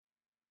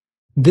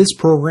This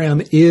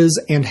program is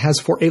and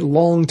has for a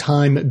long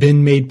time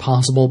been made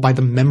possible by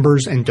the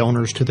members and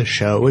donors to the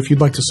show. If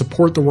you'd like to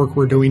support the work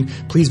we're doing,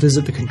 please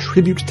visit the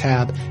Contribute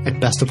tab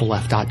at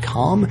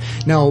bestoftheleft.com.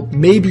 Now,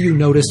 maybe you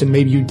noticed and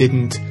maybe you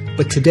didn't,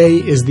 but today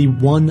is the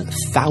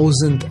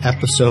 1000th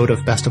episode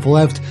of Best of the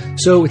Left,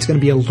 so it's going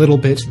to be a little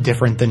bit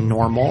different than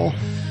normal.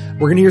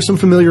 We're going to hear some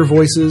familiar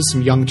voices,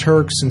 some Young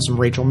Turks and some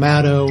Rachel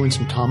Maddow and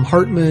some Thom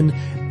Hartmann,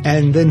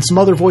 and then some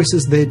other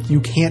voices that you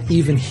can't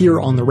even hear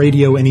on the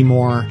radio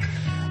anymore.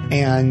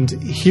 And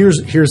here's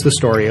the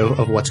story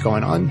of what's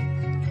going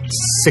on.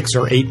 6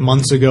 or 8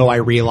 months ago, I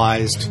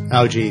realized,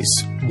 oh geez,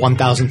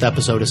 1000th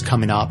episode is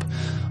coming up.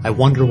 I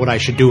wonder what I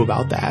should do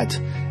about that.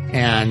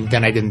 And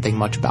then I didn't think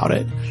much about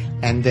it.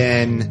 And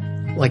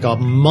then, like a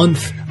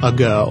month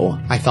ago,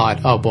 I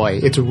thought, oh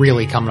boy, it's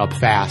really coming up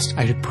fast.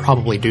 I should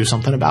probably do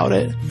something about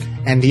it.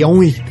 And the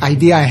only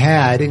idea I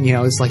had, and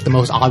it's like the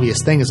most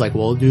obvious thing, is like,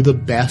 we'll do the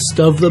best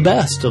of the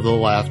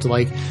left.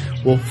 Like,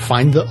 we'll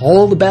find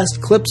all the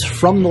best clips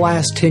from the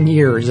last 10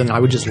 years. And I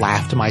would just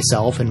laugh to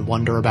myself and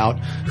wonder about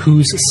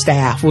whose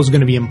staff was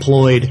going to be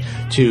employed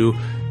to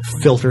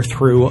filter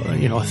through,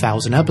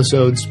 1,000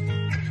 episodes.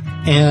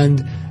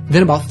 And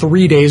then about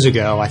 3 days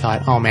ago, I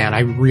thought, oh man,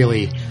 I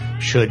really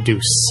should do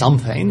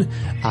something.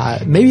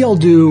 Maybe I'll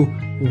do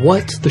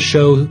what the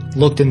show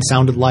looked and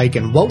sounded like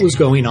and what was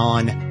going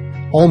on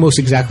almost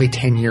exactly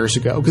 10 years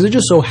ago. Because it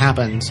just so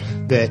happens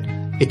that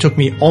it took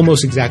me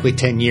almost exactly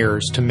 10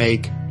 years to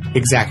make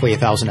exactly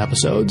 1,000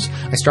 episodes.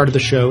 I started the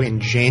show in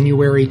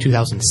January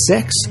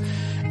 2006.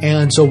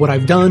 And so what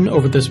I've done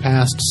over this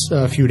past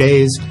few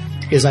days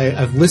is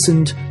I've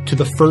listened to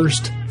the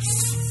first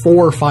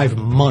 4 or 5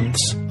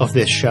 months of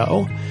this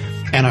show.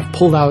 And I've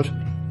pulled out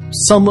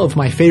some of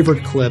my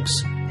favorite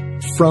clips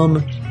from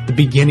the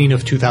beginning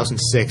of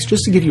 2006,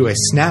 just to give you a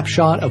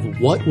snapshot of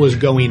what was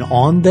going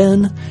on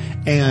then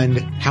and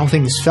how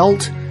things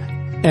felt.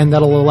 And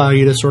that'll allow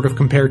you to sort of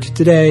compare to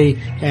today.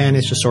 And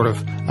it's just sort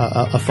of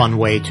a fun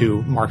way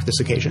to mark this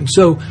occasion.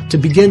 So to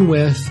begin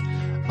with,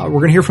 we're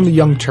going to hear from the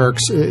Young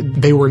Turks.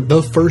 They were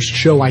the first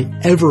show I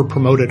ever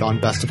promoted on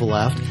Best of the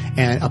Left.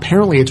 And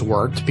apparently it's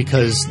worked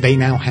because they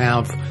now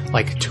have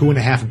like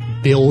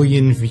 2.5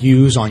 billion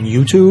views on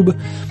YouTube.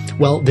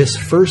 Well, this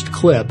first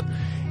clip,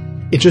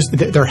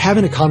 they're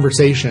having a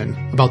conversation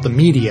about the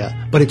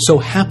media, but it so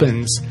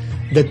happens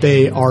that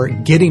they are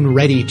getting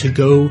ready to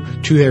go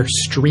to their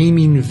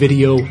streaming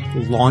video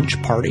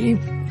launch party.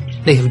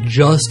 They have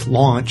just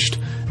launched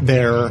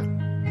their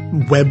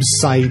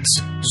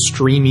website's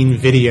streaming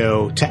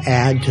video to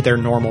add to their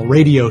normal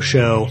radio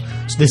show.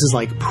 So this is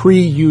like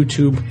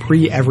pre-YouTube,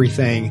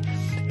 pre-everything.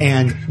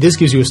 And this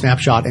gives you a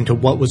snapshot into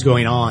what was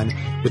going on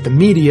with the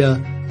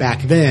media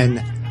back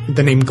then.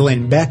 The name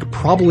Glenn Beck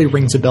probably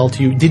rings a bell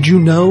to you. Did you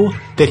know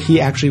that he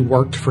actually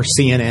worked for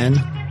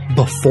CNN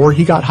before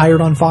he got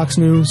hired on Fox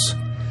News?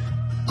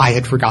 I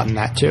had forgotten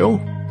that too.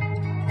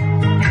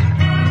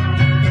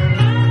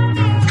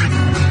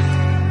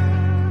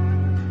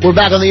 We're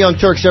back on the Young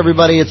Turks,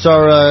 everybody. It's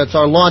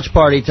our launch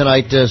party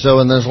tonight. So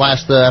in this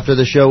after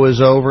the show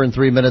is over in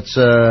 3 minutes,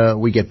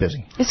 we get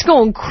busy. It's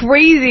going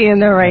crazy in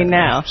there right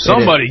now.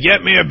 Somebody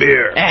get me a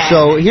beer.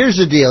 So here's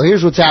the deal.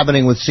 Here's what's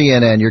happening with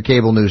CNN, your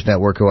cable news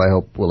network, who I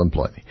hope will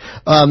employ me.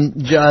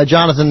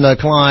 Jonathan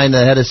Klein, the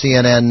head of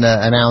CNN,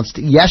 announced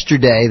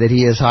yesterday that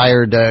he has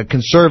hired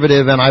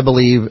conservative and I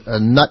believe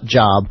a nut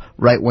job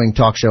right-wing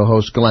talk show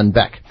host Glenn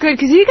Beck. Good,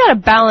 because you got to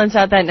balance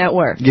out that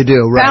network. You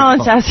do, right?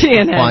 Balance out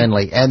CNN.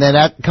 Finally, and then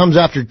that comes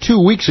after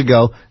 2 weeks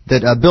ago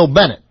that Bill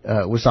Bennett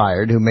was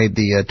hired, who made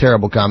the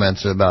terrible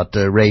comments about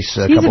race.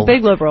 He's a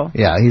big liberal.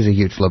 Yeah, he's a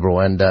huge liberal,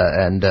 and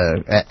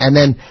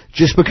then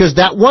just because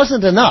that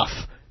wasn't enough,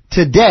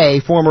 today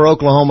former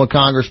Oklahoma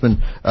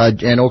congressman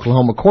and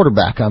Oklahoma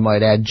quarterback, I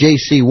might add,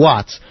 J.C.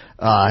 Watts,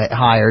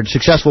 hired,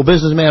 successful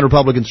businessman,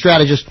 Republican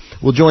strategist,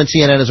 will join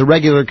CNN as a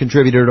regular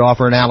contributor to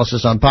offer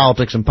analysis on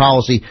politics and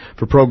policy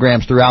for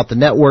programs throughout the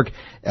network.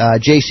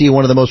 J.C.,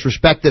 one of the most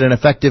respected and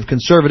effective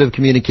conservative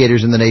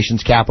communicators in the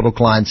nation's capital,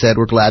 Klein said,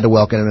 we're glad to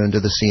welcome him into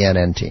the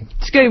CNN team.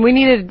 It's good. We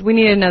needed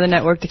another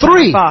network to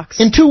keep Fox.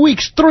 In 2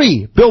 weeks,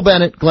 3. Bill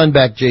Bennett, Glenn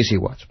Beck, J.C.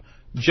 Watts.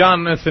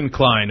 Jonathan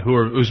Klein,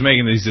 who's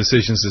making these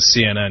decisions at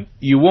CNN,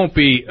 you won't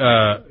be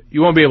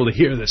able to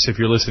hear this if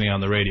you're listening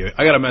on the radio.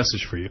 I got a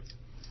message for you.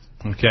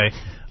 Okay.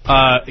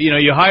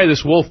 You hire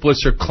this Wolf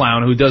Blitzer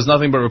clown who does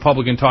nothing but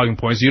Republican talking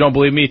points. You don't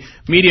believe me?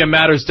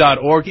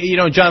 MediaMatters.org.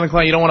 Jonathan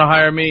Klein, you don't want to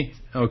hire me?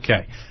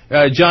 Okay.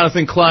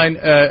 Jonathan Klein,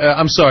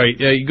 I'm sorry.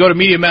 You go to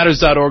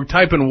MediaMatters.org,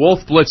 type in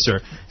Wolf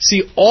Blitzer,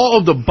 see all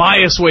of the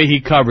biased way he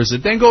covers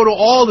it. Then go to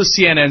all the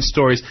CNN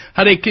stories,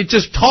 how they get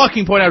just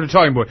talking point after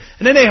talking point.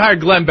 And then they hire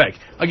Glenn Beck.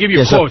 I'll give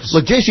you quotes. So,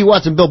 look, J.C.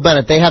 Watts and Bill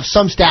Bennett, they have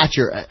some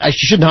stature. I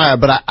shouldn't hire,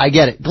 but I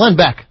get it. Glenn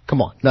Beck,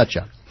 come on, nut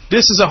job.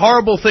 This is a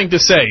horrible thing to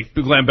say,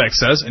 Glenn Beck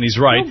says, and he's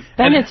right. Well,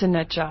 Bennett's a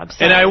nut job.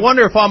 And I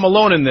wonder if I'm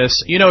alone in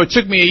this. It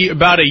took me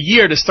about a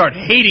year to start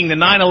hating the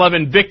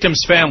 9/11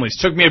 victims' families.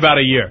 Took me about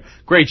a year.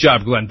 Great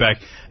job, Glenn Beck.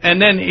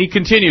 And then he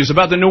continues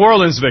about the New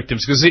Orleans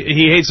victims, because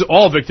he hates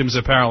all victims,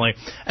 apparently.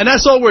 And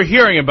that's all we're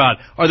hearing about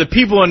are the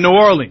people in New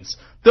Orleans.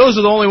 those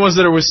are the only ones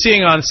that we're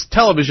seeing on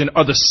television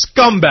are the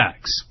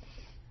scumbags.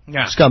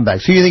 Yeah.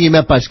 Scumbags. Who do you think he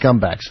meant by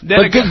scumbags?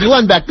 But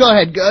Glenn Beck, go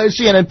ahead,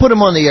 CNN, put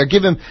him on the air.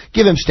 Give him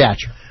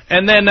stature.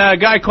 And then a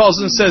guy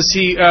calls and says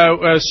he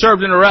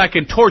served in Iraq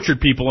and tortured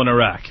people in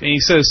Iraq. And he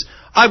says,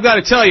 I've got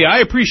to tell you, I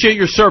appreciate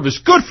your service.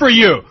 Good for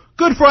you.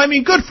 Good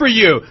for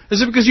you.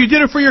 Is it because you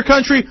did it for your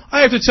country?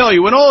 I have to tell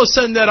you, when all is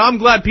said and done, I'm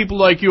glad people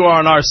like you are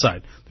on our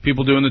side, the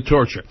people doing the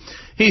torture.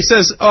 He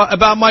says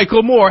about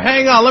Michael Moore,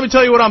 hang on, let me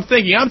tell you what I'm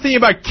thinking. I'm thinking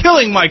about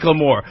killing Michael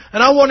Moore,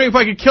 and I'm wondering if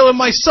I could kill him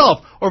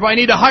myself, or if I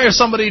need to hire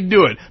somebody to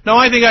do it. No,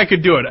 I think I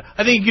could do it.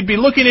 I think he could be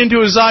looking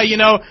into his eye,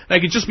 and I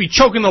could just be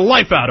choking the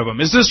life out of him.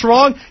 Is this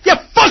wrong? Yeah,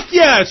 fuck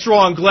yeah, it's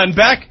wrong, Glenn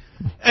Beck.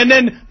 And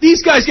then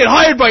these guys get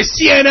hired by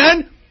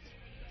CNN?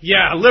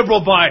 Yeah,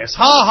 liberal bias.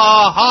 Ha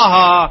ha, ha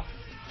ha.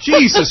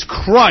 Jesus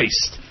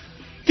Christ.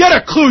 Get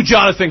a clue,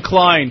 Jonathan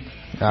Klein.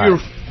 You're...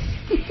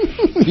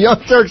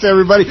 Young Turks,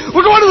 everybody.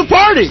 We're going to the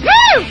party.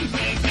 Woo!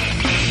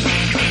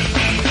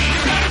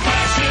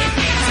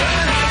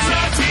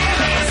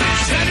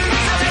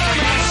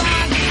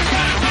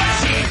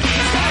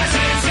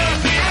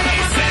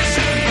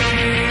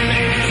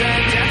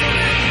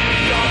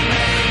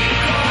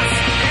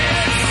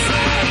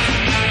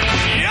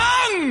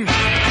 Young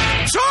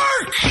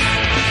Turk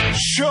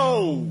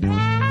Show.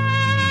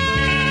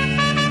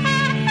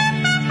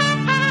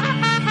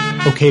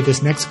 Okay,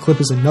 this next clip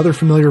is another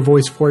familiar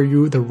voice for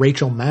you, The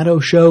Rachel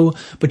Maddow Show,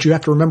 but you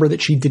have to remember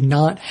that she did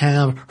not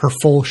have her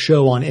full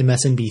show on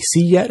MSNBC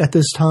yet at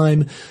this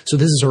time, so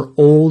this is her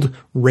old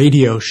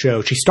radio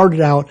show. She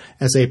started out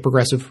as a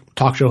progressive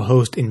talk show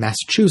host in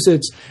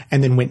Massachusetts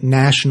and then went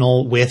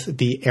national with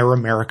the Air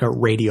America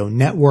Radio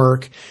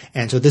Network,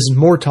 and so this is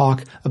more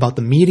talk about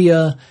the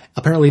media.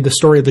 Apparently the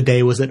story of the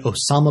day was that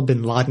Osama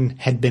bin Laden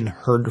had been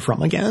heard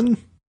from again.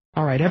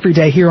 All right, every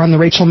day here on The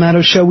Rachel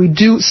Maddow Show, we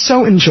do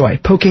so enjoy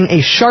poking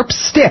a sharp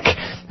stick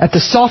at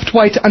the soft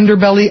white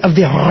underbelly of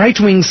the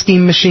right-wing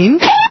scheme machine,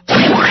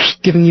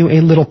 giving you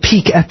a little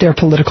peek at their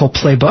political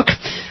playbook.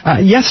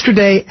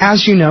 Yesterday,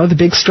 as you know, the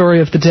big story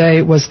of the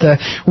day was the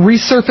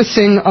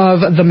resurfacing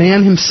of the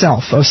man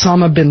himself,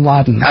 Osama bin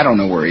Laden. I don't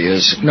know where he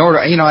is.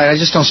 I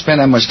just don't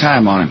spend that much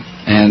time on him.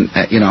 And,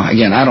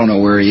 again, I don't know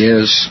where he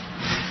is.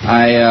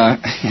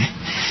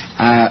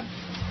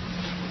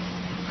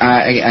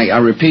 I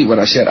repeat what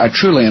I said. I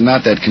truly am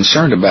not that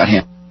concerned about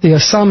him. The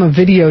Osama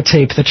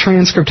videotape, the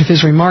transcript of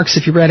his remarks,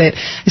 if you read it,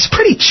 is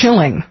pretty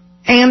chilling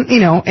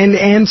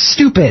and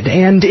stupid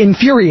and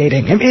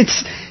infuriating.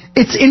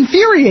 It's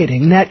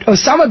infuriating that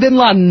Osama bin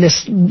Laden,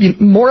 this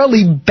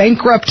morally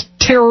bankrupt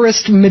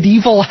terrorist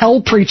medieval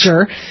hell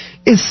preacher,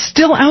 is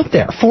still out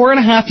there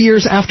 4.5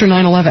 years after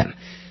 9/11.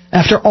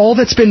 After all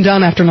that's been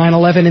done after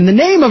 9/11, in the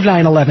name of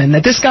 9/11,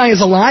 that this guy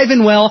is alive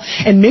and well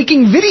and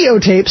making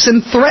videotapes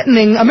and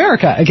threatening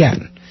America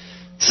again.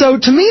 So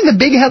to me, the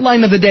big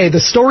headline of the day, the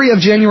story of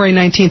January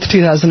 19th,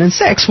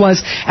 2006,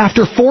 was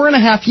after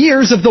 4.5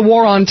 years of the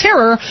war on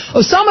terror,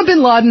 Osama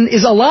bin Laden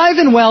is alive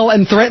and well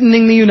and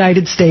threatening the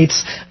United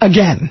States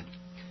again.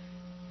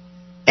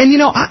 And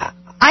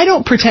I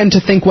don't pretend to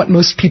think what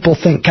most people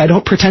think. I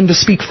don't pretend to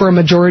speak for a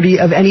majority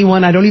of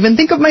anyone. I don't even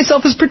think of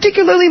myself as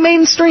particularly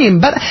mainstream.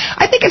 But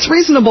I think it's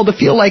reasonable to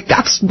feel like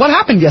that's what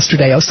happened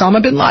yesterday.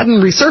 Osama bin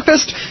Laden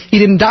resurfaced. He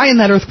didn't die in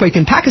that earthquake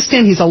in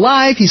Pakistan. He's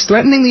alive. He's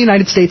threatening the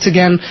United States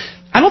again.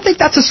 I don't think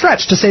that's a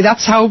stretch to say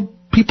that's how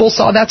people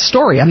saw that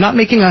story. I'm not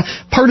making a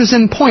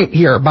partisan point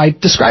here by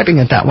describing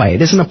it that way.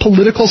 It isn't a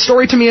political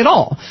story to me at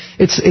all.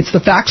 It's the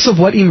facts of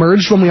what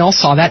emerged when we all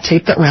saw that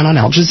tape that ran on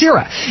Al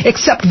Jazeera.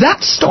 Except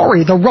that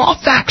story, the raw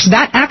facts,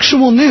 that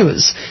actual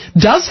news,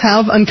 does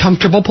have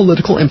uncomfortable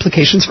political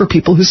implications for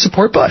people who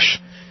support Bush.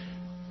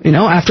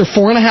 After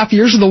 4.5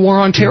 years of the war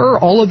on terror,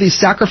 all of these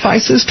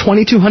sacrifices,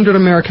 2,200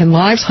 American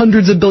lives,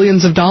 hundreds of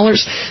billions of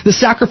dollars, the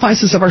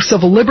sacrifices of our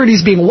civil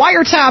liberties being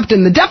wiretapped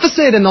and the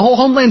deficit and the whole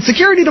Homeland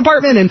Security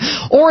Department and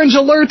orange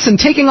alerts and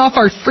taking off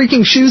our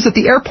freaking shoes at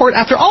the airport.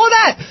 After all of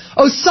that,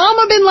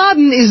 Osama bin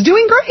Laden is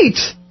doing great.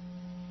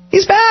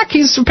 He's back.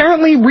 He's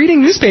apparently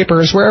reading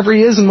newspapers wherever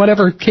he is and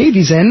whatever cave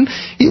he's in.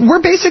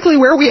 We're basically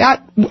where we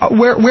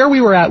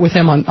were at with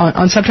him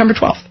on September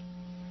 12th.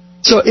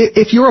 So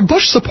if you're a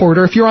Bush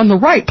supporter, if you're on the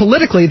right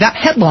politically, that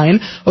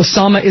headline,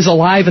 Osama is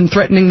alive and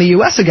threatening the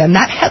U.S. again,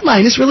 that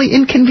headline is really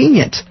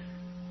inconvenient.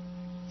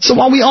 So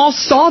while we all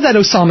saw that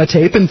Osama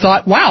tape and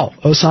thought, wow,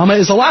 Osama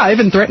is alive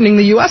and threatening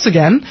the U.S.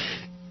 again,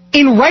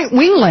 in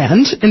right-wing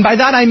land, and by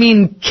that I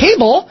mean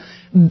cable,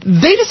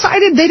 they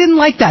decided they didn't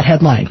like that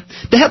headline.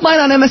 The headline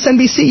on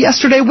MSNBC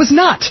yesterday was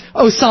not,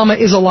 Osama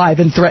is alive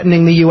and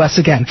threatening the U.S.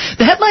 again.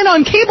 The headline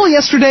on cable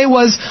yesterday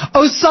was,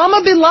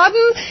 Osama bin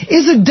Laden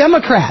is a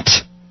Democrat.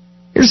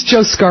 Here's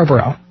Joe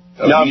Scarborough.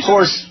 Now, of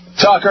course,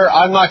 Tucker,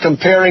 I'm not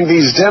comparing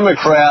these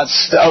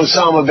Democrats to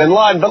Osama bin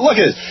Laden, but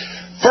look at it.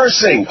 First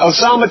thing,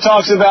 Osama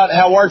talks about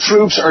how our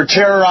troops are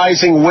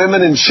terrorizing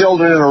women and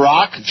children in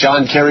Iraq.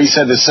 John Kerry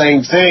said the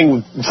same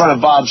thing in front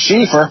of Bob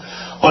Schieffer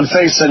on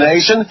Face the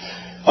Nation.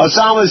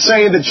 Osama is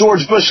saying that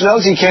George Bush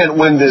knows he can't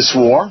win this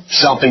war,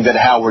 something that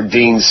Howard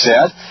Dean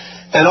said.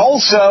 and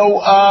also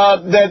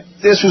that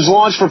this was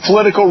launched for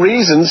political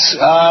reasons,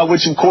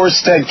 which, of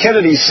course, Ted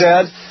Kennedy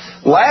said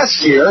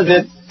last year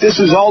that this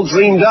was all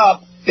dreamed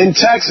up in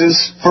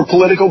Texas for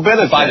political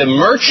benefit. By the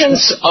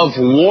merchants of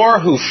war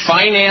who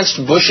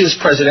financed Bush's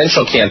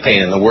presidential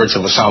campaign, in the words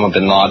of Osama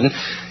bin Laden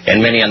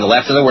and many on the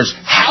left. In other words,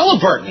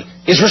 Halliburton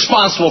is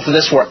responsible for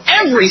this war.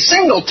 Every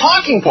single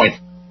talking point.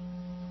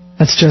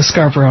 That's Joe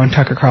Scarborough and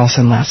Tucker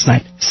Carlson last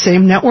night.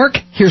 Same network,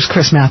 here's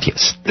Chris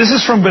Matthews. This is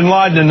from bin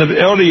Laden in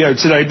the audio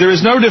today. There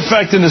is no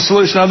defect in the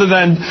solution other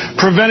than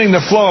preventing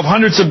the flow of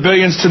hundreds of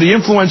billions to the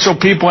influential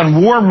people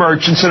and war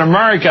merchants in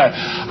America.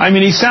 I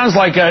mean, he sounds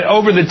like an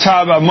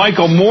over-the-top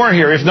Michael Moore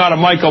here, if not a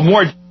Michael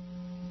Moore.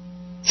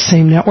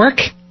 Same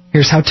network,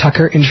 here's how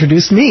Tucker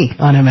introduced me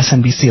on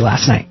MSNBC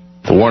last night.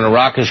 The war in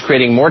Iraq is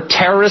creating more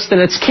terrorists than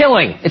it's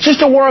killing. It's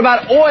just a war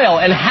about oil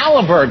and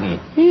Halliburton.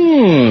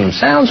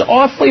 Sounds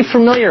awfully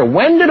familiar.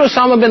 When did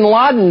Osama bin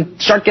Laden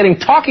start getting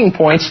talking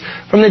points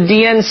from the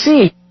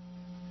DNC?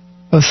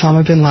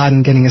 Osama bin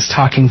Laden getting his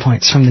talking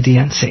points from the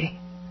DNC.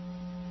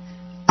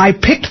 I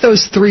picked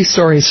those three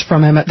stories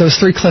from those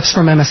three clips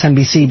from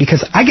MSNBC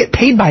because I get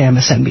paid by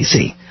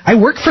MSNBC. I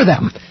work for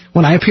them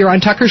when I appear on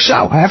Tucker's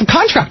show. I have a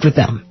contract with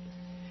them.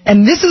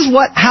 And this is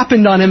what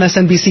happened on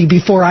MSNBC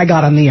before I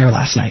got on the air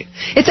last night.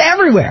 It's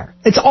everywhere.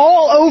 It's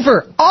all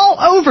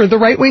over the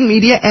right-wing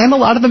media and a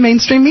lot of the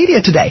mainstream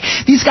media today.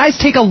 These guys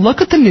take a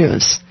look at the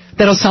news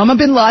that Osama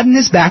bin Laden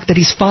is back, that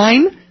he's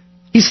fine.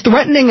 He's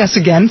threatening us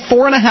again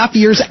 4.5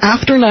 years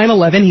after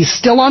 9/11. He's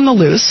still on the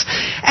loose.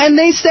 And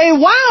they say,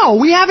 wow,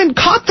 we haven't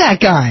caught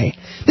that guy.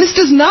 This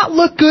does not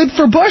look good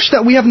for Bush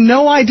that we have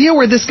no idea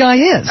where this guy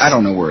is. I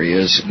don't know where he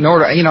is.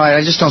 Nor,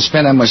 I just don't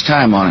spend that much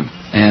time on him.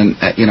 And,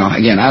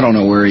 again, I don't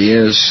know where he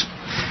is.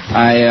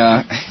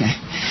 I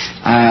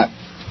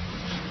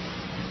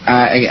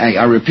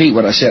repeat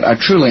what I said. I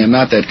truly am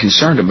not that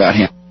concerned about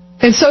him.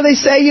 And so they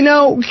say,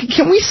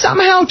 can we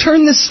somehow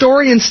turn this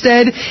story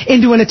instead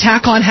into an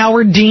attack on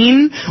Howard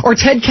Dean or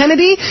Ted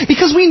Kennedy?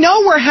 Because we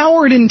know where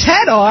Howard and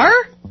Ted are.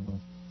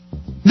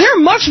 They're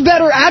much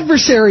better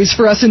adversaries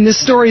for us in this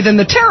story than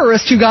the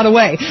terrorist who got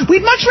away.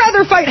 We'd much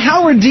rather fight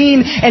Howard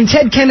Dean and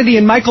Ted Kennedy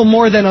and Michael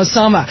Moore than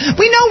Osama.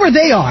 We know where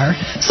they are.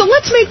 So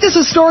let's make this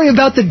a story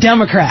about the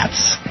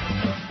Democrats.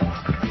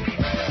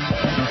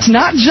 It's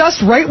not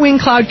just right-wing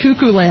cloud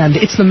cuckoo land.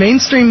 It's the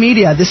mainstream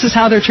media. This is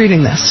how they're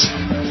treating this.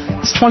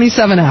 It's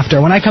 27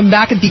 after. When I come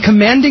back at the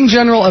commanding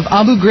general of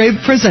Abu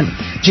Ghraib prison,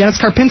 Janice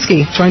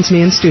Karpinski joins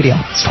me in studio.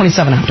 It's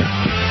 27 after.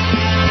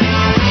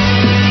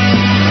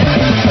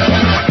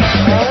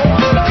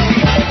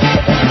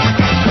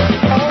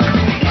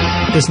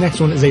 This next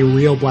one is a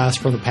real blast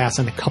from the past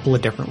in a couple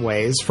of different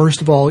ways. First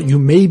of all, you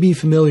may be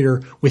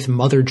familiar with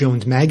Mother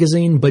Jones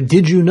Magazine, but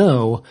did you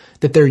know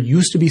that there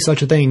used to be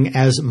such a thing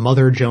as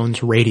Mother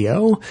Jones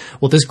Radio?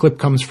 Well, this clip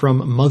comes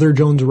from Mother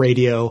Jones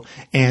Radio,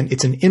 and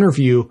it's an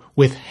interview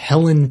with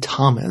Helen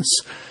Thomas.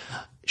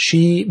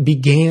 She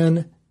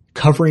began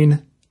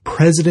covering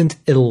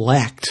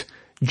President-elect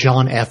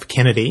John F.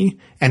 Kennedy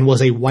and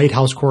was a White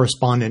House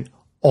correspondent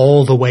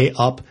all the way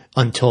up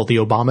until the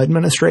Obama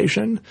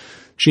administration.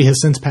 She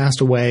has since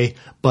passed away,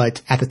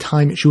 but at the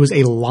time she was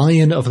a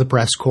lion of the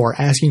press corps,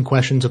 asking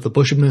questions of the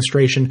Bush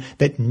administration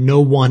that no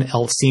one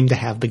else seemed to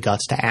have the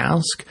guts to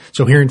ask.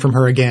 So hearing from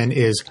her again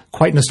is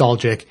quite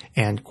nostalgic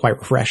and quite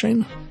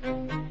refreshing.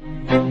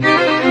 I'm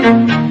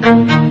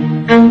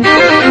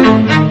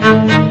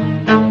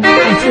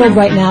thrilled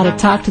right now to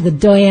talk to the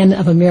doyen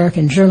of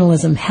American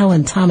journalism,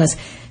 Helen Thomas.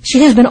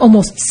 She has been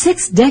almost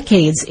 6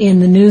 decades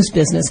in the news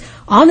business,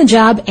 on the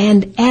job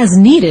and as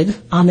needed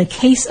on the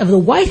case of the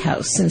White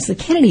House since the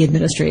Kennedy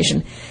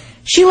administration.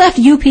 She left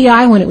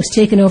UPI when it was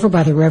taken over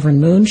by the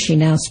Reverend Moon. She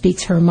now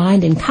speaks her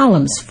mind in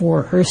columns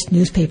for Hearst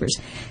newspapers.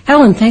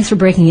 Helen, thanks for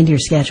breaking into your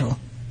schedule.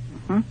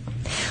 Mm-hmm.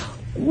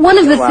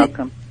 You're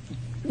welcome.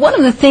 One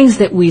of the things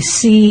that we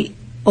see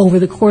over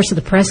the course of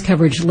the press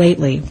coverage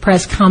lately,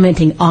 press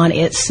commenting on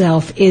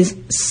itself, is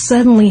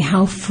suddenly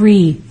how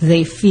free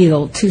they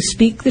feel to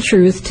speak the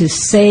truth, to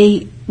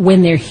say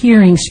when they're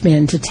hearing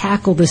spin, to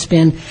tackle the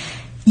spin.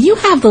 You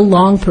have the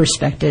long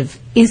perspective.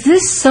 Is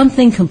this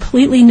something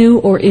completely new,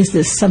 or is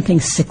this something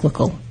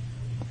cyclical?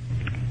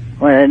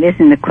 Well, it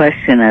isn't a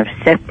question of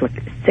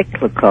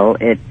cyclical.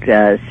 It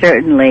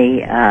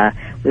certainly,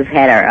 we've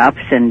had our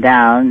ups and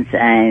downs,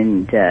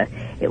 and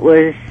it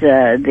was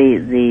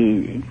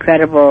the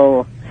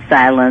incredible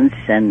silence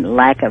and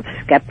lack of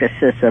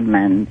skepticism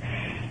and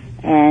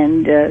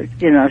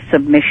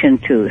submission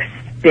to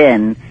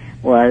spin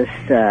was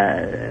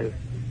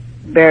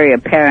very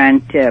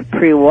apparent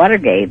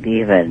pre-Watergate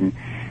even.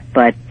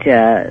 But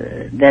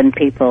then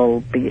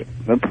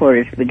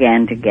reporters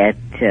began to get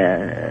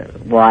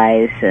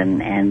wise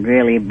and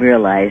really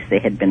realized they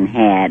had been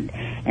had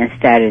and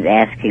started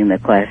asking the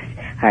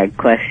hard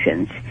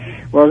questions.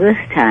 Well, this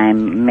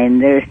time,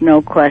 there's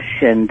no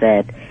question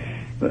that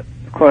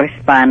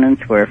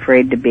correspondents were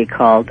afraid to be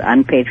called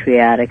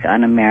unpatriotic,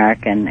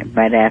 un-American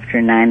right after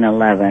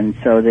 9/11,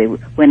 so they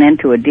went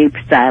into a deep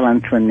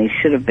silence when they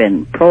should have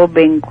been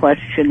probing,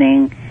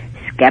 questioning,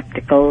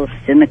 skeptical,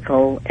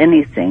 cynical,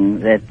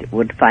 anything that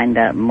would find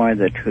out more of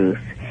the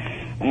truth.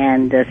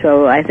 And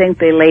so I think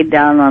they laid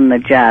down on the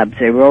jobs.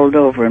 They rolled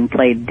over and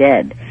played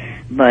dead.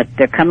 But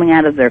they're coming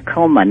out of their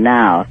coma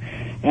now.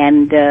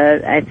 And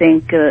I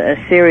think a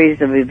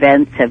series of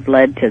events have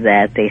led to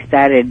that. They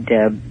started,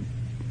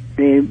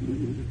 they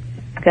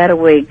got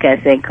awake, I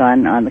think,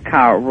 on the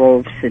Karl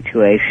Rove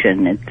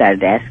situation and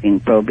started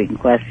asking probing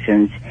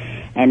questions.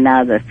 And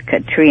now there's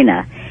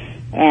Katrina.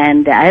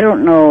 And I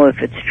don't know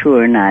if it's true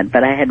or not,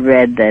 but I had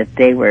read that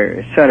they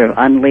were sort of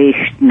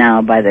unleashed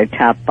now by their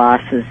top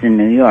bosses in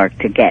New York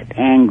to get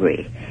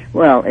angry.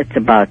 Well, it's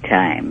about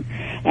time.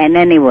 And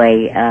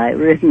anyway,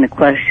 it isn't a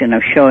question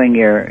of showing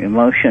your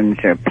emotions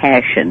or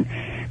passion,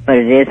 but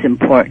it is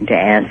important to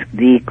ask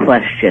the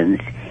questions.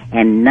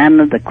 And none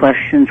of the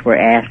questions were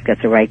asked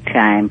at the right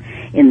time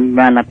in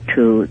run-up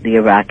to the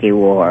Iraqi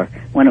war,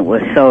 when it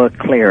was so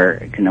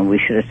clear. You know, we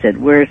should have said,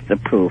 where's the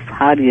proof?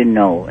 How do you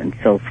know? And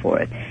so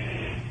forth.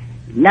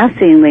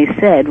 Nothing they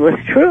said was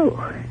true.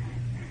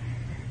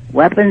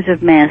 Weapons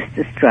of mass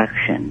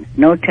destruction,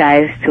 no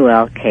ties to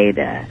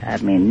Al-Qaeda, I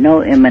mean,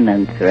 no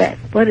imminent threat.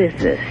 What is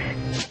this?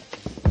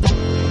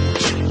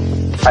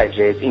 Hi,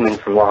 Jay. It's Eamon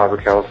from La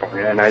Habra,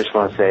 California, and I just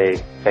want to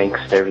say thanks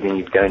to everything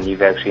you've done.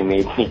 You've actually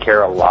made me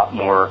care a lot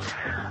more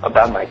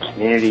about my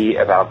community,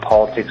 about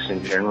politics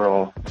in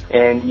general,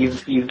 and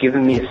you've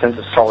given me a sense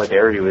of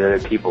solidarity with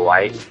other people.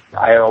 I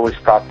always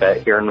thought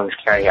that here in Orange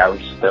County I was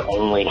the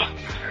only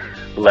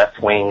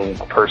left-wing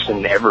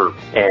person ever,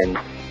 and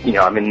you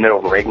know, I'm in the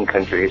middle of Reagan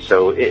country,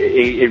 so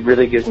it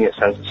really gives me a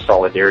sense of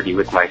solidarity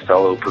with my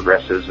fellow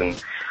progressives,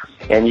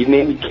 and you've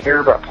made me care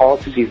about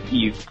politics.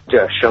 You've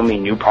shown me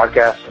new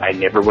podcasts I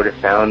never would have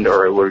found,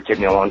 or it would have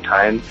taken me a long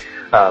time,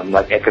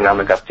 like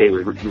Economic Update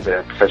with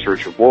Professor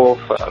Richard Wolff,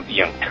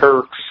 Young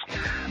Turks,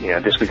 you know,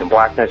 This Week in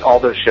Blackness. All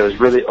those shows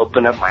really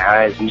opened up my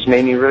eyes and just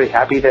made me really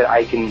happy that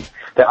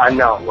I'm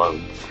not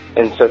alone.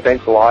 And so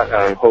thanks a lot.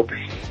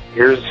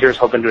 Here's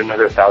hoping to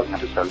another 1,000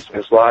 episodes.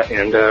 Thanks a lot,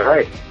 and all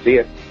right, see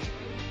ya.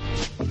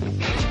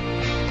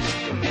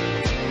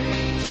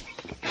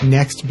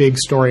 Next big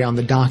story on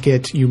the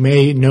docket. You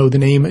may know the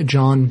name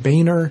John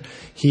Boehner.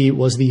 He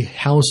was the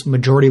House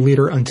Majority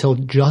Leader until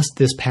just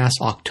this past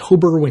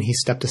October when he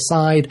stepped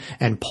aside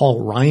and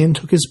Paul Ryan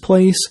took his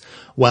place.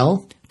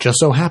 Well, just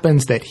so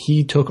happens that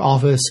he took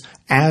office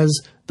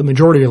as the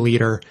Majority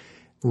Leader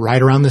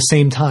right around the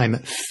same time,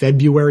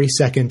 February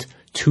 2nd,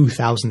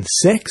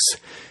 2006.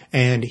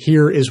 And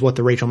here is what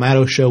the Rachel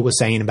Maddow Show was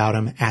saying about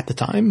him at the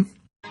time.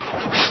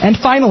 And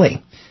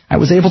finally, I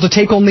was able to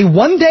take only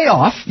one day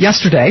off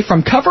yesterday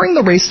from covering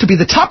the race to be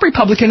the top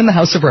Republican in the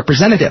House of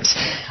Representatives.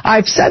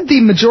 I've said the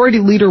Majority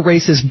Leader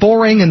race is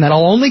boring and that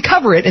I'll only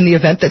cover it in the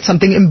event that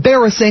something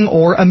embarrassing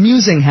or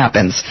amusing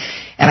happens.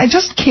 And I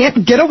just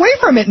can't get away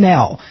from it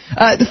now.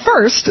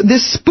 First,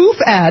 this spoof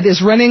ad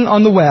is running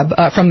on the web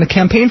from the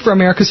Campaign for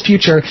America's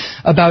Future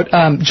about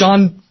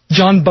John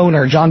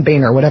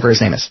Boehner, whatever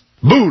his name is.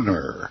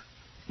 Boehner.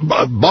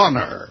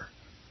 Boehner.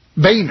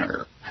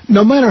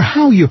 No matter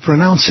how you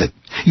pronounce it,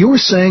 you're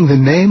saying the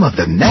name of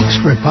the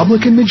next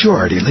Republican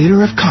Majority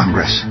Leader of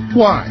Congress.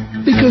 Why?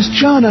 Because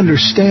John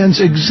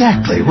understands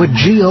exactly what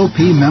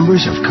GOP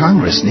members of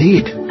Congress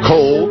need.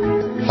 Cold,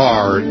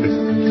 hard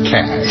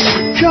cash.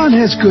 John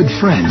has good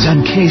friends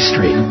on K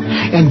Street,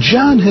 and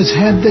John has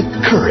had the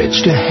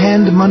courage to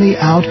hand money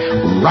out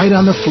right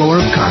on the floor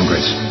of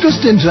Congress,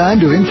 just in time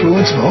to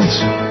influence votes.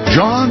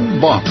 John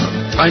Boehner,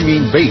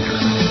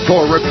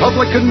 for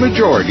Republican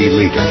Majority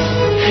Leader.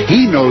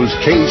 He knows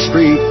K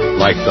Street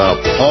like the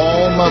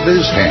palm of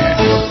his hand.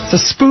 It's a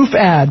spoof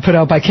ad put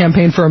out by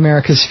Campaign for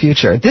America's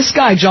Future. This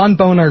guy, John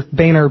Boehner,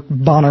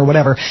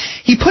 whatever,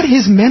 he put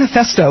his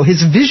manifesto,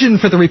 his vision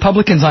for the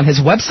Republicans on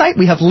his website.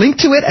 We have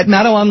linked to it at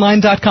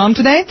MaddowOnline.com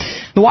today.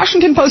 The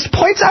Washington Post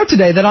points out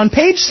today that on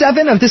page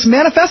 7 of this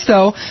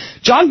manifesto,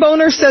 John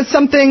Boehner says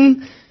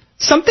something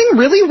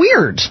really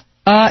weird.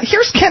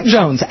 Here's Kent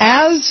Jones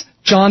as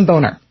John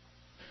Boehner.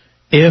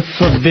 If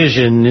a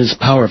vision is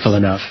powerful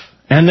enough,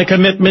 and the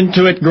commitment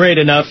to it great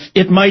enough,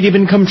 it might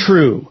even come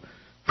true.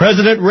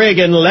 President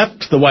Reagan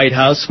left the White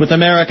House with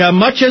America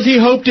much as he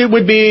hoped it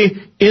would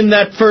be in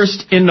that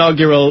first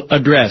inaugural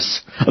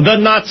address. The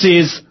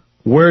Nazis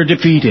were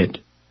defeated,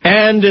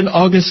 and in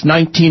August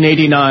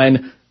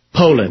 1989,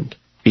 Poland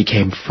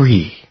became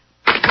free.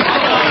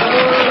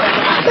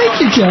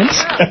 Thank you, Kent.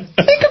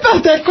 Think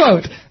about that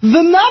quote.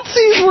 The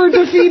Nazis were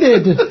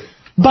defeated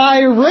by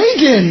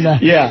Reagan.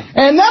 Yeah.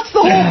 And that's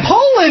the whole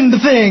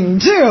Poland thing,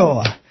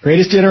 too.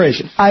 Greatest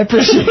generation. I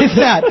appreciate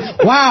that.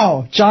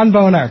 Wow. John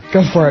Boehner.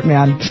 Go for it,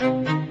 man.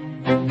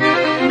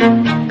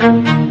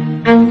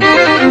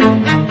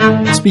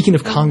 Speaking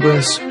of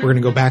Congress, we're going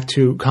to go back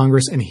to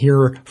Congress and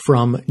hear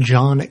from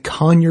John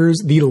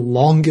Conyers, the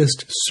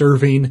longest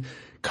serving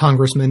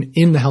congressman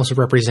in the House of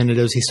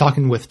Representatives. He's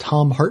talking with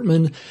Thom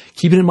Hartmann.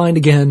 Keeping in mind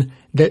again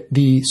that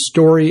the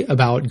story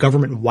about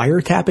government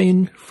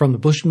wiretapping from the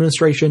Bush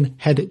administration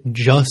had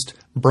just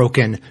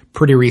broken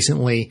pretty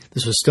recently.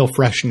 This was still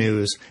fresh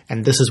news,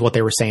 and this is what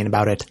they were saying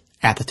about it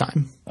at the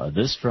time.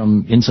 This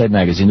from Inside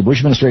Magazine. The Bush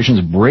administration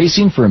is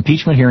bracing for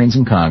impeachment hearings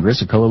in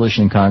Congress. A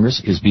coalition in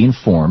Congress is being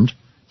formed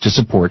to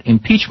support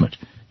impeachment,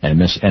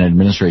 an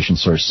administration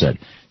source said.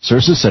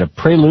 Sources said a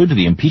prelude to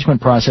the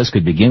impeachment process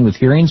could begin with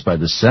hearings by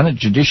the Senate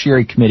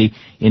Judiciary Committee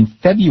in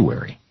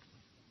February.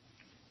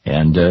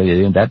 And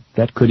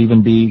that could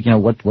even be,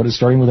 what is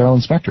starting with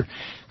Arlen Specter.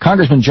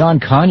 Congressman John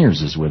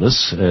Conyers is with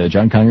us.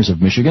 John Conyers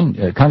of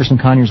Michigan. Congressman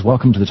Conyers,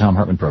 welcome to the Thom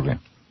Hartmann program.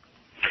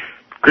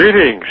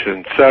 Greetings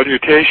and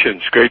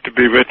salutations. Great to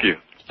be with you.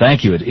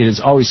 Thank you. It is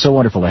always so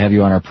wonderful to have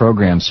you on our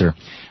program, sir.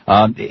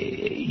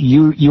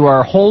 You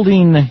are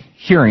holding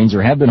hearings,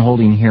 or have been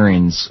holding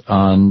hearings,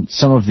 on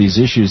some of these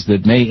issues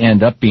that may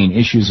end up being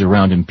issues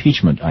around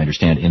impeachment, I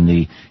understand, in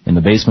the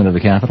basement of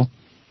the Capitol?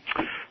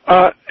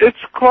 It's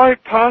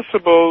quite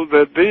possible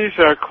that these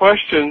are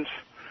questions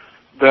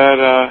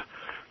that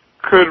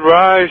could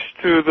rise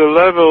to the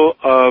level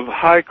of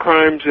high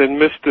crimes and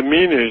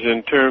misdemeanors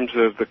in terms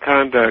of the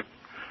conduct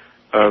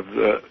of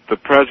the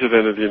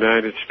President of the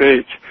United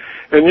States.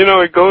 And,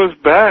 it goes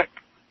back,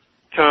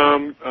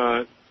 Tom,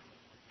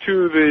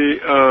 to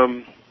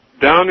the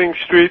Downing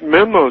Street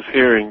memos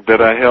hearing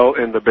that I held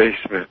in the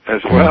basement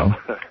as well.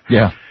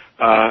 Yeah.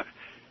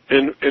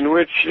 In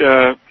which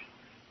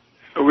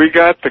we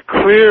got the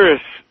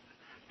clearest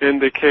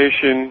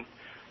indication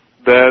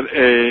that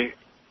a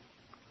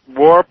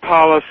war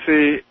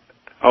policy,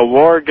 a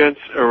war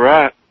against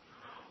Iraq,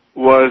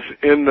 was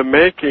in the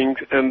makings,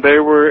 and they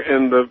were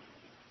in the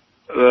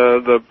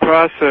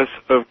process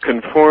of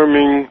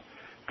conforming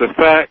the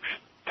facts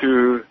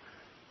to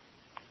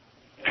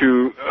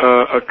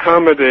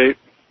accommodate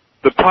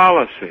the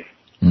policy.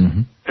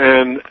 Mm-hmm.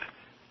 And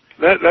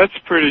that's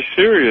pretty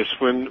serious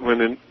when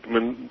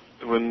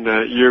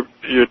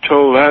you're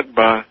told that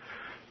by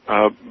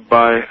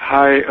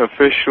high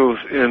officials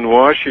in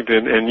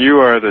Washington, and you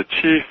are the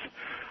chief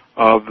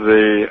of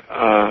the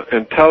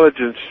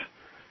intelligence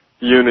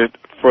unit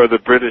for the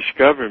British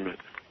government.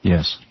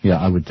 Yes, yeah,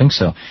 I would think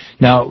so.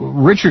 Now,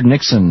 Richard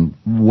Nixon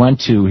went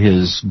to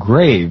his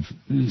grave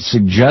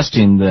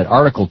suggesting that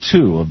Article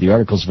 2 of the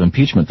Articles of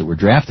Impeachment that were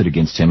drafted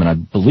against him, and I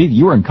believe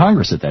you were in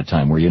Congress at that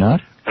time, were you not?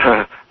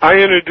 I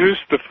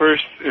introduced the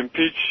first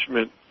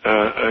impeachment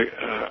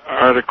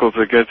articles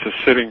against a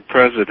sitting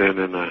president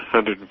in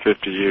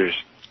 150 years.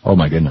 Oh,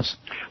 my goodness.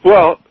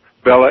 Well,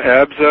 Bella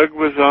Abzug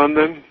was on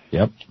them.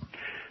 Yep.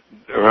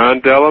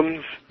 Ron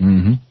Dellums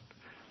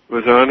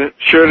was on it.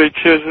 Shirley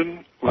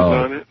Chisholm was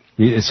on it.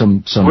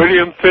 Some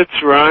William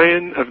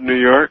Fitzryan of New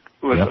York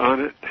was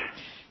on it.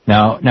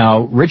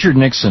 Now, Richard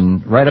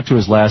Nixon, right up to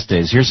his last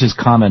days, here's his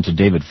comment to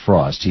David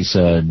Frost. He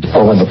said,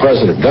 when the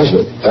president does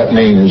it, that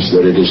means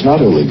that it is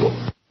not illegal.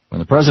 When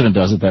the president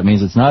does it, that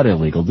means it's not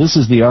illegal. This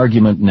is the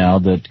argument now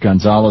that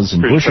Gonzalez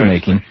and Bush are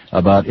making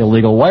about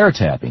illegal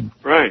wiretapping.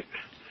 Right.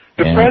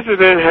 The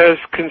president has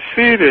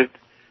conceded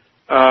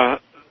that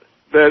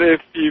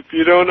if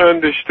you don't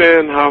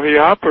understand how he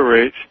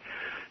operates,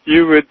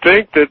 you would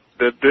think that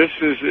this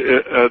is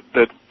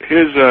that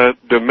his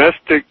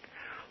domestic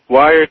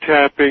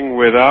wiretapping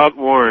without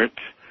warrant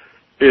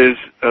is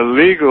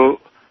illegal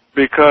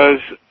because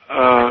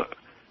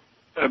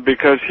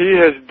he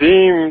has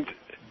deemed,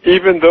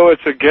 even though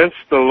it's against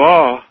the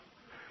law,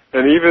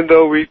 and even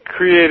though we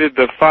created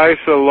the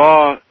FISA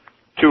law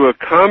to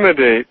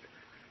accommodate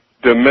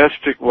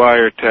domestic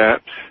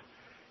wiretaps,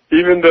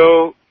 even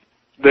though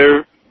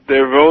there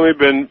have only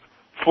been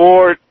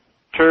 4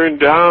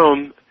 turned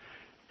down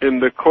in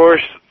the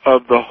course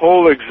of the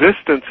whole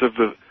existence of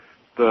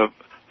the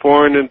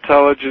Foreign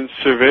Intelligence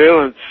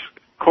Surveillance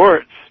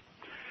Courts,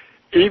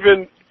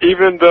 even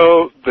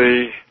though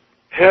the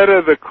head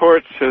of the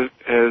courts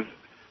has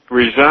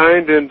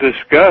resigned in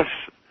disgust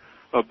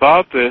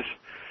about this,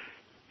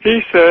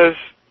 he says,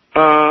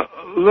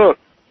 look,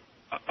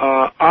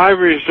 I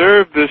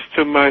reserve this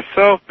to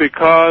myself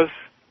because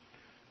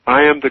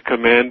I am the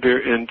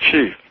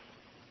commander-in-chief.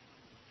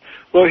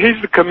 Well,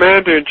 he's the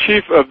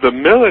commander-in-chief of the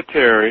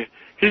military.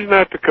 He's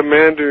not the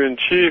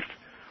commander-in-chief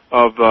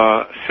of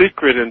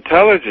secret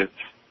intelligence.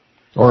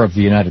 Or of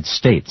the United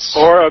States.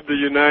 Or of the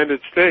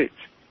United States.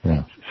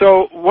 Yeah.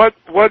 So what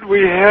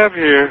we have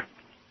here,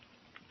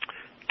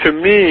 to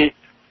me,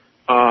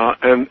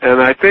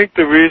 and I think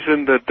the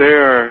reason that they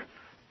are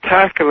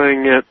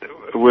tackling it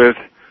with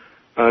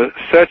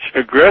such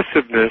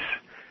aggressiveness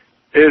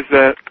is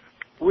that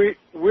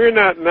we're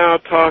not now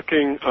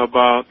talking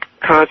about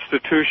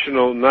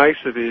constitutional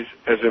niceties,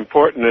 as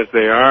important as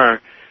they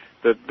are,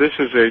 that this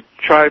is a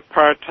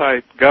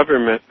tripartite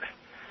government.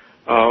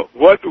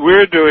 What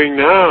we're doing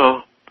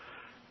now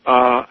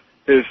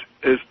is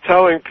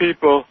telling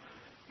people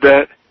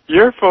that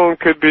your phone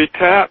could be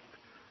tapped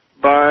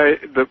by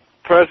the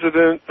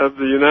President of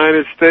the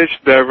United States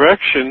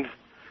direction,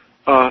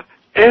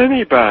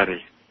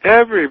 anybody,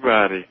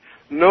 everybody,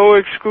 no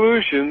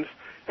exclusions,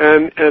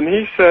 and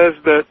he says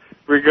that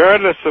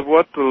regardless of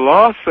what the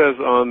law says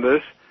on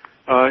this,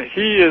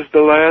 he is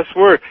the last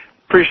word.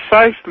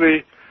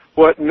 Precisely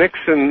what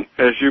Nixon,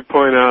 as you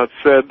point out,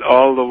 said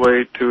all the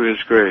way to his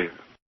grave.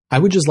 I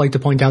would just like to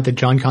point out that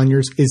John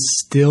Conyers is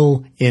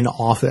still in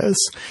office.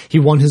 He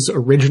won his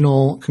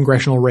original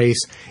congressional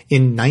race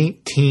in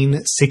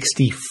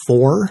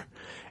 1964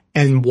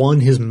 and won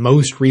his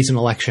most recent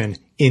election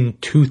in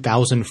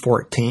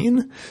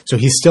 2014. So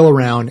he's still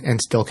around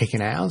and still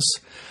kicking ass.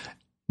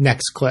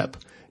 Next clip.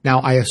 Now,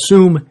 I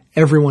assume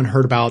everyone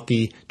heard about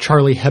the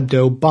Charlie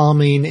Hebdo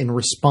bombing in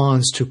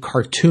response to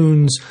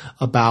cartoons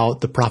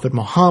about the Prophet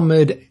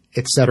Muhammad,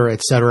 etc.,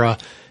 etc.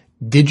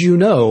 Did you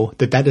know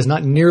that that is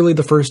not nearly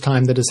the first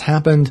time that has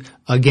happened?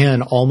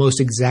 Again, almost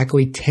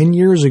exactly 10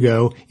 years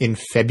ago, in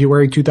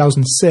February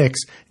 2006,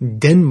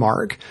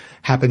 Denmark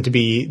happened to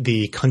be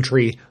the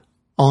country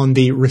on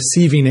the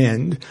receiving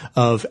end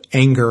of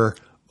anger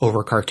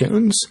over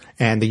cartoons,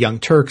 and the Young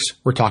Turks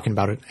were talking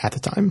about it at the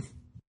time.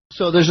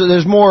 So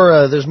there's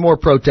more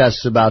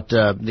protests about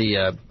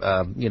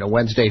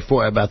Wednesday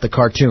about the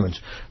cartoons.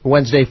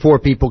 Wednesday, 4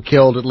 people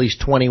killed, at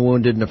least 20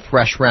 wounded in a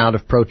fresh round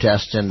of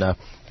protests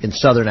in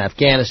southern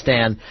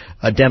Afghanistan.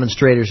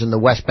 Demonstrators in the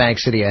West Bank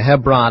city of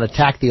Hebron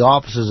attacked the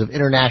offices of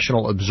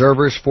international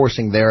observers,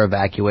 forcing their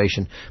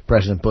evacuation.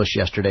 President Bush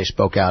yesterday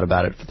spoke out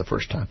about it for the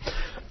first time.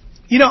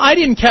 You know, I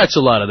didn't catch a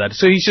lot of that.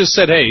 So he just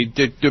said, hey,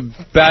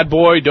 bad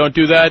boy, don't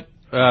do that.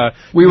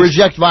 We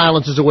reject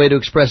violence as a way to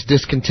express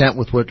discontent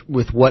with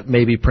what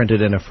may be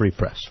printed in a free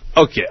press.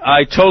 Okay,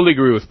 I totally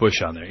agree with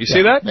Bush on there. You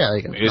see that? Yeah,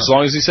 as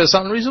long as he says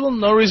something reasonable,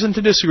 no reason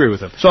to disagree with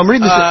him. So I'm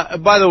reading this.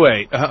 By the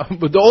way,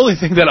 the only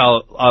thing that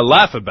I'll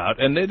laugh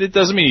about, and it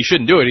doesn't mean he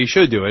shouldn't do it, he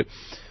should do it.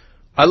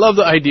 I love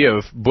the idea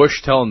of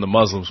Bush telling the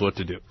Muslims what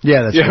to do.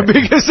 Yeah, that's right.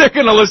 Because they're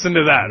going to listen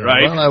to that,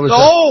 right?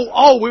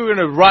 Well, we were going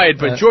to riot,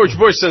 but George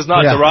Bush says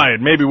not to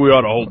riot. Maybe we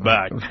ought to hold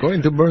back. I was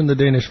going to burn the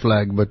Danish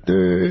flag, but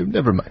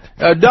never mind.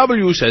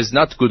 W says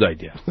not a good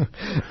idea.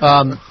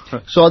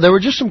 So there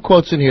were just some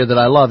quotes in here that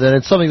I loved, and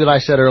it's something that I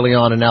said early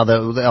on, and now the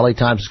LA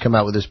Times has come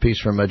out with this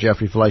piece from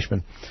Jeffrey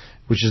Fleischman,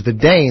 which is the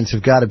Danes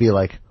have got to be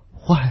like,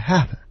 what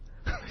happened?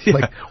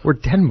 Like, we're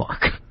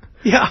Denmark.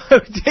 Yeah,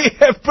 they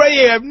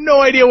have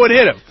no idea what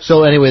hit him.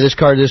 So anyway, this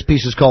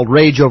piece is called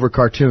Rage Over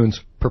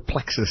Cartoons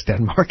Perplexes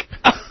Denmark.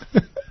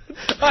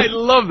 I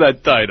love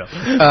that title.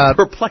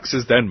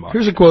 Perplexes Denmark.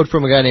 Here's a quote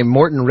from a guy named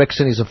Morten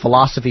Riksen. He's a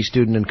philosophy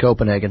student in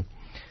Copenhagen.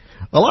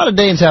 A lot of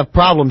Danes have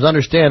problems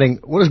understanding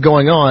what is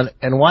going on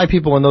and why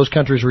people in those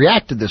countries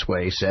reacted this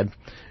way, he said.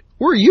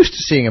 We're used to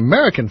seeing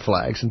American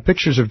flags and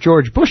pictures of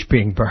George Bush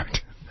being burned.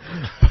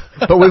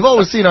 But we've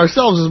always seen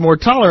ourselves as a more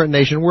tolerant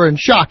nation. We're in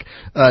shock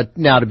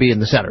now to be in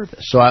the center of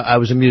this. So I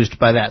was amused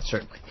by that,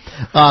 certainly.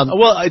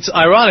 Well, it's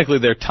ironically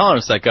their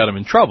tolerance that got them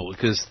in trouble,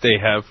 because they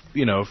have,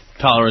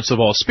 tolerance of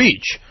all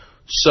speech.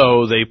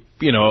 So they,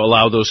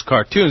 allow those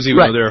cartoons,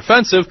 even though they're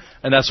offensive,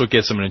 and that's what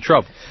gets them in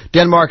trouble.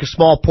 Denmark, a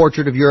small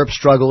portrait of Europe's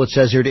struggle, it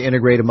says here, to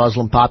integrate a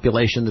Muslim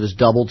population that has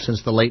doubled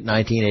since the late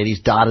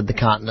 1980s, dotted the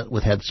continent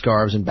with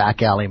headscarves and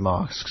back alley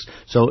mosques.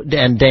 So,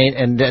 and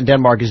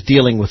Denmark is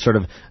dealing with sort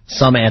of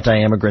some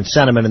anti-immigrant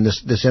sentiment, and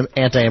this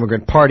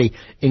anti-immigrant party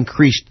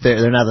increased.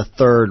 They're now the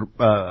third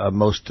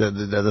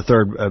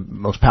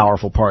most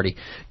powerful party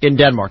in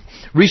Denmark.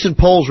 Recent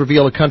polls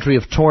reveal a country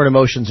of torn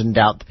emotions and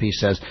doubt, the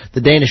piece says.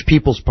 The Danish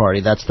People's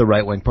Party, that's the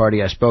right-wing party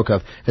I spoke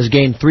of, has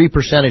gained 3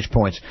 percentage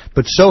points,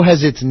 but so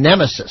has its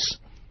nemesis,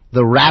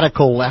 the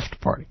Radical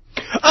Left Party.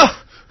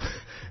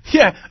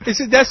 Yeah,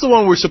 that's the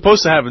one we're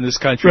supposed to have in this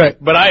country, right.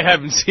 But I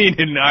haven't seen it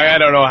in I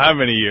don't know how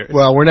many years.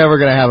 Well, we're never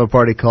going to have a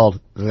party called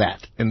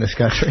that in this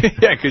country.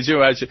 Yeah, because you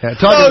imagine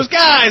those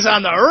guys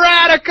on the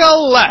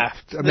radical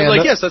left. They're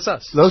like, yes, that's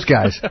us. Those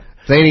guys,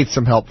 they need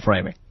some help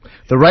framing.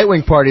 The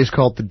right-wing party is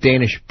called the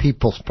Danish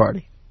People's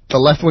Party. The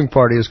left-wing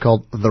party is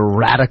called the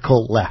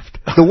Radical Left.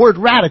 The word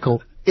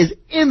radical is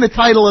in the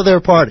title of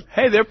their party.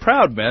 Hey, they're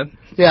proud, man.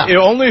 Yeah.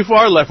 Only if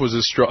our left was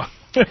as strong.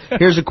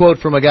 Here's a quote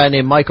from a guy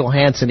named Michael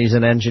Hansen. He's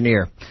an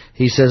engineer.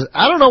 He says,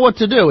 I don't know what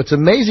to do. It's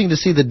amazing to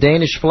see the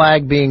Danish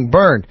flag being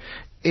burned.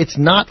 It's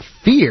not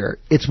fear.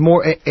 It's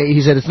more,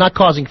 he said, it's not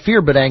causing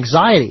fear, but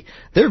anxiety.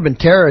 There have been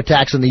terror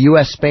attacks in the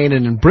U.S., Spain,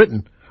 and in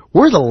Britain.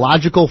 We're the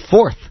logical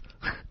fourth.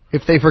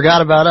 If they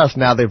forgot about us,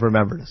 now they've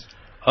remembered us.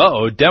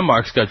 Uh-oh,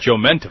 Denmark's got Joe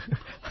Mentum.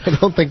 I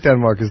don't think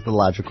Denmark is the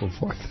logical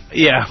fourth.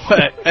 Yeah,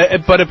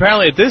 but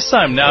apparently at this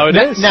time now it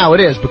is. Now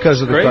it is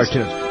because of the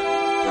cartoons.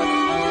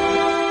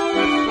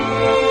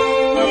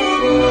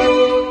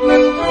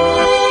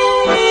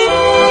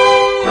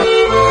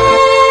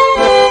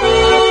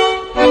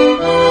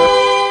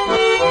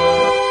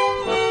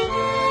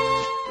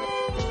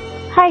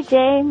 Hi,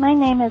 Jay. My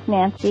name is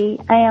Nancy.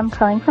 I am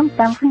calling from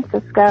San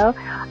Francisco.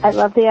 I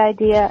love the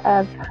idea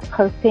of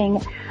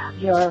posting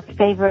your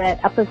favorite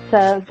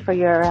episodes for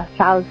your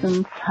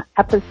 1000th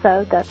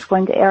episode that's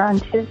going to air on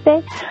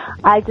Tuesday.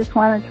 I just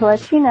wanted to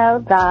let you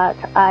know that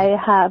I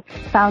have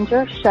found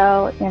your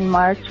show in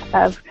March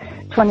of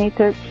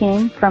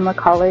 2013 from a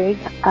colleague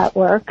at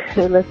work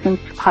who listens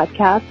to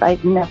podcasts.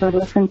 I'd never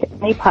listened to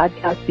any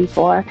podcast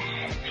before.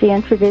 She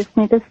introduced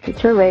me to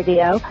Stitcher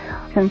Radio.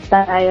 Since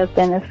then, I have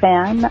been a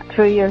fan.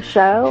 Through your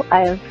show,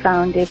 I have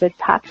found David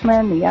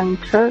Pakman, the Young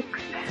Turks,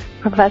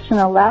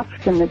 Professional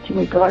Left and the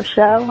Jimmy Dore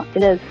Show.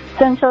 It has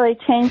essentially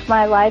changed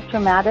my life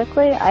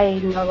dramatically. I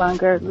no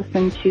longer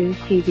listen to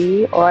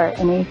TV or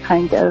any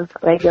kind of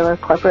regular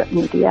corporate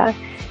media.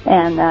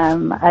 And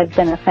I've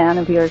been a fan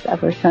of yours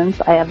ever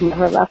since. I have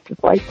never left a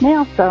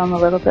voicemail, so I'm a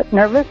little bit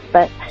nervous,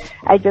 but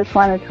I just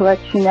wanted to let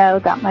you know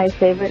that my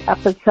favorite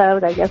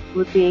episode, I guess,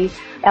 would be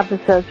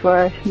episodes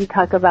where you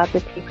talk about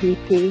the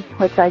TPP,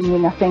 which I knew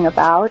nothing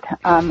about,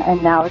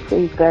 and now it's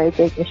a very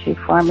big issue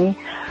for me.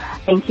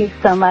 Thank you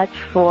so much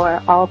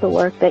for all the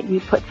work that you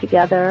put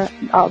together,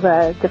 all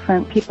the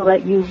different people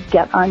that you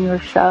get on your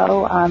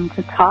show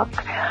to talk.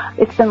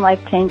 It's been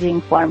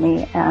life-changing for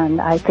me,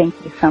 and I thank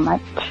you so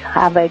much.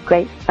 Have a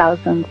great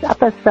 1000th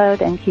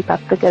episode, and keep up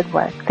the good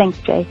work. Thanks,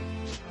 Jay.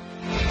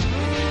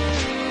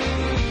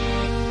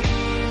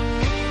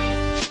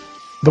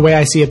 The way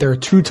I see it, there are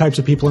two types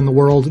of people in the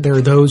world. There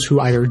are those who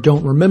either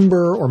don't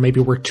remember or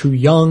maybe were too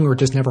young or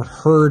just never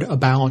heard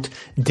about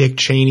Dick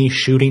Cheney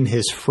shooting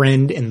his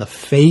friend in the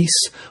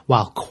face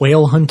while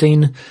quail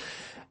hunting.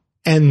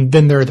 And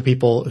then there are the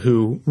people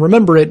who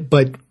remember it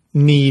but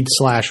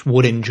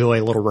would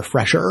enjoy a little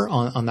refresher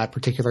on that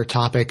particular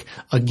topic.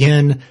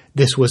 Again,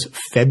 this was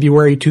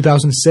February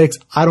 2006.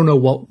 I don't know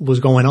what was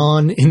going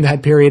on in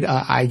that period.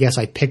 I guess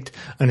I picked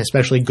an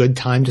especially good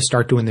time to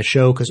start doing the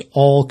show because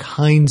all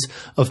kinds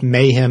of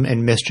mayhem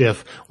and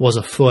mischief was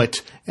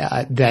afoot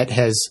that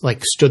has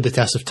stood the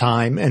test of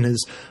time and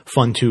is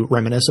fun to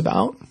reminisce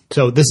about.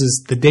 So this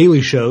is the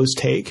Daily Show's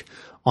take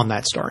on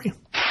that story.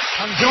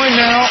 I'm joined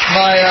now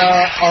by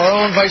our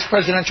own Vice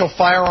Presidential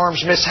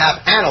Firearms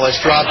Mishap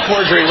Analyst, Rob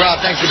Corddry.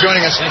 Rob, thanks for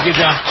joining us. Thank you,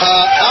 John.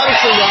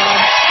 Obviously, Rob,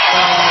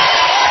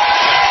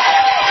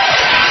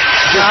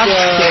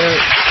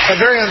 a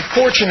very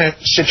unfortunate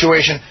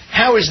situation.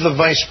 How is the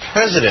Vice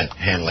President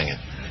handling it?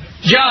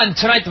 John,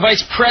 tonight the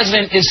Vice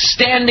President is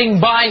standing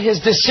by his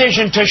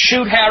decision to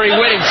shoot Harry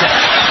Whittington.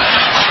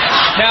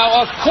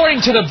 Now, according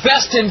to the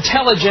best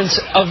intelligence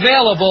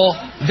available,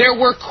 there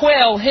were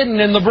quail hidden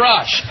in the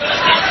brush.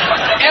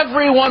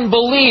 Everyone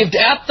believed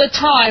at the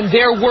time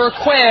there were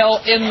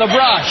quail in the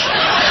brush.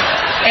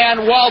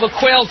 And while the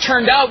quail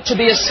turned out to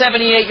be a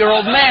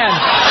 78-year-old man,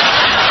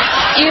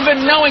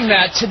 even knowing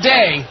that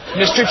today,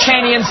 Mr.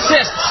 Cheney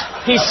insists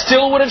he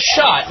still would have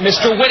shot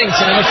Mr.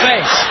 Whittington in the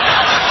face.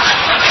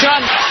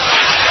 John,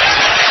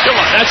 come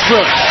on, that's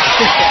brilliant.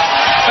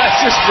 That's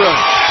just brilliant.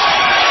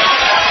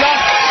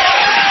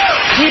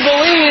 He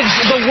believes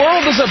the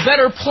world is a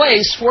better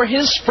place for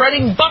his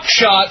spreading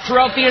buckshot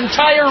throughout the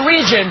entire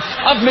region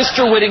of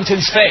Mr.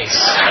 Whittington's face.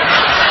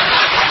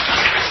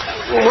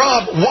 Well,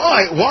 Rob,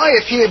 why,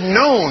 if he had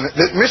known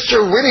that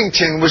Mr.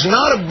 Whittington was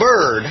not a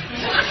bird,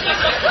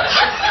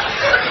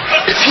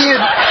 if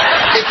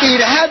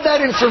he'd had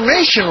that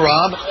information,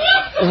 Rob,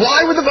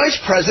 why would the Vice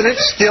President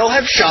still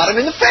have shot him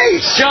in the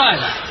face? John,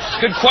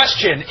 good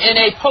question. In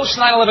a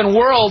post-9/11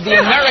 world, the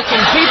American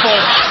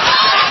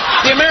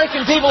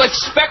people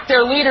expect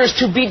their leaders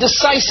to be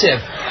decisive.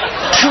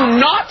 To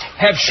not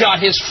have shot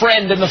his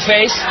friend in the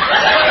face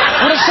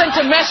would have sent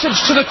a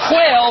message to the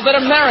quail that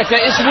America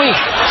is weak.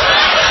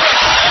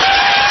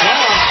 Well,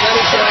 that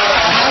is,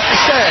 I have to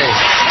say,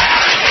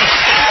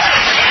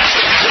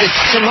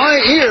 to my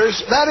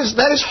ears, that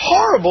is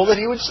horrible that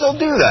he would still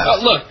do that.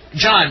 Look,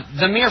 John,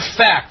 the mere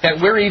fact that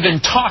we're even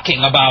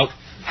talking about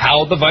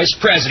how the Vice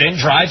President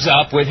drives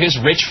up with his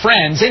rich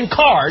friends in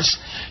cars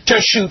to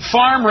shoot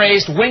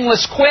farm-raised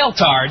wingless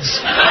quailtards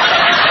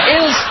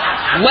is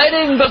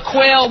letting the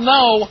quail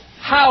know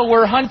how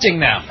we're hunting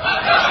them.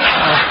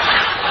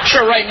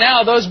 Sure, right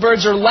now, those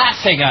birds are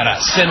laughing at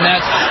us in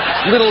that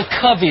little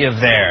covey of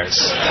theirs.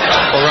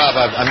 Well, Rob,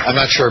 I'm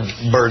not sure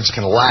birds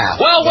can laugh.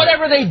 Well,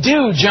 whatever they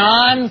do,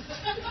 John,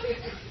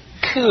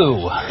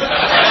 coo.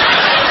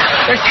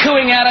 They're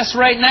cooing at us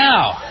right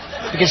now.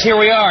 Because here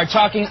we are,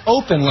 talking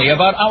openly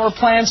about our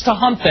plans to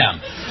hunt them.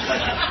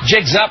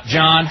 Jig's up,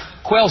 John.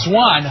 Quail's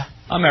 1,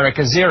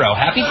 America 0.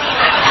 Happy?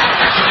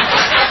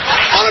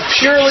 On a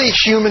purely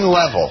human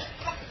level,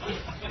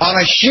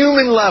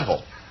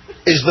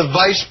 is the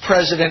Vice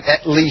President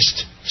at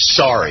least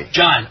sorry?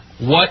 John,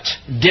 what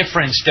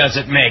difference does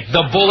it make?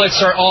 The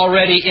bullets are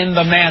already in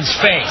the man's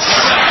face.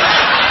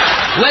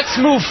 Let's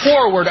move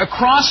forward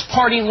across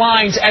party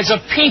lines as a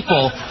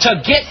people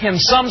to get him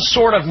some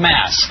sort of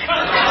mask.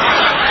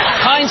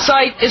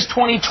 Hindsight is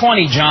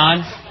 20/20,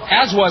 John,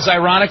 as was,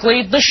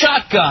 ironically, the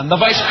shotgun the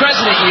Vice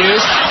President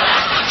used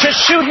to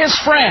shoot his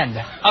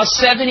friend, a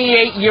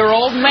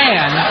 78-year-old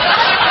man,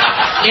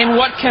 in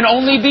what can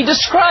only be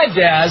described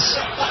as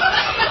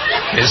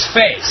his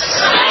face.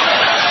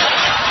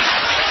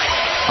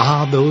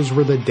 Ah, those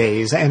were the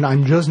days, and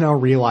I'm just now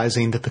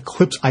realizing that the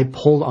clips I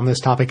pulled on this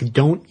topic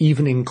don't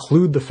even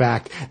include the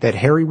fact that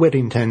Harry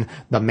Whittington,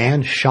 the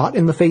man shot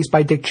in the face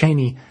by Dick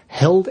Cheney,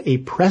 held a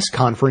press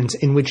conference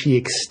in which he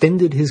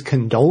extended his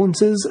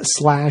condolences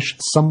 /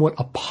 somewhat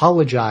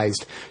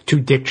apologized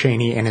to Dick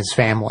Cheney and his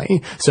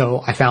family.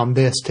 So I found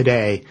this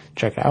today.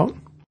 Check it out.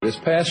 This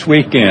past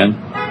weekend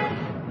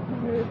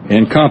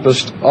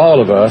encompassed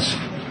all of us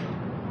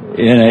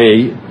in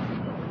a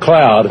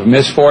cloud of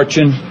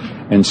misfortune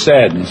and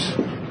sadness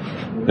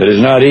that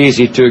is not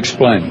easy to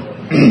explain,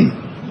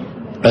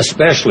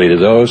 especially to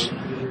those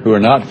who are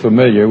not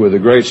familiar with the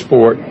great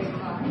sport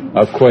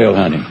of quail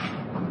hunting.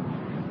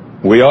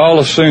 We all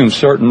assume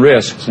certain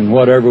risks in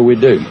whatever we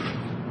do,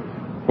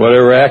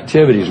 whatever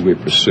activities we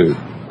pursue,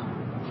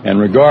 and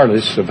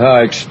regardless of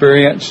how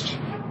experienced,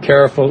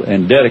 careful,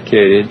 and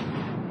dedicated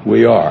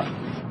we are.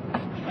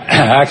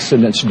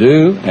 Accidents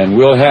do and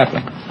will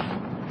happen,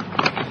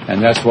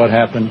 and that's what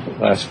happened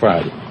last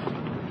Friday.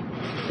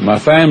 My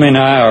family and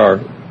I are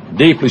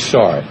deeply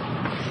sorry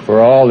for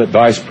all that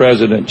Vice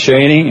President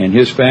Cheney and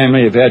his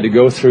family have had to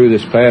go through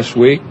this past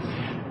week.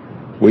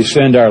 We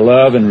send our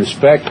love and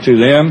respect to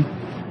them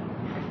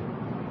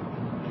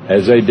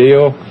as they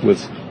deal with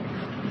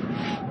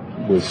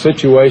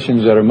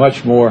situations that are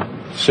much more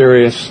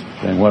serious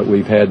than what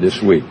we've had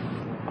this week.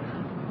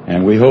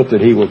 And we hope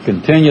that he will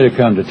continue to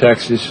come to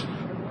Texas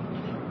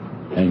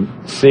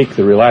and seek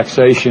the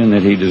relaxation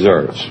that he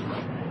deserves.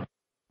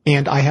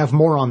 And I have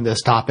more on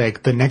this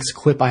topic. The next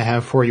clip I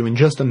have for you in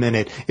just a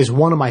minute is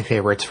one of my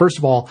favorites. First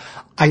of all,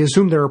 I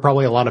assume there are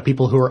probably a lot of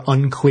people who are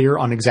unclear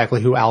on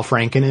exactly who Al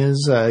Franken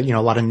is, a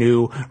lot of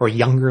new or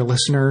younger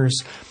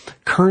listeners.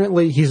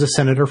 Currently, he's a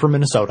senator from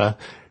Minnesota.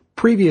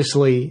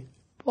 Previously,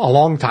 a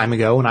long time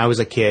ago, when I was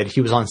a kid,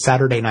 he was on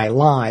Saturday Night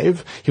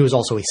Live. He was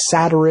also a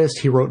satirist.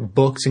 He wrote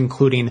books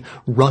including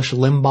Rush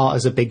Limbaugh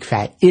is a Big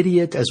Fat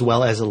Idiot, as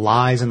well as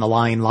Lies and the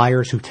Lying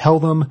Liars Who Tell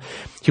Them.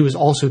 He was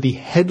also the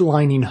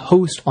headlining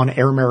host on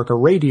Air America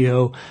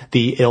Radio,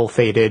 the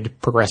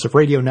ill-fated progressive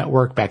radio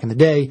network back in the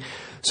day.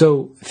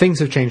 So things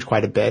have changed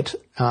quite a bit.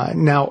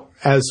 Now,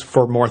 as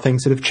for more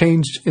things that have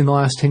changed in the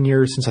last 10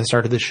 years since I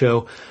started this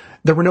show,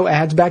 there were no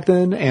ads back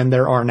then, and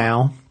there are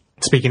now.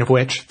 Speaking of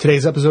which,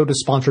 today's episode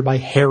is sponsored by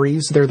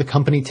Harry's. They're the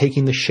company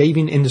taking the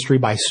shaving industry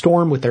by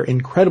storm with their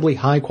incredibly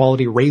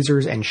high-quality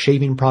razors and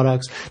shaving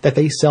products that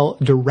they sell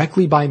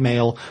directly by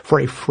mail for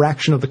a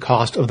fraction of the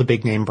cost of the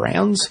big-name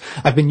brands.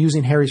 I've been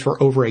using Harry's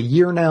for over a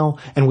year now,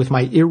 and with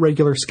my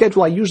irregular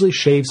schedule, I usually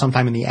shave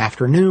sometime in the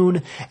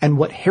afternoon. And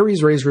what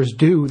Harry's razors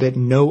do that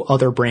no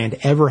other brand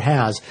ever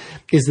has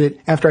is that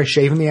after I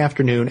shave in the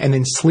afternoon and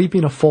then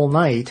sleeping a full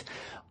night,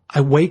 I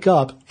wake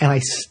up and I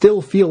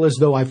still feel as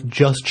though I've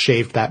just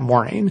shaved that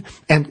morning.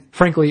 And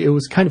frankly, it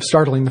was kind of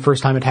startling the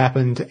first time it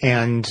happened,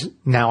 and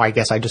now I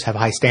guess I just have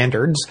high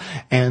standards,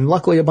 and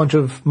luckily a bunch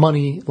of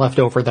money left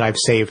over that I've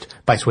saved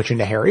by switching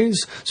to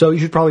Harry's. So you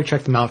should probably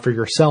check them out for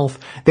yourself.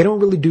 They don't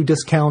really do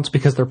discounts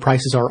because their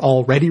prices are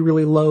already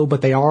really low,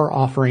 but they are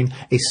offering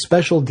a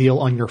special deal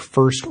on your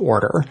first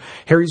order.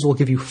 Harry's will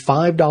give you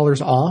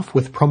 $5 off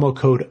with promo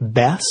code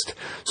BEST.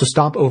 So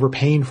stop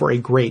overpaying for a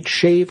great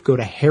shave. Go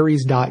to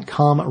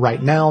harrys.com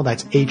right now.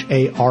 That's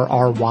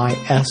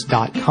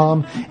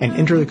HARRYS.com and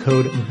enter the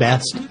code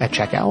BEST at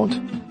checkout.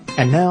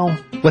 And now,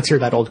 let's hear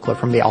that old clip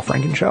from the Al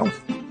Franken Show.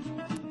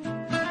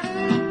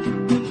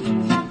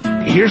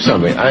 Here's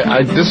something.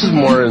 This is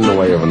more in the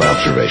way of an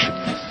observation.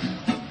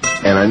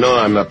 And I know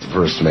I'm not the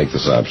first to make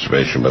this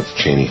observation about the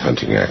Cheney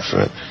hunting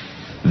accident.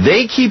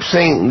 They keep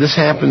saying this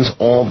happens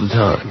all the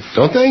time,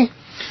 don't they?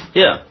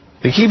 Yeah.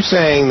 They keep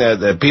saying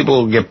that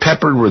people get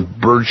peppered with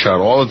birdshot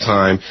all the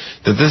time,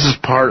 that this is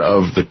part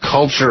of the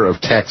culture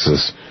of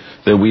Texas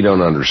that we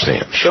don't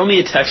understand. Show me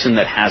a Texan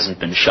that hasn't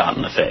been shot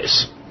in the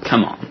face.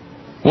 Come on.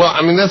 Well,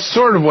 I mean, that's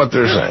sort of what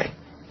they're saying.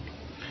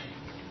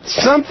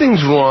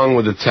 Something's wrong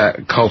with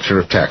the culture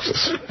of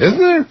Texas, isn't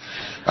there?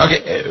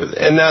 Okay,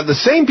 and now the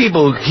same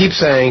people who keep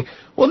saying,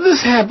 well,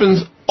 this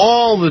happens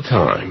all the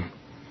time,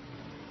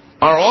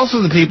 are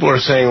also the people who are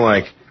saying,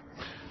 like,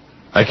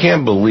 I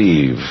can't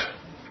believe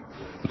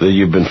that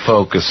you've been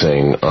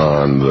focusing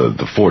on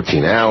the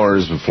 14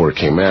 hours before it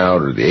came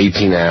out, or the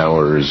 18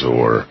 hours,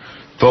 or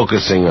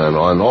focusing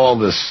on all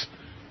this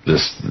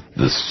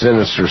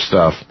sinister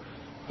stuff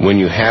when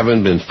you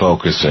haven't been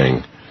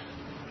focusing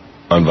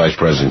on Vice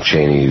President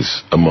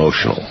Cheney's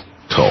emotional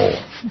toll.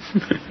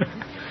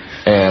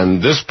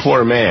 And this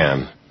poor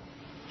man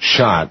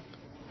shot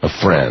a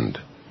friend.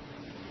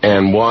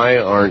 And why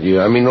aren't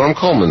you, I mean, Norm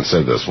Coleman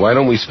said this, why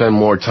don't we spend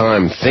more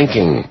time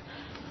thinking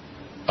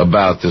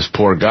about this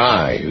poor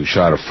guy who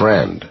shot a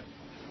friend?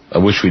 I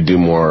wish we'd do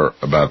more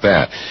about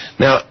that.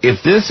 Now,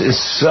 if this is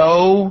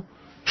so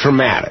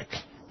traumatic,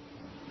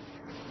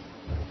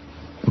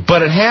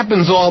 but it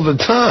happens all the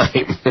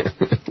time,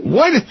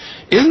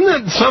 isn't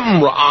it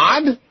something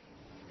odd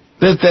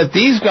that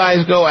these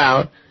guys go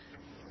out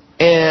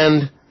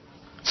and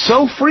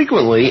so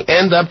frequently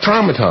end up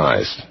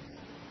traumatized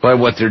by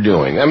what they're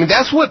doing? I mean,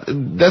 that's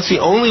the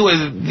only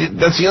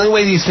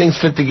way these things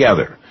fit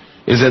together,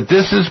 is that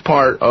this is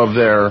part of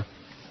their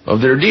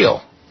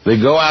deal. They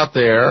go out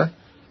there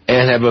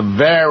and have a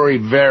very,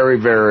 very,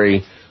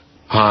 very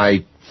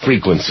high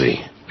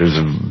frequency. There's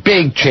a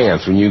big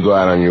chance when you go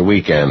out on your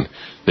weekend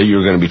that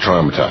you're going to be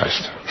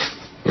traumatized.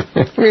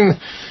 I mean,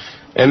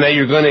 and that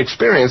you're going to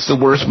experience the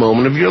worst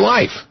moment of your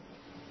life,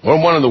 or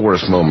one of the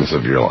worst moments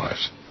of your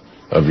life.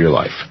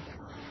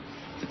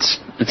 It's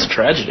a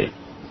tragedy.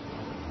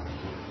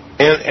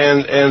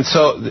 And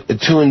so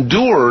to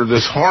endure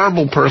this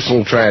horrible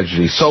personal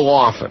tragedy so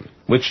often,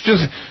 which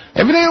just,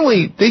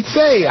 Evidently, they'd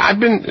say,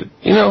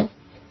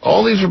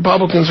 all these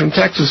Republicans from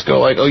Texas go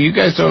like, oh, you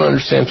guys don't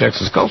understand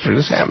Texas culture.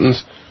 This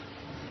happens.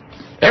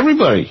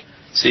 Everybody.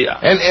 See,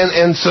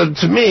 and so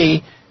to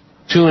me,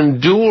 to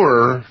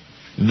endure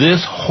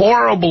this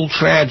horrible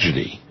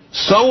tragedy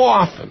so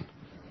often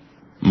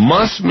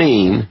must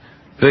mean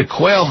that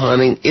quail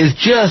hunting is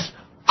just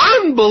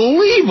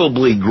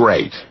unbelievably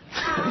great.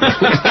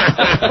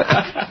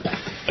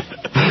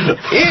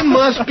 It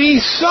must be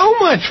so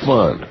much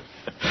fun.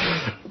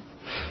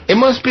 It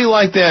must be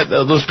like that.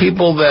 Those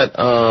people that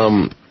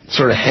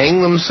sort of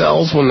hang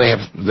themselves when they have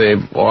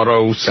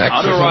auto-sex.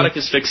 Autoerotic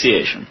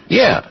asphyxiation.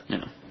 Yeah.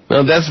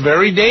 Now that's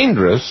very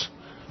dangerous,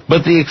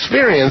 but the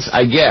experience,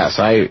 I guess,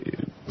 I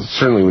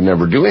certainly would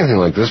never do anything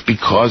like this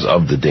because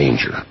of the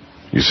danger.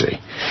 You see,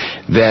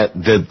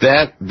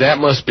 that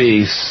must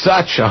be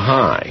such a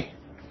high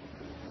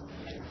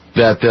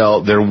that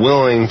they're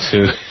willing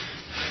to,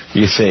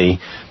 you see,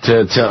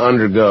 to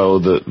undergo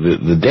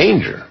the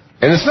danger.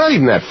 And it's not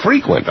even that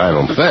frequent, I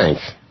don't think,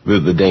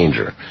 the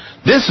danger.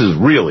 This is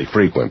really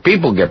frequent.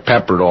 People get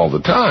peppered all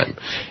the time.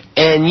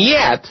 And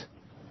yet,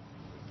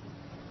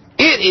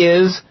 it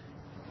is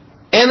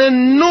an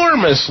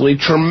enormously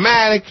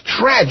traumatic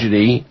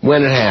tragedy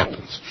when it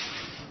happens.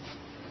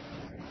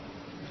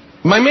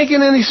 Am I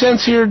making any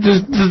sense here?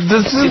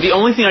 The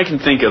only thing I can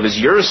think of is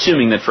you're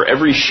assuming that for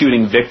every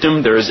shooting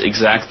victim, there is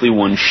exactly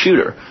one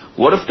shooter.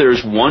 What if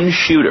there's one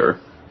shooter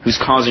who's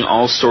causing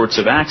all sorts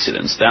of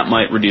accidents? That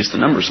might reduce the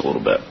numbers a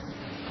little bit.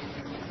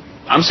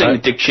 I'm saying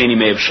that Dick Cheney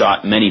may have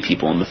shot many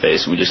people in the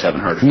face, and we just haven't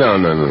heard of it. No.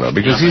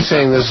 Because he's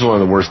saying this is one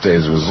of the worst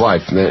days of his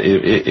life.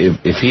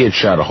 If he had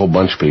shot a whole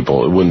bunch of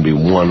people, it wouldn't be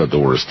one of the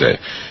worst days.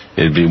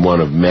 It'd be one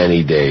of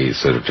many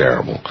days that are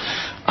terrible.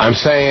 I'm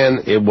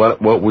saying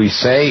what we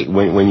say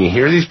when you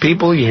hear these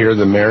people, you hear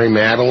the Mary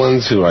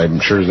Madeleines, who I'm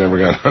sure has never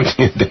gone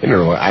hunting a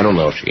dinner. I don't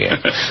know if she has.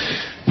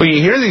 But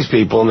you hear these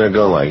people, and they're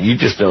going like, you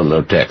just don't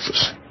know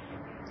Texas.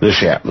 This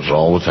happens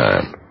all the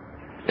time.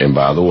 And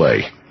by the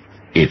way,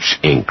 it's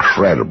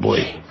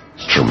incredibly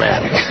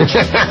traumatic.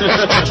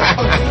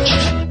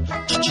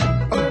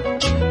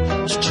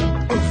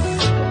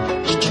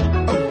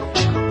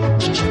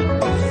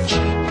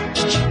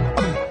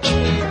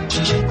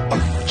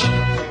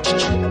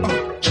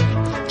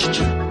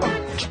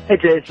 Hey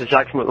Jay, this is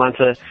Jack from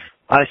Atlanta.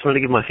 I just wanted to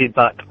give my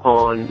feedback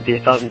on the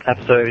 1000th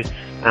episode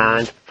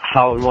and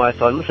how and why I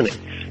started listening.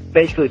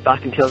 Basically,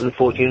 back in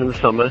 2014 in the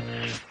summer,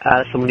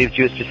 as someone of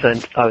Jewish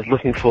descent, I was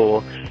looking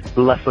for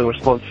the left-wing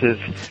responses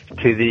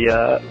to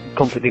the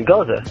conflict in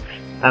Gaza,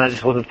 and I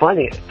just wasn't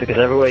finding it, because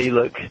everywhere you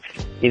look,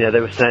 they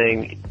were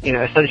saying,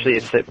 essentially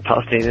it's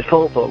Palestinian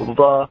fault, blah, blah, blah,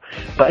 blah.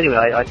 But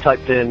anyway, I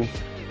typed in,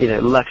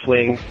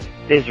 left-wing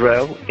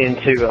Israel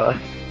into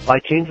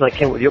iTunes, and I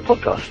came up with your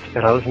podcast,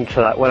 and I listened to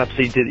that one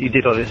episode you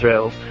did on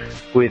Israel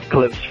with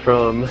clips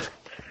from,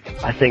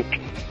 I think,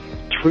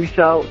 Truth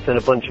Out and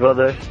a bunch of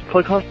other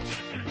podcasts.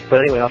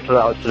 But anyway, after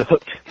that I was sort of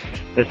hooked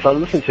and started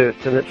listening to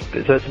it, and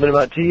it's been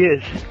about 2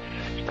 years.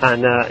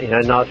 And,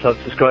 now I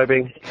started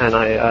subscribing, and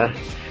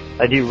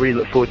I do really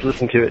look forward to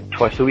listening to it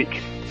twice a week.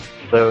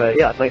 So,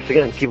 thanks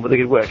again. Keep up the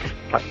good work.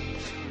 Bye.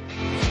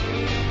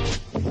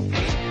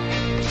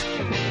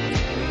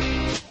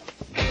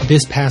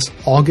 This past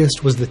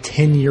August was the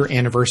 10-year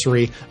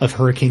anniversary of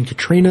Hurricane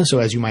Katrina, so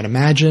as you might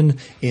imagine,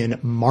 in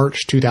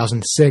March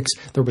 2006,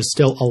 there was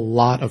still a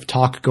lot of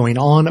talk going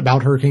on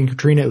about Hurricane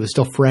Katrina. It was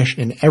still fresh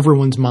in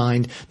everyone's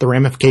mind. The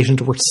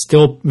ramifications were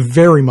still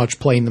very much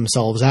playing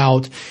themselves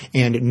out,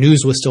 and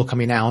news was still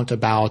coming out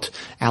about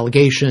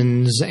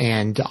allegations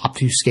and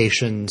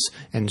obfuscations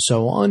and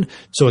so on.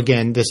 So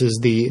again, this is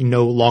the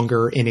no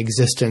longer in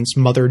existence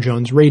Mother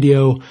Jones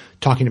Radio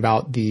talking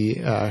about the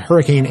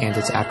hurricane and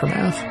its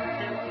aftermath.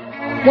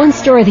 One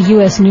story the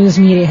U.S. news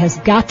media has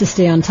got to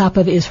stay on top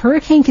of is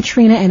Hurricane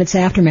Katrina and its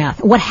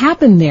aftermath. What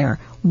happened there,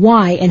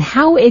 why, and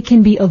how it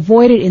can be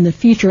avoided in the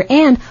future,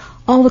 and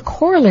all the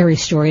corollary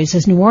stories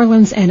as New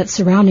Orleans and its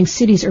surrounding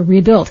cities are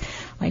rebuilt,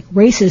 like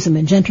racism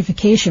and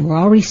gentrification. We're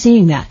already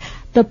seeing that.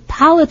 The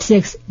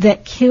politics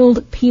that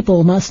killed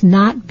people must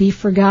not be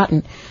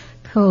forgotten.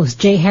 Co-hosts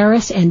Jay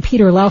Harris and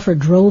Peter Laufer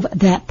drove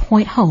that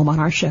point home on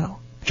our show.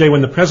 Jay,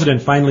 when the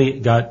president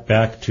finally got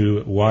back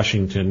to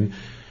Washington,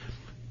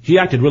 he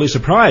acted really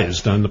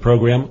surprised on the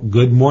program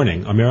Good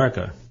Morning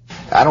America.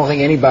 I don't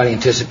think anybody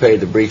anticipated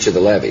the breach of the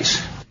levees.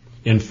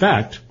 In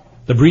fact,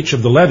 the breach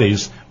of the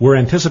levees were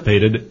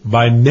anticipated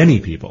by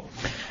many people.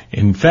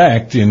 In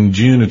fact, in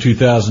June of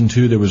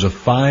 2002, there was a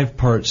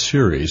 5-part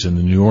series in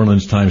the New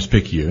Orleans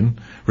Times-Picayune,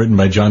 written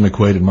by John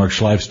McQuaid and Mark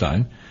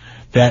Schleifstein,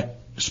 that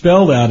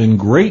spelled out in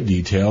great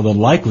detail the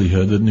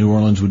likelihood that New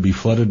Orleans would be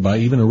flooded by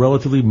even a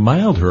relatively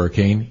mild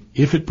hurricane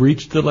if it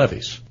breached the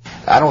levees.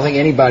 I don't think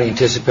anybody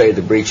anticipated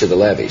the breach of the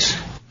levees.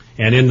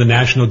 And in the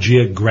National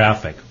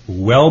Geographic,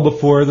 well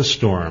before the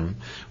storm,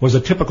 was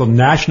a typical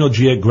National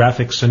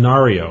Geographic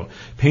scenario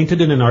painted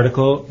in an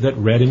article that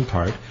read in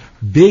part,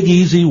 Big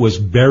Easy was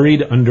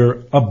buried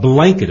under a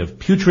blanket of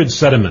putrid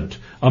sediment.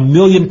 1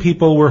 million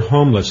people were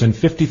homeless and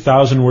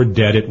 50,000 were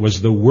dead. It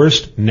was the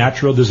worst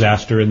natural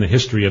disaster in the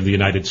history of the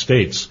United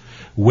States.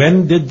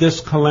 When did this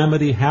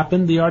calamity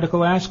happen, the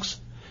article asks?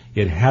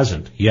 It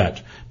hasn't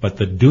yet, but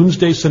the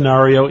doomsday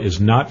scenario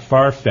is not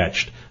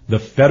far-fetched. The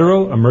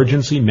Federal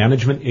Emergency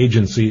Management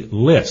Agency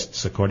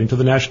lists, according to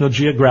the National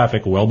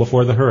Geographic, well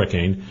before the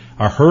hurricane,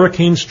 a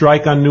hurricane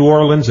strike on New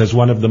Orleans as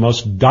one of the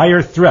most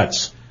dire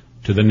threats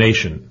to the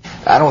nation.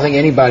 I don't think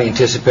anybody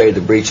anticipated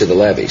the breach of the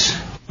levees.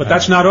 But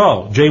that's not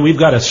all. Jay, we've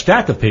got a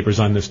stack of papers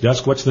on this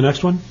desk. What's the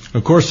next one?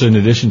 Of course, in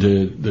addition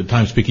to the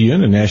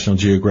Times-Picayune and National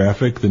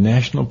Geographic, the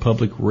National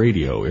Public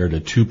Radio aired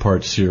a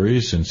 2-part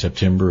series in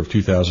September of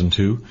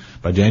 2002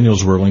 by Daniel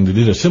Zwirling that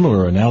did a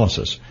similar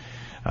analysis.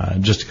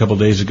 Just a couple of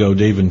days ago,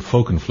 David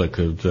Folkenflik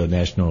of the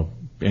National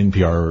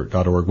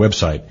NPR.org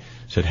website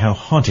said how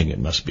haunting it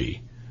must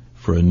be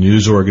for a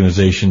news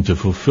organization to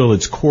fulfill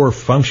its core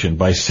function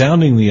by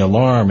sounding the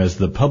alarm as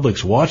the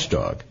public's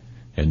watchdog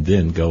and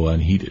then go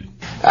unheeded.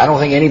 I don't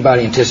think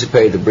anybody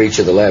anticipated the breach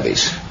of the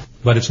levees.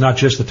 But it's not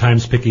just the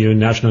Times-Picayune,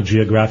 National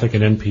Geographic,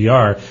 and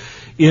NPR.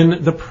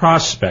 In The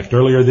Prospect,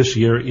 earlier this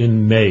year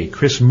in May,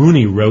 Chris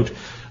Mooney wrote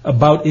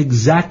about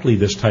exactly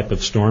this type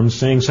of storm,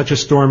 saying such a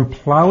storm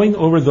plowing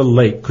over the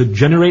lake could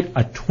generate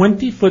a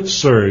 20-foot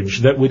surge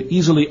that would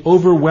easily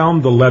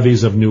overwhelm the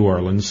levees of New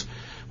Orleans,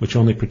 which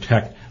only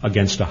protect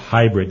against a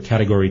hybrid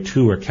Category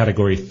 2 or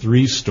Category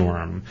 3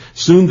 storm.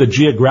 Soon the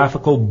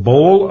geographical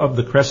bowl of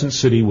the Crescent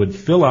City would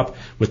fill up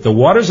with the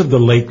waters of the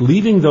lake,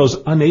 leaving those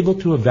unable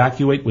to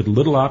evacuate with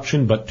little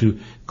option but to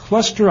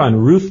cluster on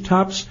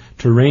rooftops,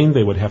 terrain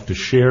they would have to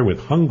share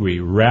with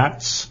hungry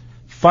rats,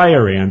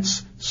 fire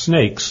ants,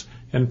 snakes,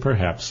 and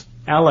perhaps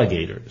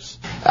alligators.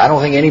 I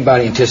don't think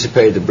anybody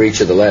anticipated the breach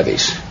of the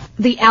levees.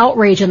 The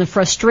outrage and the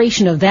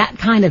frustration of that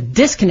kind of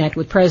disconnect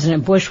with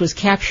President Bush was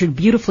captured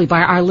beautifully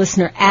by our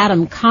listener,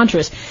 Adam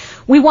Contras.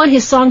 We want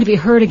his song to be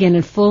heard again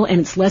in full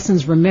and its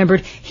lessons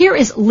remembered. Here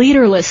is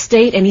Leaderless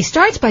State, and he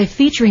starts by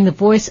featuring the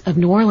voice of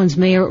New Orleans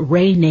Mayor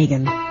Ray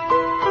Nagin. I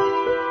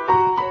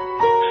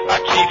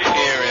keep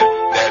hearing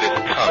that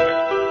it's coming.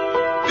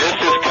 This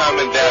is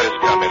coming, that is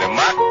coming. And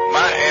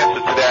my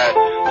answer to that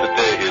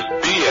today is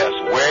BS.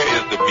 Where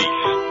is the beef?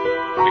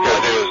 Because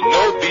there is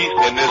no beef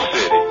in this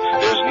city.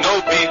 There's no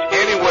beef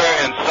anywhere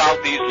in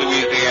southeast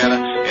Louisiana,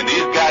 and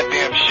these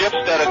goddamn ships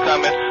that are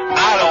coming,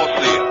 I don't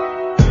see them.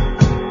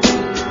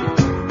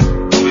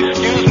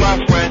 Excuse my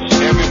French,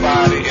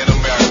 everybody in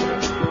America,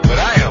 but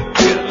I am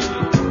pissed.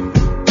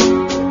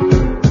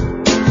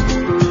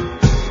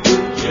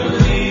 You're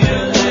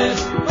leaderless,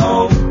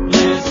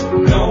 hopeless,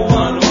 no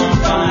one will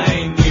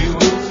find you.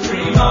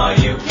 Scream all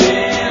you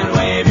can,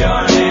 wave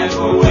your hands,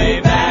 we'll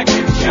wave back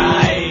and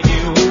chide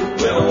you.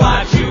 We'll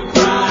watch you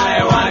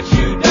cry, watch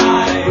you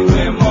die,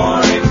 we're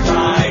more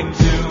inclined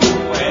to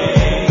wait.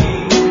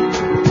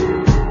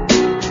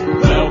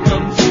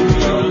 Welcome to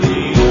your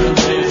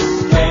leaderless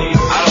state.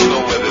 I don't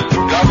know whether it's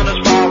the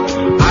governor's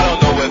problem, I don't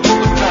know whether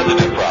it's the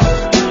president's problem,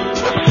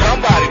 but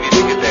somebody needs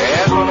to get their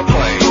ass on a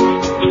plane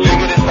and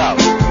figure this out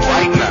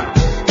right now.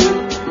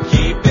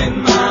 Keep in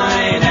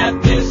mind at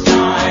this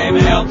time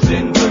helps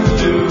in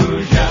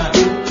collusion.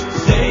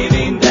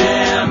 Saving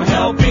them,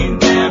 helping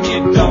them,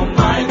 you don't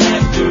mind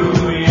that, do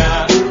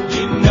ya?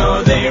 You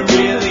know they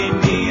really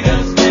need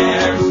us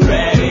there,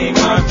 spreading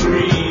our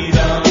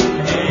freedom.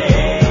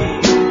 Hey,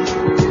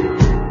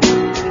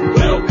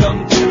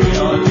 welcome to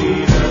your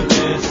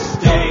leaderless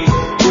state.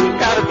 You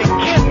gotta be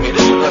kidding me,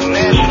 this is a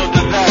national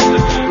disaster.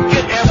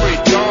 Get every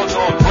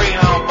doggone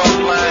Greyhound bus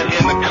line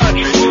in the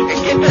country and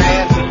get their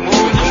asses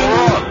moving to New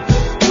Orleans.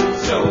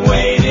 So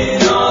wade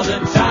in all the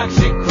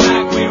toxic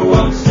crack, we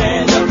won't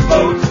stand a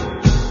vote.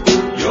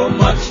 You're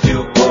much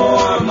too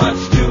poor,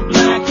 much too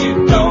black,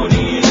 you don't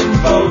even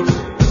vote.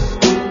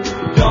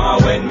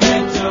 Darwin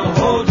meant to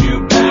hold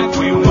you back,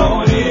 we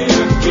won't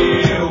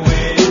interfere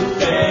with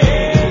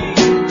fate.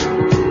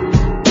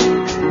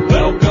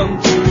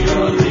 Welcome to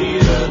your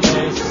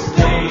leaderless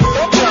state.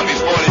 Don't tell me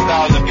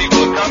 40,000 people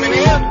are coming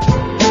here.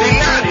 They're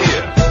not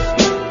here.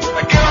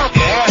 Now get off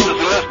your asses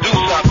and let's do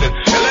something.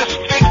 And let's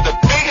fix the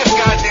biggest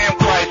goddamn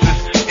crisis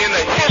in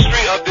the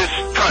history of this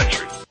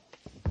country.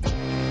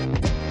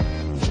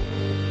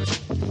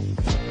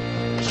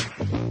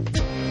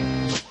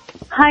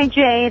 Hi,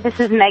 Jay. This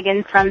is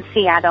Megan from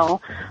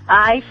Seattle.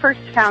 I first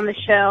found the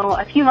show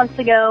a few months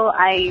ago.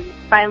 I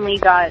finally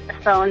got a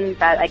phone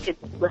that I could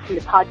listen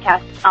to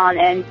podcasts on,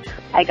 and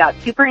I got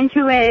super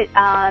into it.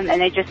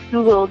 And I just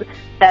Googled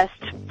best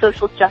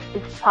social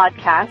justice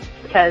podcasts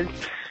because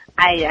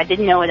I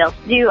didn't know what else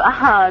to do.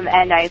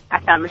 And I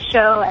found the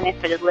show, and I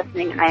started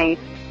listening, and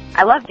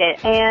I loved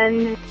it.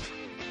 And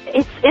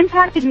it's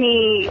impacted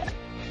me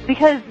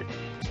because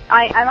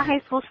I'm a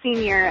high school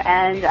senior,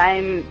 and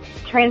I'm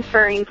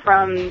transferring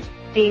from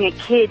being a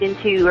kid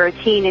or a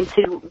teen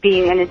into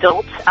being an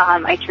adult.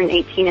 I turn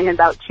 18 in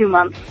about 2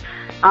 months.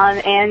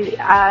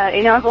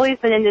 I've always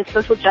been into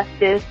social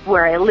justice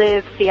where I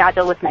live,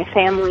 Seattle with my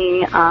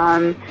family,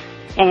 and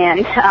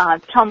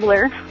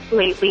Tumblr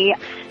lately,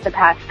 the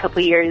past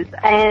couple years.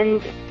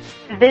 And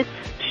this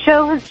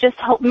show has just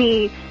helped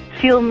me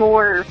feel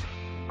more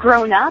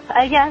grown up,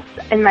 I guess,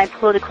 in my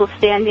political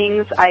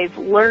standings. I've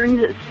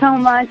learned so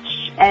much,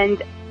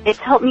 and it's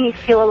helped me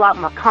feel a lot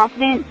more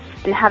confident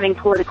in having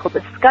political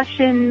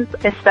discussions,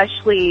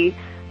 especially,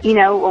 you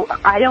know,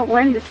 I don't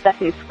learn this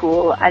stuff in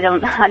school. I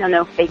don't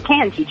know if they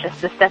can teach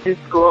us this stuff in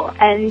school.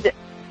 And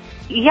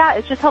yeah,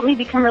 it's just helped me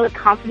become really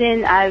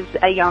confident as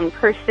a young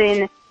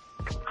person.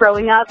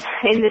 Growing up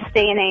in this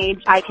day and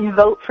age, I can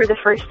vote for the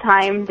first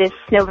time this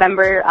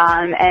November,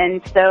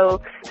 and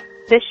so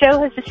this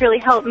show has just really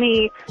helped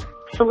me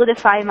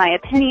solidify my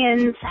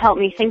opinions, help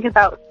me think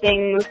about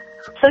things.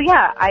 So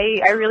yeah,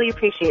 I really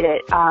appreciate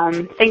it.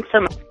 Thanks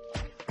so much.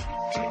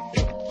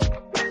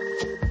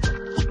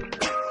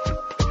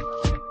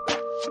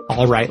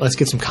 All right, let's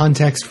get some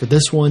context for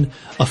this one.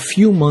 A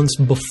few months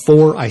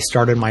before I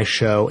started my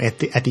show, at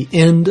the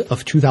end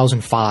of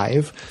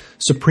 2005,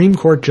 Supreme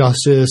Court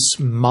Justice,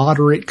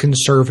 moderate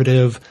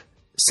conservative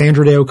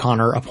Sandra Day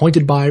O'Connor,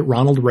 appointed by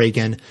Ronald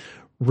Reagan,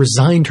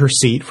 resigned her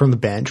seat from the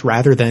bench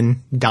rather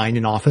than dine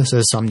in office,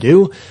 as some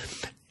do.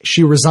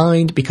 She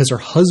resigned because her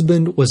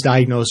husband was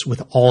diagnosed with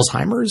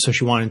Alzheimer's, so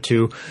she wanted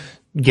to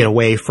get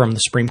away from the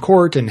Supreme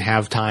Court and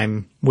have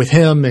time with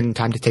him and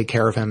time to take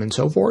care of him and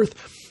so forth.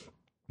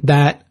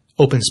 That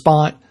open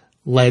spot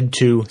led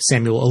to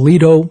Samuel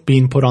Alito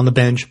being put on the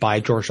bench by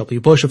George W.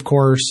 Bush, of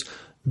course,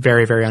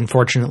 very, very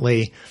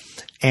unfortunately.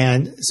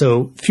 And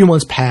so a few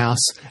months pass,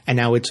 and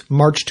now it's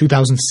March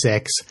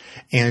 2006,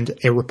 and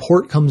a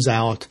report comes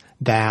out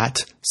that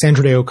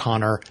Sandra Day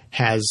O'Connor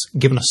has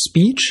given a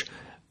speech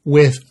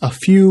with a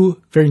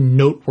few very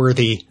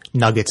noteworthy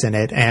nuggets in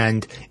it,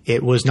 and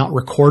it was not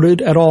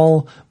recorded at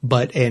all,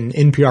 but an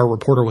NPR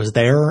reporter was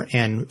there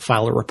and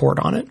filed a report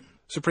on it.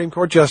 Supreme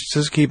Court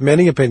justices keep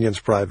many opinions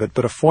private,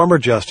 but a former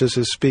justice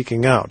is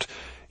speaking out.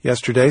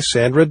 Yesterday,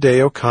 Sandra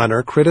Day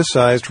O'Connor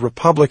criticized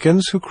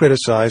Republicans who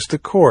criticized the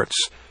courts.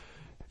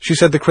 She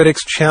said the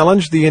critics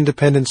challenged the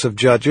independence of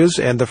judges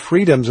and the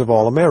freedoms of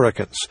all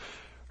Americans.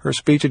 Her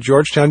speech at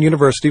Georgetown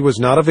University was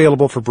not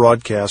available for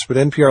broadcast, but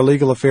NPR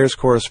legal affairs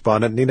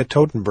correspondent Nina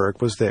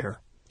Totenberg was there.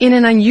 In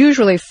an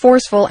unusually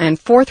forceful and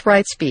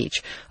forthright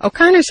speech,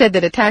 O'Connor said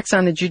that attacks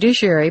on the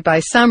judiciary by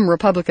some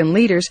Republican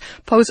leaders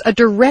pose a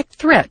direct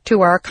threat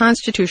to our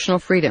constitutional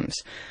freedoms.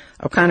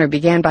 O'Connor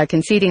began by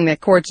conceding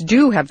that courts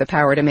do have the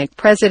power to make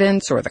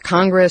presidents or the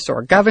Congress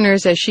or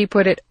governors, as she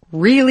put it,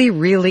 really,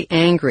 really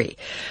angry.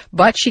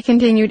 But she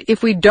continued,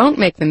 if we don't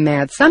make them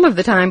mad some of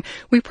the time,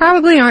 we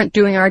probably aren't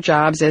doing our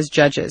jobs as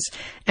judges.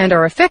 And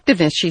our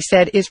effectiveness, she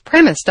said, is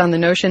premised on the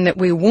notion that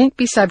we won't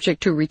be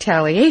subject to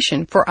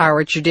retaliation for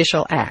our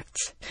judicial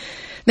acts.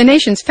 The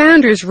nation's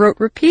founders wrote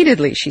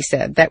repeatedly, she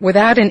said, that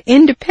without an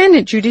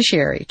independent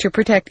judiciary to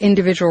protect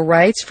individual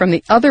rights from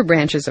the other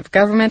branches of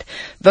government,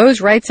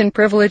 those rights and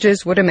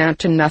privileges would amount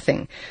to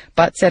nothing.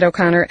 But, said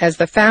O'Connor, as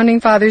the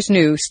Founding Fathers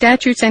knew,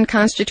 statutes and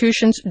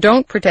constitutions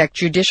don't protect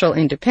judicial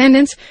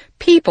independence,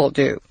 people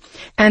do.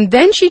 And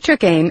then she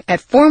took aim at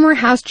former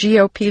House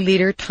GOP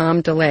leader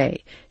Tom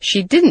DeLay.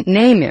 She didn't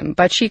name him,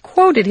 but she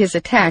quoted his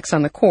attacks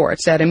on the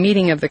courts at a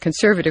meeting of the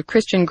conservative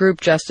Christian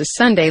group Justice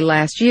Sunday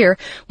last year,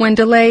 when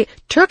DeLay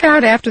took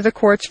out after the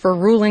courts for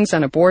rulings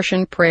on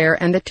abortion, prayer,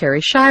 and the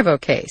Terri Schiavo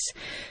case.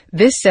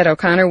 This, said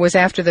O'Connor, was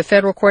after the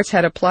federal courts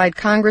had applied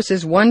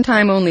Congress's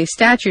one-time-only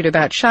statute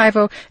about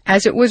Schiavo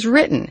as it was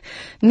written,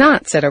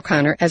 not, said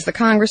O'Connor, as the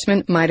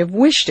congressman might have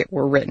wished it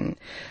were written.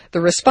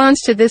 The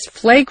response to this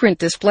flagrant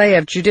display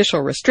of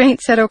judicial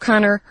restraint, said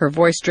O'Connor, her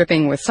voice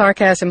dripping with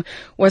sarcasm,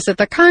 was that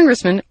the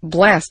congressman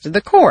blasted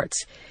the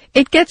courts.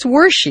 It gets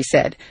worse, she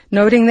said,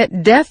 noting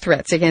that death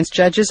threats against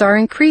judges are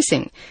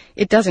increasing.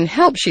 It doesn't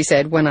help, she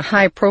said, when a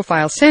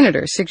high-profile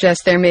senator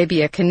suggests there may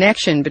be a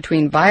connection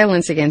between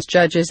violence against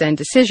judges and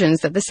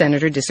decisions that the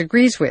senator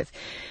disagrees with.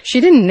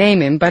 She didn't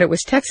name him, but it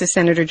was Texas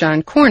Senator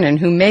John Cornyn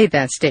who made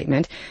that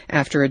statement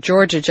after a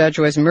Georgia judge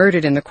was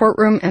murdered in the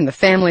courtroom and the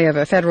family of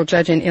a federal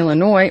judge in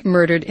Illinois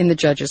murdered in the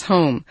judge's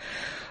home.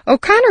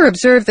 O'Connor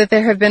observed that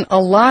there have been a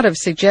lot of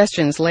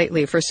suggestions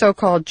lately for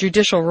so-called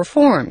judicial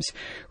reforms,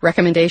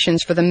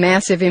 recommendations for the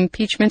massive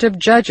impeachment of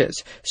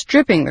judges,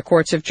 stripping the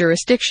courts of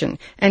jurisdiction,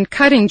 and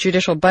cutting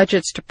judicial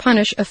budgets to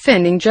punish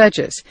offending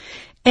judges.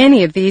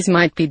 Any of these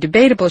might be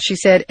debatable, she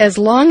said, as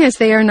long as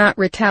they are not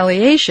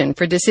retaliation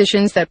for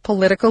decisions that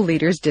political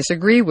leaders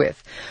disagree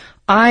with.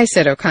 I,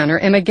 said O'Connor,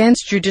 am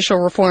against judicial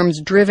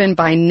reforms driven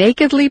by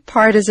nakedly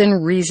partisan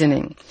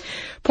reasoning.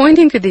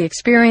 Pointing to the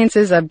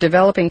experiences of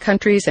developing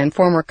countries and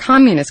former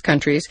communist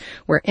countries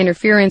where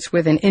interference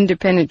with an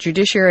independent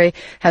judiciary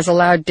has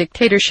allowed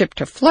dictatorship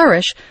to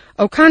flourish,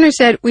 O'Connor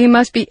said we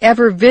must be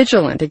ever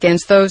vigilant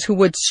against those who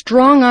would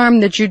strong-arm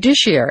the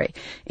judiciary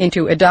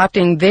into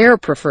adopting their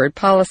preferred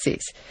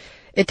policies.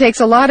 It takes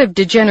a lot of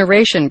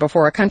degeneration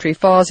before a country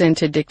falls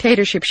into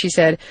dictatorship, she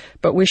said,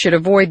 but we should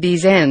avoid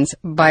these ends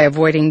by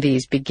avoiding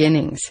these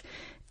beginnings.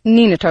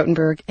 Nina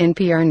Totenberg,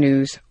 NPR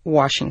News,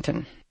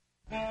 Washington.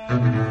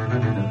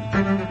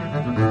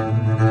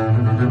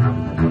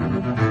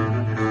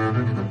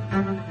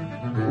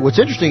 What's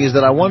interesting is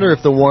that I wonder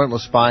if the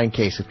warrantless spying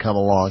case had come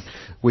along,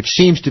 which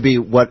seems to be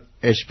what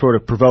sort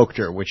of provoked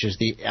her, which is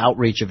the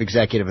outreach of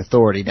executive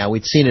authority. Now,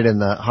 we'd seen it in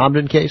the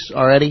Hamdan case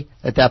already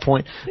at that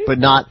point,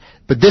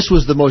 but this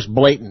was the most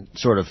blatant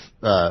sort of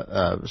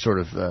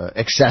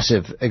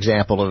excessive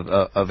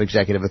example of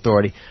executive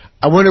authority.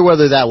 I wonder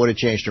whether that would have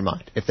changed her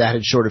mind if that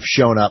had sort of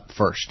shown up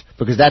first,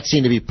 because that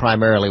seemed to be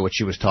primarily what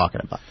she was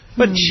talking about.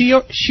 But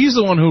she's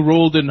the one who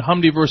ruled in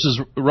Hamdi versus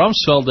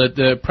Rumsfeld that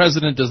the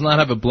president does not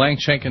have a blank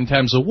check in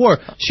times of war.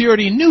 She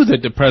already knew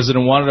that the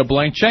president wanted a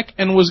blank check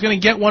and was going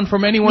to get one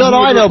from anyone.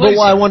 No, I know, but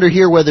I wonder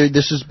here whether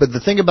this is. But the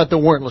thing about the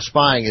warrantless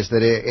spying is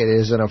that it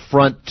is an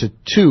affront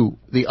to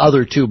the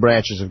other two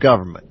branches of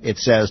government. It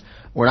says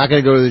we're not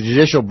going to go to the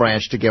judicial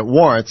branch to get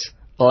warrants,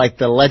 like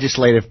the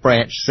legislative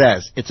branch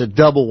says. It's a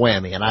double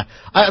whammy. And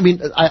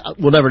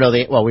we'll never know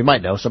well, we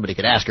might know. Somebody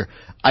could ask her.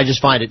 I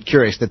just find it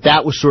curious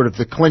that was sort of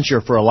the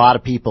clincher for a lot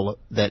of people,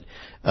 that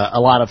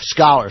a lot of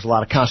scholars, a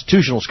lot of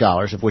constitutional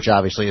scholars, of which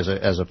obviously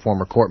as a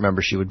former court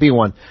member she would be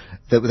one,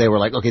 that they were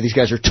like, okay, these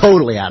guys are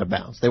totally out of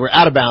bounds. They were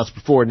out of bounds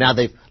before, now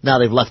they've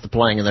left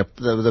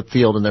the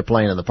field and they're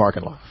playing in the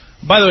parking lot.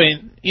 By the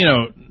way,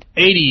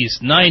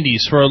 80s,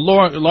 90s, for a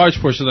large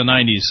portion of the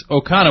 90s,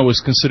 O'Connor was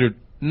considered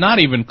not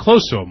even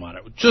close to a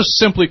moderate, just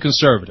simply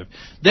conservative.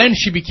 Then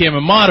she became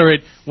a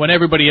moderate when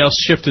everybody else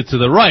shifted to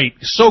the right,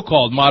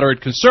 so-called moderate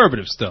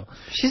conservative still.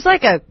 She's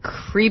like a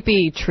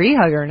creepy tree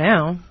hugger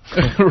now.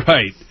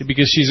 Right,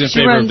 because she's in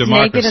favor of democracy. She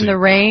runs naked in the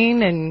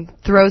rain and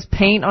throws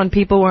paint on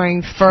people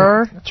wearing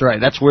fur. That's right.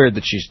 That's weird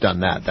that she's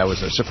done that. That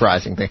was a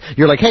surprising thing.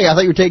 You're like, hey, I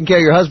thought you were taking care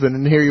of your husband,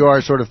 and here you are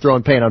sort of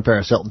throwing paint on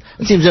Paris Hilton.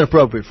 It seems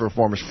inappropriate for a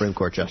former Supreme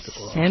Court justice.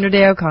 Sandra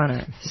Day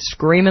O'Connor,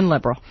 screaming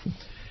liberal.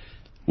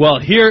 Well,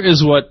 here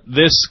is what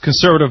this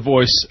conservative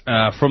voice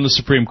from the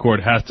Supreme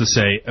Court has to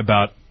say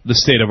about the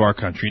state of our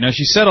country. Now,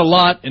 she said a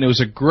lot, and it was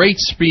a great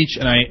speech,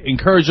 and I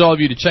encourage all of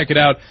you to check it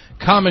out.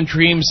 Common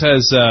Dreams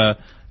has a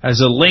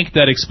link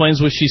that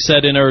explains what she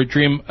said in her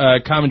dream,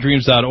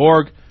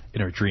 commondreams.org.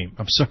 In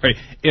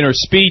her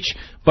speech.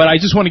 But I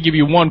just want to give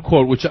you one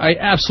quote, which I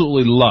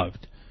absolutely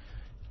loved.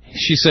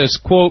 She says,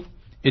 quote,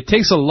 "It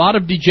takes a lot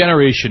of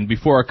degeneration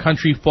before a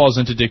country falls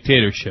into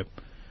dictatorship,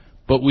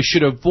 but we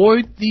should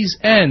avoid these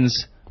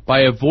ends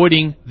by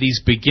avoiding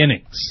these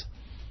beginnings."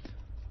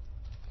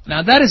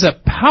 Now, that is a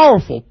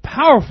powerful,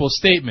 powerful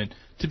statement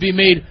to be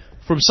made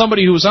from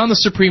somebody who was on the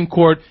Supreme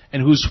Court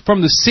and who's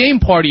from the same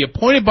party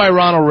appointed by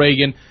Ronald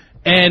Reagan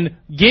and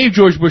gave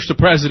George Bush the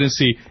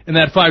presidency in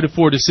that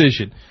 5-4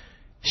 decision.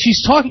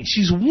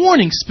 She's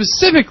warning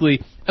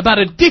specifically about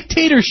a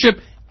dictatorship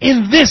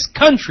in this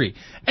country.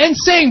 And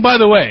saying, by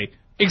the way,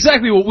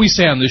 exactly what we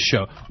say on this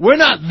show. We're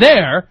not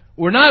there.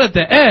 We're not at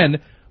the end.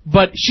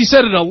 But she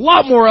said it a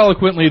lot more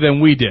eloquently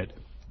than we did.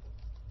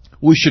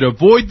 We should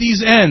avoid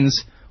these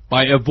ends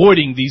by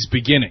avoiding these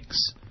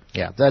beginnings.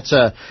 Yeah, that's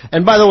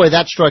and by the way,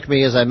 that struck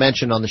me as I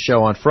mentioned on the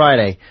show on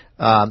Friday.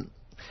 And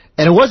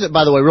it wasn't,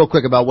 by the way, real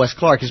quick about Wes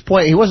Clark. His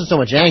point, he wasn't so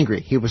much angry.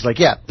 He was like,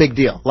 yeah, big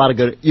deal. A lot of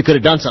good. You could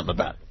have done something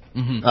about it.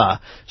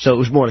 Mm-hmm. So it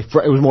was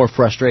more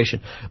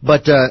frustration.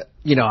 But,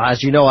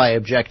 as you know, I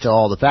object to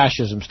all the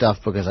fascism stuff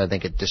because I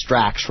think it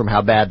distracts from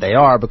how bad they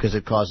are, because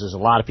it causes a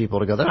lot of people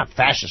to go, they're not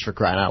fascists for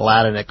crying out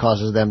loud, and it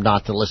causes them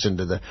not to listen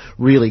to the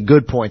really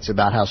good points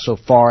about how so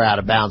far out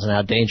of bounds and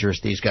how dangerous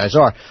these guys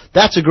are.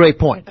 That's a great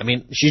point. I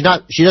mean, she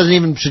doesn't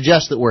even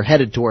suggest that we're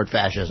headed toward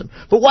fascism.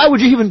 But why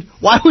would you even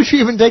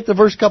take the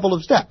first couple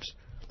of steps?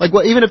 Like,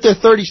 even if they're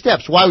 30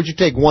 steps, why would you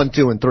take 1,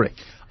 2, and 3?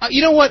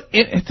 You know what?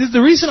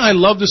 The reason I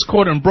love this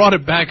quote and brought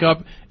it back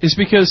up is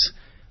because,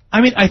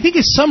 I think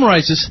it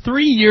summarizes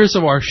 3 years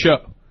of our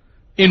show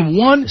in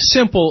one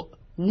simple,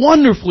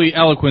 wonderfully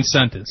eloquent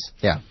sentence.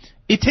 Yeah.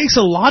 It takes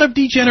a lot of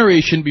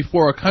degeneration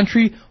before a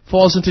country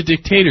falls into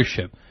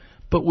dictatorship,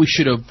 but we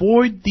should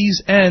avoid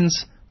these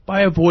ends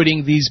by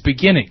avoiding these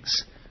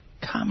beginnings.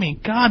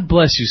 God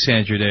bless you,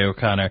 Sandra Day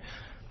O'Connor.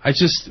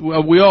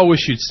 We all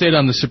wish you'd stayed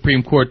on the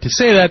Supreme Court to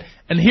say that,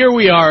 and here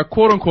we are,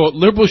 quote-unquote,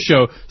 liberal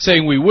show,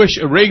 saying we wish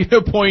a Reagan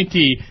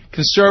appointee,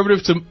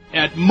 conservative to,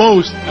 at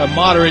most, a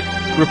moderate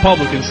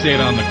Republican stayed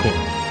on the court.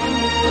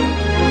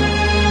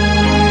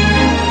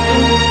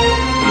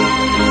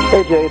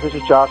 Hey, Jay, this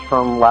is Josh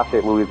from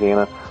Lafayette,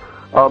 Louisiana.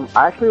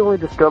 I actually only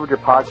discovered your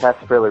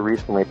podcast fairly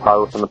recently,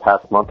 probably within the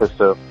past month or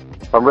so.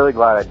 I'm really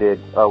glad I did.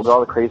 With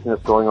all the craziness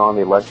going on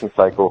in the election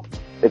cycle,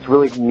 it's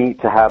really neat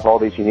to have all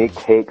these unique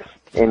takes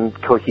in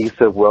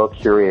cohesive,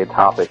 well-curated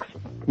topics.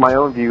 My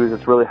own views,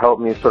 it's really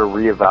helped me sort of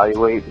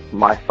reevaluate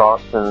my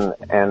thoughts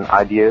and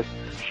ideas,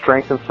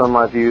 strengthen some of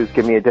my views,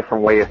 give me a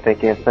different way of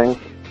thinking of things,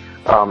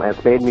 and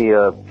it's made me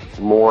a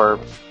more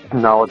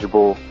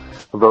knowledgeable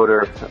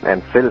voter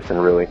and citizen,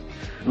 really.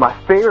 My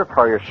favorite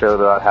part of your show,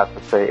 though, I'd have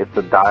to say, is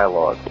the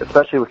dialogue,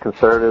 especially with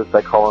conservatives,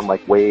 I call them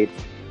like Wade,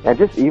 and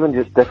just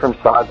different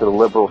sides of the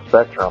liberal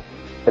spectrum.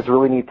 It's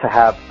really neat to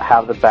have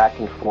the back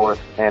and forth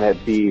and it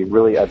be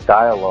really a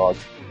dialogue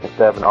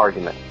instead of an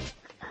argument.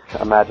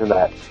 Imagine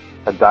that.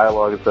 A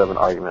dialogue instead of an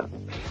argument.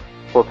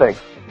 Well, thanks.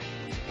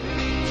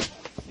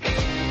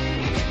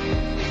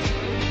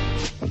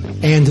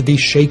 And the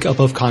shakeup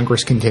of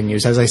Congress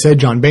continues. As I said,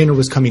 John Boehner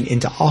was coming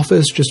into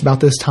office just about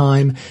this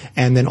time,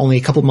 and then only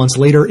a couple months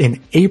later,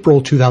 in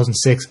April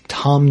 2006,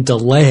 Tom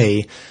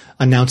DeLay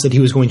announced that he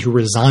was going to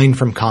resign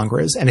from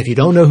Congress. And if you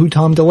don't know who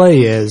Tom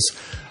DeLay is,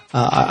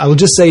 I will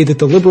just say that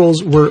the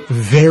Liberals were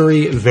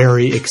very,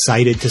 very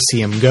excited to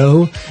see him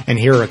go. And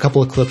here are a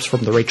couple of clips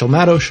from the Rachel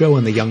Maddow Show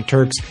and the Young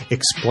Turks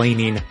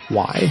explaining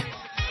why.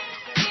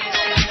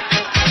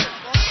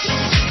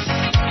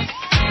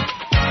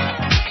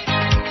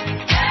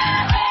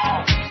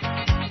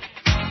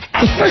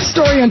 The first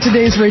story on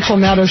today's Rachel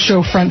Maddow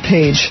Show front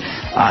page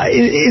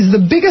is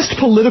the biggest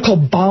political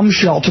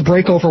bombshell to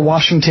break over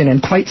Washington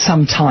in quite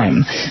some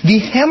time. The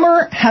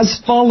hammer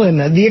has fallen.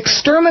 The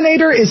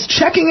exterminator is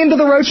checking into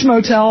the Roach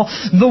Motel.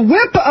 The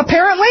whip,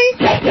 apparently,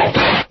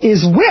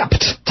 is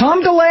whipped. Tom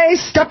DeLay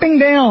stepping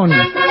down.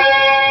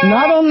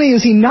 Not only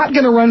is he not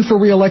going to run for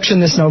re-election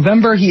this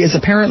November, he is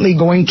apparently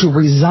going to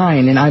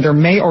resign in either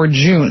May or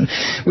June.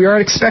 We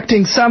are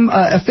expecting some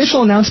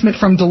official announcement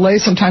from DeLay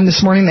sometime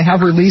this morning. They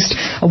have released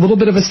a little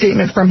bit of a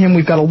statement from him.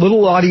 We've got a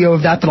little audio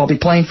of that I'll be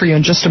playing for you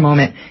in just a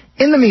moment.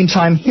 In the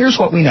meantime, here's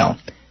what we know.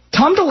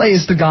 Tom DeLay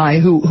is the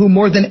guy who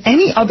more than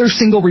any other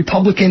single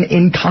Republican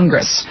in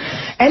Congress,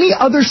 any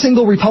other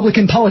single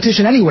Republican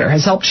politician anywhere,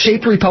 has helped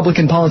shape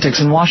Republican politics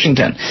in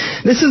Washington.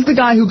 This is the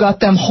guy who got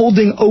them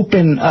holding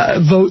open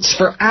votes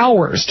for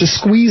hours to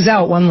squeeze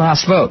out one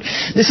last vote.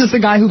 This is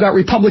the guy who got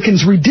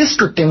Republicans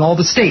redistricting all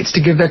the states to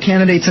give their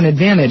candidates an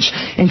advantage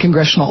in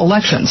congressional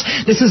elections.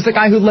 This is the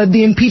guy who led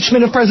the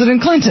impeachment of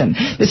President Clinton.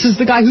 This is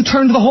the guy who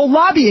turned the whole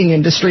lobbying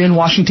industry in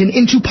Washington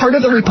into part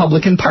of the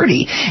Republican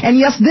Party. And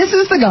yes, this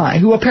is the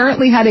guy who apparently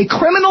had a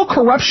criminal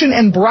corruption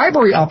and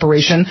bribery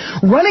operation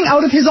running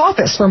out of his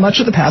office for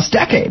much of the past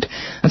decade.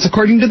 That's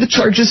according to the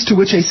charges to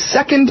which a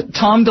second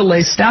Tom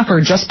DeLay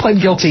staffer just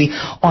pled guilty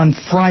on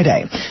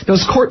Friday.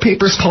 Those court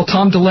papers call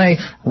Tom DeLay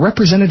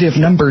Representative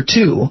Number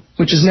 2,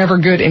 which is never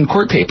good in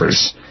court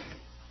papers.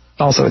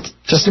 Also, it's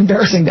just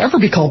embarrassing to ever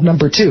be called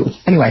Number 2.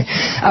 Anyway,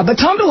 but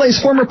Tom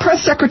DeLay's former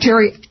press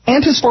secretary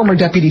and his former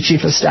deputy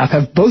chief of staff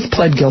have both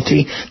pled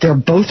guilty. They're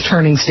both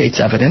turning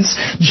state's evidence.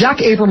 Jack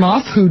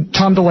Abramoff, who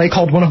Tom DeLay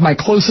called one of my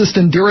closest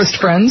and dearest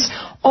friends,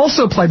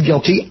 also pled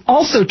guilty,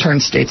 also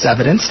turned state's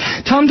evidence.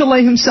 Tom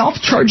DeLay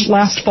himself charged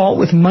last fall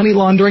with money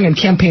laundering and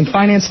campaign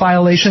finance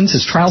violations.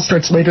 His trial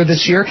starts later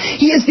this year.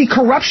 He is the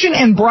corruption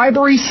and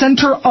bribery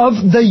center of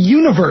the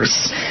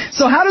universe.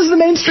 So how does the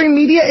mainstream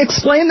media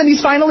explain that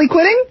he's finally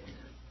quitting?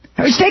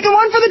 He's taking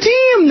one for the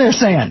team, they're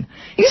saying.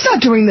 He's not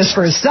doing this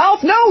for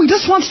himself. No, he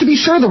just wants to be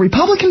sure the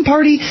Republican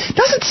Party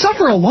doesn't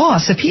suffer a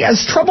loss if he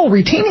has trouble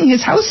retaining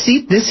his House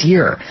seat this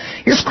year.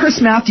 Here's Chris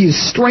Matthews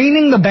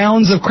straining the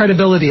bounds of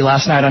credibility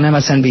last night on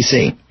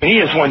MSNBC. He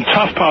is one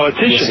tough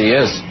politician. Yes, he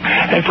is.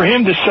 And for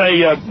him to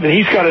say that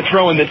he's got to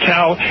throw in the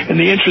towel in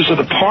the interest of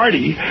the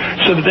party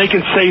so that they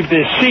can save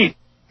their seat.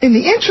 In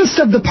the interest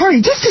of the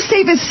party, just to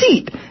save his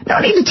seat. No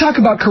need to talk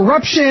about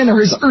corruption or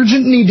his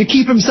urgent need to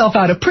keep himself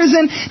out of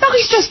prison. No,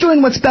 he's just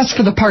doing what's best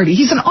for the party.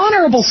 He's an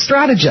honorable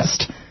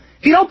strategist.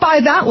 If you don't buy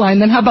that line,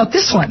 then how about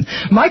this one?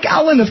 Mike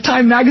Allen of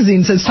Time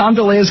Magazine says Tom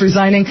DeLay is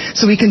resigning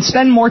so he can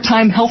spend more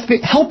time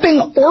helping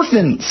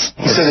orphans.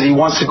 He said that he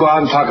wants to go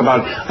out and talk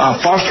about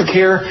foster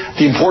care,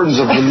 the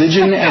importance of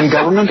religion and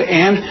government,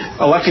 and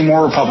electing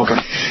more Republicans.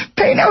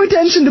 Pay no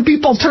attention to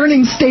people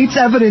turning state's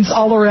evidence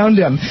all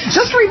around him.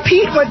 Just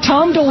repeat what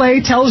Tom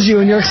DeLay tells you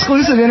in your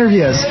exclusive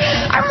interviews.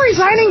 I'm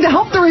resigning to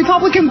help the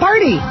Republican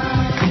Party.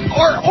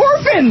 Or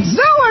orphans.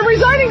 No, I'm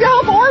resigning to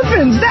help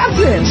orphans.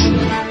 That's it.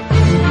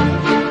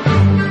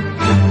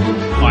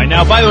 All right,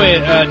 now, by the way,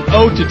 an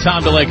ode to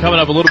Tom DeLay coming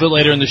up a little bit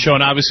later in the show,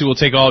 and obviously we'll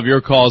take all of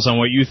your calls on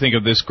what you think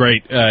of this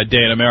great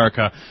day in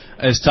America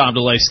as Tom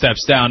DeLay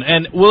steps down.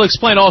 And we'll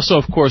explain also,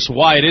 of course,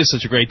 why it is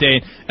such a great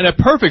day. And a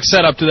perfect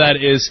setup to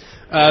that is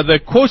the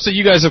quotes that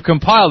you guys have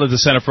compiled at the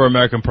Center for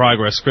American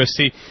Progress,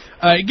 Christy.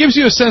 It gives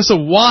you a sense of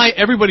why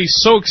everybody's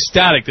so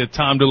ecstatic that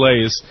Tom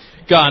DeLay is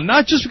gone,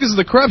 not just because of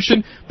the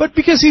corruption, but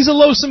because he's a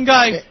loathsome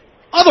guy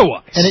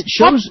otherwise. And it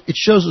shows,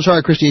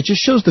 sorry, Christy, it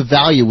just shows the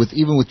value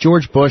even with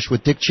George Bush,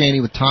 with Dick Cheney,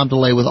 with Tom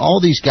DeLay, with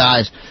all these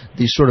guys,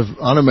 these sort of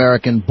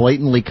un-American,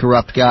 blatantly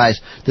corrupt guys,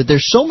 that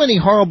there's so many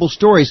horrible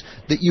stories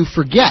that you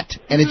forget.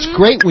 And it's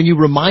great when you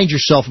remind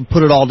yourself and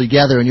put it all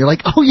together and you're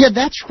like, oh yeah,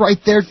 that's right,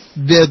 they're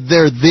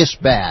this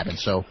bad. And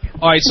so.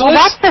 All right, so well,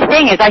 that's the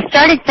thing is I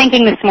started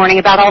thinking this morning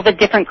about all the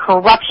different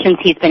corruptions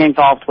he's been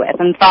involved with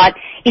and thought,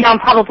 I'm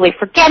probably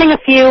forgetting a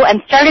few,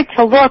 and started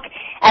to look.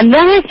 And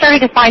then I started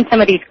to find some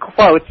of these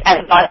quotes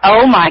and thought,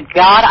 oh my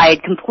God, I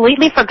had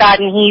completely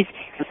forgotten he's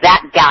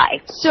that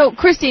guy. So,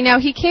 Christy, now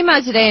he came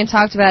out today and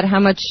talked about how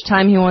much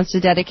time he wants to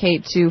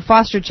dedicate to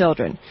foster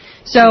children.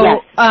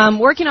 So, yes.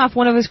 Working off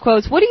one of his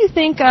quotes, what do you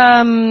think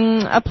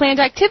a planned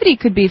activity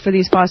could be for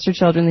these foster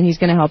children that he's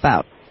going to help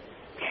out?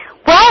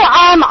 Well,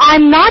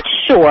 I'm not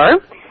sure.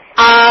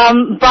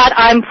 But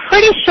I'm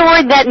pretty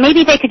sure that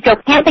maybe they could go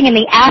camping in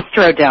the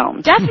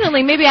Astrodome.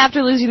 Definitely, maybe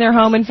after losing their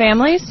home and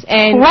families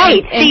and,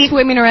 right. and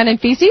swimming around in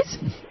feces.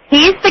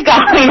 He's the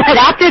guy that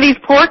after these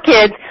poor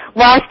kids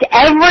lost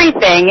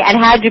everything and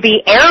had to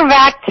be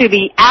air-vac to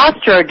the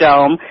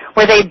Astrodome,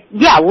 where they,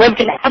 lived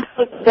in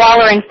absolute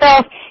squalor and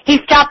filth, he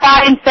stopped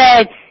by and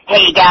said,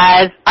 "Hey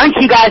guys, aren't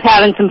you guys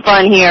having some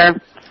fun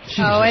here?"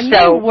 Oh, and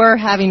they were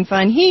having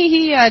fun.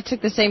 He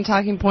took the same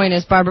talking point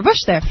as Barbara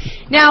Bush there.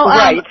 Now,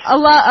 Right. a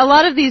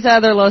lot of these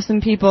other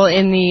loathsome people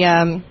in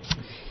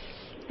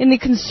the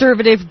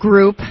conservative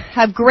group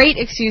have great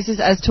excuses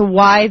as to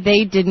why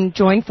they didn't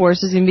join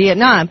forces in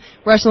Vietnam.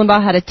 Rush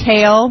Limbaugh had a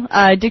tail.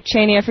 Dick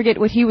Cheney, I forget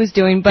what he was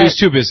doing, but He was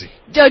too busy.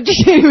 Dick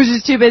Cheney was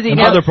just too busy. And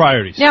Now- other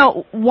priorities.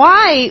 Now,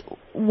 why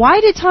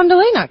did Tom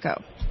DeLay not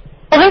go?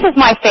 Well, this is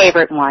my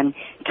favorite one.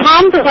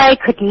 Tom DeLay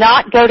could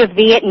not go to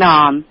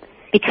Vietnam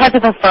because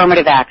of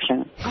affirmative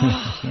action.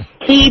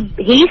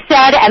 He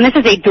said, and this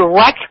is a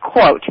direct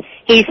quote,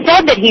 he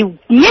said that he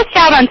missed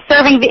out on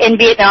serving in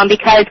Vietnam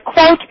because,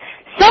 quote,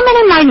 so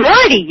many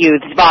minority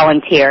youths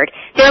volunteered.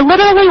 There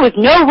literally was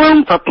no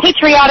room for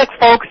patriotic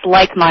folks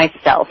like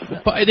myself.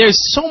 But there's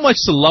so much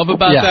to love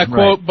about that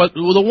quote, but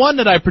the one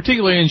that I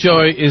particularly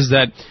enjoy is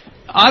that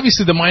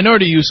obviously the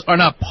minority youths are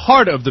not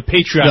part of the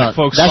patriotic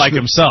folks that's like the,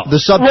 himself. The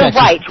subtext,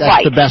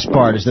 that's the best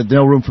part, is that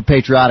no room for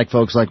patriotic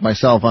folks like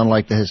myself,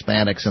 unlike the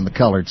Hispanics and the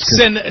coloreds.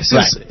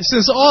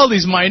 Since all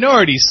these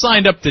minorities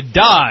signed up to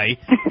die,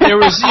 there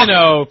was,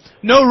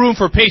 no room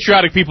for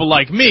patriotic people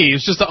like me.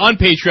 It's just the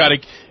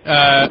unpatriotic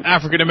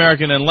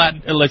African-American and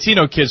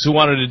Latino kids who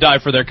wanted to die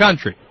for their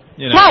country.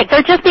 Right,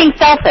 they're just being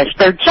selfish.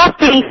 They're just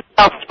being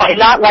selfish by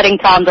not letting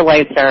Tom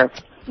DeLay serve.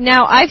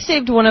 Now, I've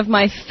saved one of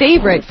my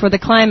favorite for the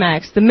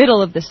climax, the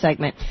middle of the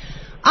segment.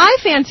 I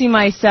fancy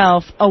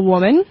myself a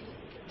woman.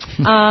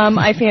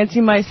 I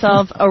fancy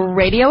myself a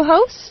radio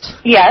host.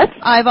 Yes.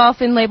 I've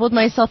often labeled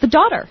myself a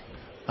daughter.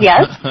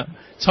 Yes.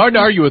 It's hard to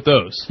argue with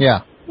those.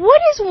 Yeah.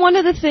 What is one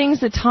of the things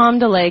that Tom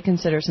DeLay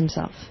considers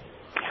himself?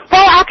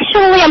 Well,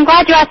 actually, I'm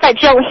glad you asked that,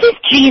 Jill. He's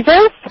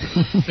Jesus.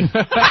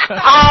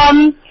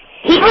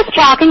 He was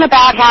talking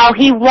about how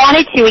he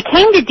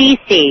came to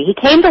D.C., he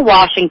came to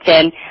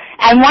Washington,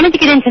 and wanted to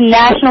get into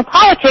national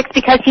politics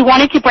because he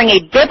wanted to bring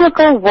a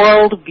biblical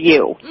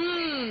worldview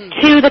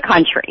to the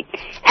country.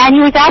 And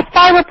he was asked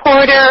by a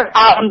reporter,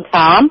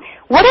 Tom,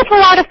 what if a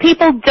lot of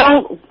people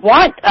don't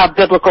want a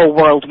biblical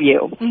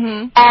worldview?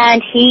 Mm-hmm.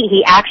 And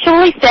he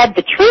actually said,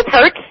 the truth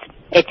hurts.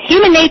 It's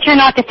human nature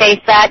not to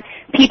face that.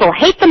 People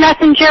hate the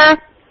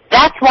messenger.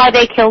 That's why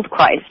they killed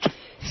Christ.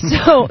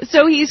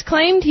 So he's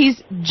claimed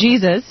he's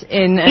Jesus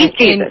in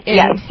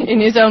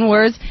his own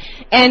words,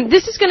 and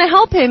this is going to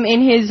help him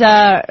in his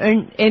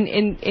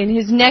in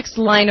his next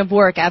line of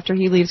work after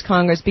he leaves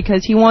Congress,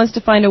 because he wants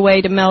to find a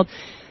way to meld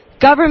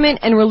government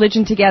and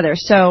religion together.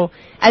 So,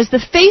 as the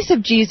face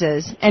of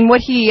Jesus and what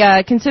he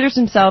considers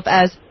himself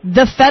as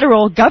the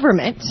federal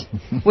government,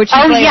 which he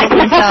labels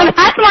himself.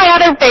 That's my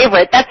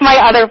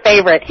other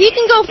favorite. He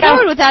can go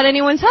forward without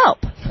anyone's help.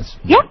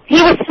 Yeah,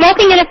 he was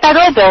smoking in a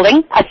federal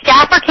building. A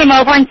staffer came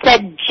over and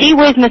said, "Gee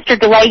whiz, Mr.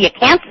 DeLay, you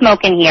can't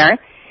smoke in here.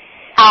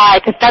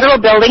 It's a federal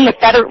building. The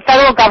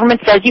federal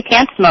government says you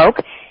can't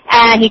smoke."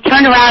 And he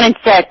turned around and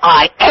said,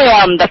 "I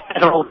am the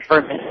federal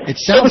government."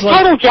 It was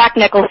total Jack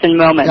Nicholson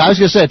moment. I was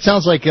going to say, it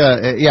sounds like,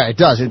 it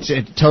does.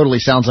 It totally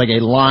sounds like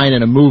a line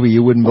in a movie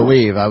you wouldn't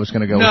believe. I was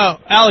going to go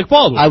Alec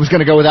Baldwin. I was going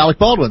to go with Alec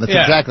Baldwin. That's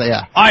exactly,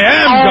 I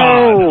am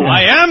God.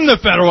 I am the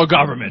federal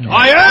government.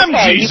 I am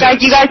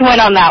Jesus. You guys went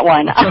on that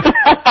one.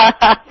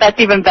 That's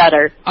even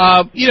better.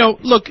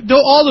 Look,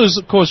 all those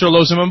quotes are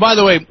loathsome. And by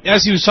the way,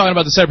 as he was talking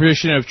about the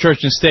separation of church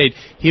and state,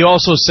 he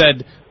also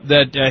said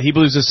that he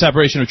believes the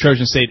separation of church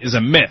and state is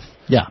a myth.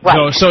 Yeah.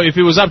 Right. So if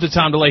it was up to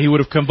Tom DeLay, he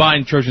would have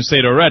combined church and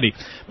state already.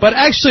 But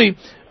actually,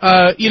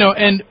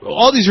 and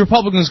all these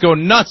Republicans go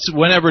nuts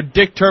whenever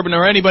Dick Durbin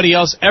or anybody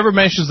else ever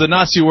mentions the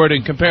Nazi word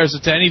and compares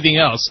it to anything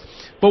else.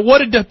 But what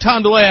did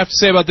Tom DeLay have to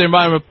say about the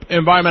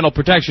Environmental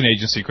Protection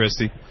Agency,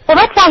 Christy? Well,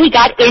 that's how he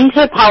got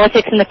into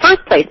politics in the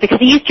first place, because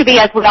he used to be,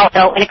 as we all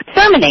know, an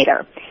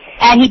exterminator.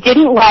 And he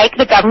didn't like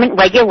the government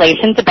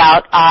regulations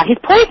about his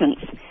poisons.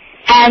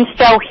 And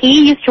so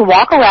he used to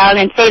walk around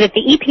and say that the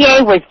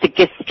EPA was the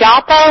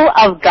Gestapo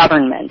of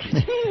government.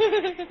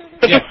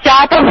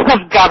 Gestapo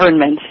of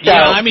government. So.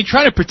 Yeah, I mean,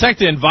 trying to protect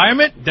the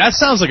environment, that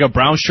sounds like a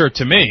brown shirt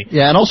to me.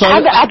 Yeah, and also...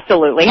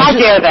 Absolutely. How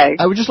dare they?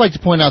 I would just like to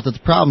point out that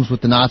the problems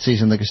with the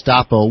Nazis and the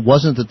Gestapo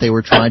wasn't that they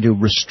were trying to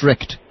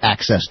restrict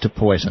access to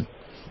poison.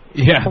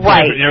 Yeah,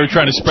 right. They were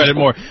trying to spread it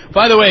more.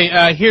 By the way,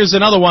 here's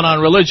another one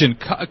on religion.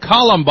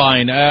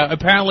 Columbine.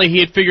 Apparently he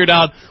had figured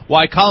out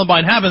why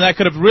Columbine happened. That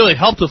could have really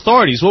helped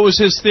authorities. What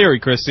was his theory,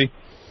 Christy?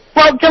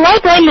 Well,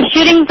 DeLay blamed the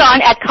shootings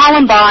at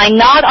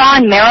Columbine, not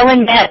on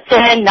Maryland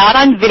Manson, not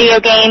on video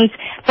games,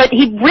 but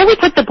he really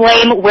put the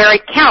blame where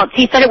it counts.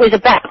 He said it was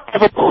about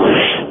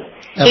evolution.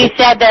 He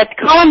said that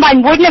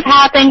Columbine wouldn't have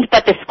happened,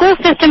 but the school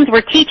systems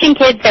were teaching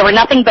kids they were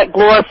nothing but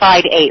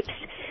glorified apes.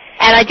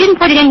 And I didn't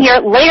put it in here.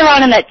 Later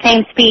on in that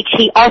same speech,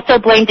 he also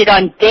blamed it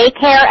on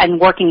daycare and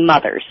working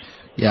mothers.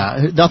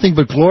 Yeah, nothing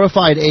but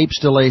glorified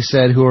apes, DeLay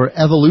said, who are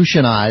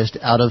evolutionized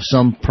out of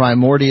some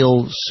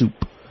primordial soup.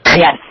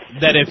 Yes.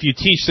 that if you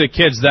teach the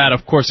kids that,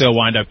 of course they'll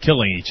wind up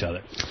killing each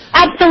other.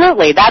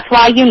 Absolutely. That's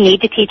why you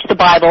need to teach the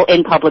Bible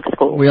in public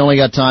school. We only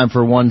got time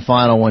for one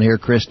final one here,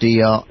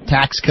 Christy.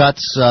 Tax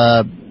cuts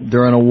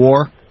during a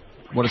war.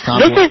 What is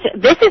Tom?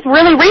 This is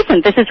really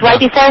recent. This is right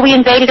before we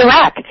invaded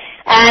Iraq.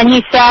 And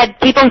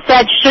people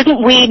said,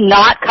 shouldn't we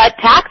not cut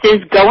taxes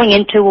going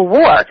into a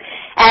war?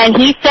 And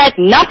he said,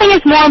 nothing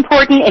is more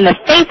important in the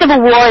face of a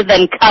war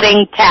than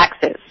cutting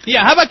taxes.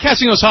 Yeah, how about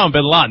catching Osama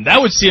bin Laden?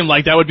 That would seem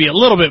like that would be a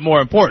little bit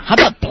more important. How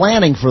about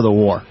planning for the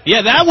war?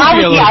 Yeah, that would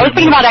be a little I was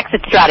thinking about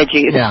exit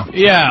strategies.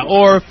 Yeah,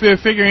 or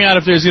figuring out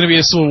if there's going to be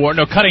a civil war.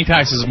 No, cutting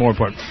taxes is more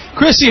important.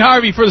 Christy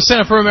Harvey for the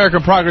Center for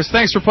American Progress,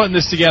 thanks for putting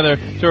this together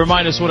to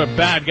remind us what a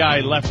bad guy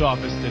left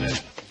office today.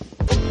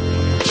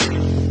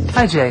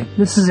 Hi, Jay.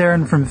 This is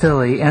Aaron from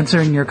Philly,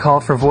 answering your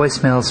call for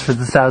voicemails for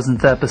the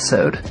 1000th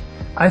episode.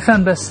 I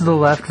found Best of the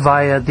Left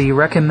via the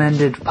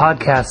Recommended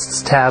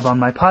Podcasts tab on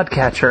my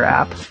Podcatcher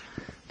app,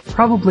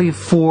 probably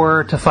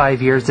 4 to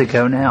 5 years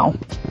ago now.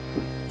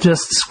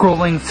 Just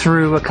scrolling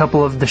through a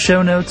couple of the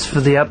show notes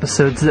for the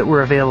episodes that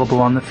were available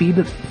on the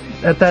feed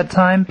at that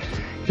time,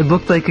 it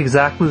looked like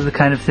exactly the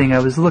kind of thing I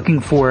was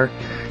looking for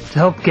to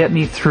help get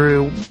me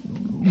through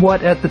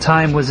what at the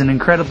time was an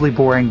incredibly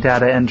boring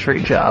data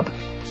entry job.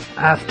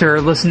 After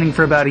listening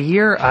for about a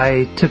year,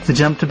 I took the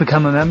jump to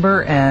become a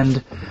member,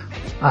 and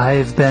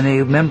I've been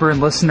a member and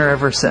listener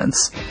ever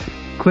since.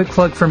 Quick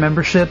plug for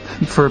membership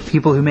for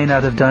people who may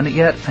not have done it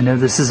yet. I know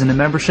this isn't a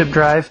membership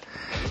drive,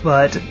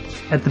 but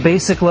at the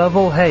basic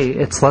level, hey,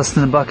 it's less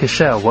than $1 a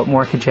show. What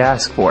more could you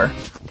ask for?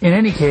 In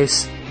any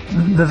case,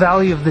 the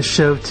value of this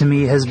show to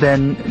me has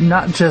been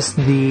not just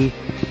the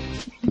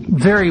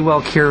very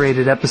well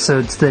curated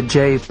episodes that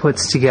Jay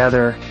puts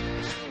together,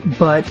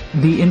 but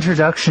the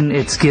introduction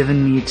it's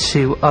given me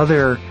to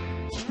other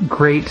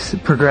great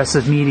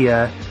progressive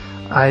media.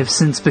 I've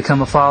since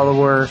become a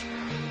follower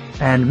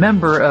and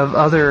member of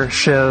other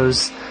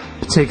shows,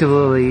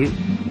 particularly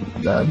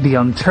The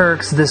Young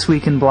Turks, This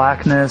Week in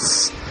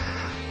Blackness,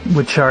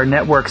 which are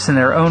networks in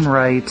their own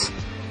right,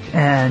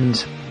 and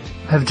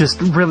have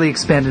just really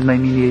expanded my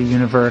media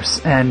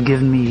universe and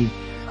given me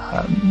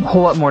a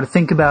whole lot more to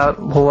think about,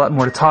 a whole lot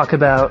more to talk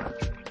about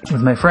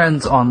with my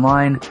friends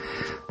online.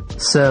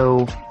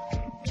 So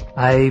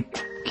I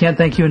can't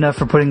thank you enough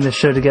for putting this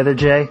show together,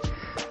 Jay.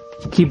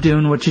 Keep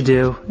doing what you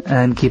do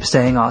and keep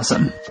staying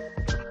awesome.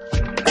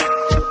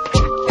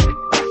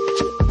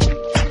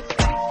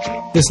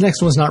 This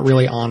next one's not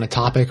really on a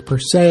topic per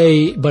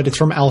se, but it's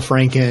from Al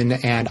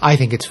Franken, and I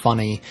think it's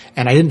funny.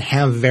 And I didn't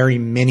have very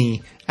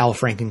many Al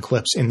Franken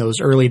clips in those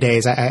early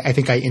days. I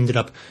think I ended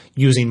up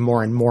using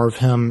more and more of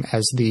him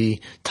as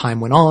the time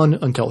went on,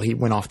 until he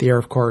went off the air,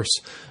 of course.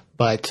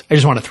 But I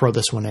just want to throw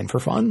this one in for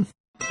fun.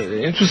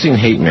 Interesting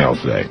hate mail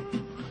today.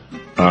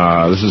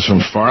 This is from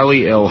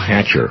Farley L.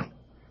 Hatcher.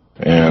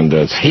 And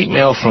it's hate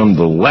mail from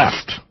the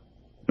left.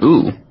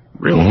 Ooh,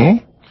 really?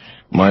 Mm-hmm.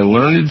 My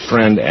learned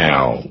friend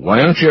Al,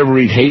 why don't you ever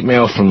read hate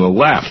mail from the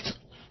left?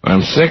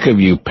 I'm sick of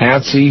you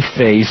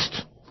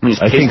pasty-faced...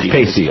 I think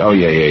pasty. Oh,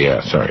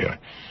 yeah. Sorry.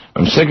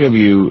 I'm sick of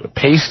you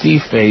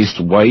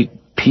pasty-faced white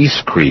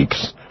peace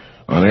creeps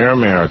on Air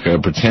America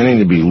pretending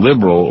to be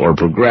liberal or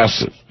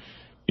progressive.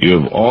 You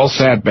have all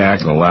sat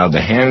back and allowed the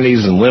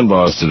Hannitys and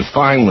Limbaughs to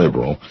define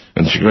liberal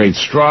and to create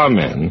straw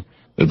men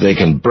that they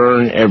can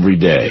burn every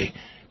day.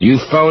 You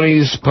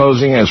phonies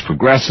posing as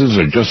progressives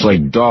are just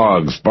like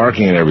dogs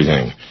barking at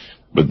everything,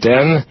 but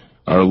then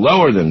are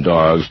lower than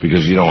dogs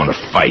because you don't want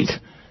to fight,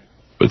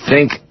 but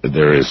think that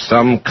there is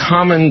some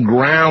common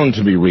ground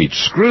to be reached.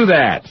 Screw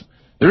that.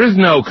 There is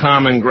no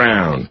common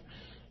ground.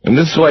 And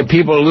this is why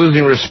people are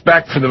losing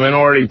respect for the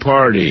minority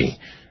party.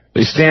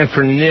 They stand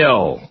for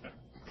nil.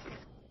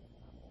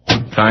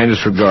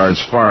 Kindest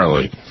regards,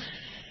 Farley.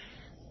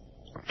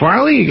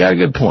 Farley, you got a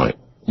good point.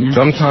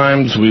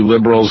 Sometimes we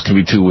liberals can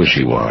be too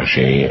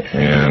wishy-washy,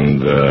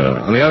 and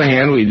on the other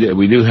hand,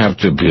 we do have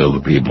to appeal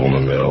to people in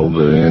the middle,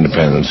 the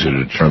independents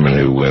who determine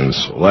who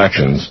wins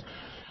elections.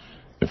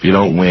 If you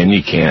don't win,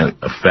 you can't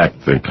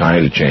affect the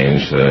kind of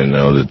change that I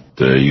know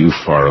that you,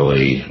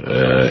 Farley,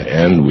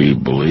 and we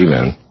believe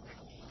in.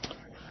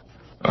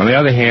 On the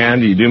other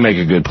hand, you do make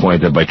a good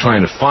point that by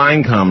trying to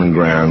find common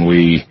ground,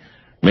 we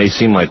may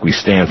seem like we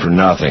stand for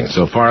nothing.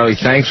 So, Farley,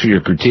 thanks for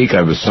your critique.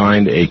 I've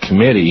assigned a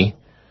committee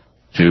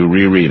to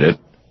reread it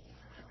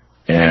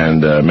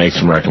and make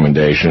some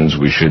recommendations.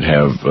 We should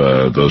have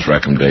those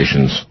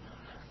recommendations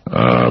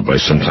by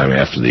sometime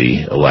after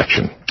the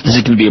election. Is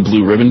it going to be a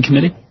blue ribbon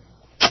committee?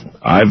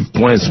 I've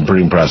appointed some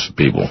pretty impressive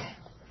people,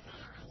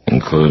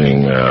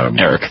 including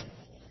Eric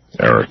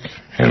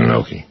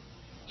Hananoki.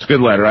 It's a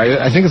good letter.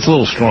 I think it's a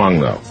little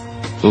strong, though.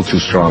 A little too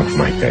strong for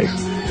my taste.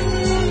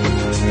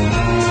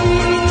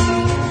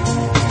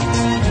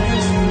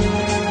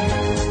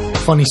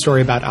 Funny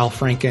story about Al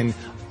Franken.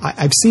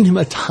 I've seen him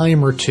a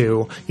time or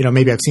two.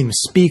 Maybe I've seen him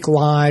speak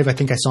live. I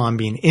think I saw him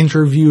being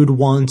interviewed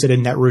once at a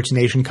Netroots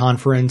Nation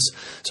conference.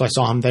 So I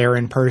saw him there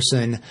in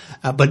person.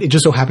 But it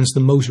just so happens the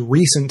most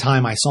recent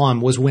time I saw him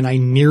was when I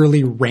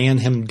nearly ran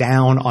him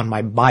down on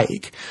my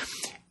bike.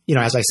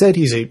 as I said,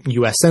 he's a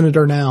U.S.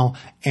 Senator now,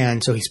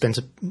 and so he spends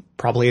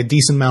probably a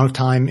decent amount of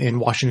time in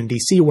Washington,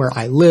 D.C., where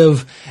I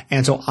live,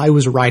 and so I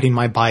was riding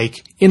my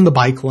bike in the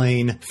bike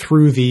lane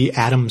through the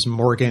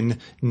Adams-Morgan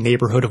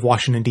neighborhood of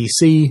Washington,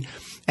 D.C.,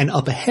 and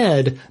up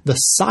ahead, the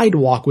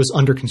sidewalk was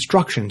under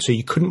construction, so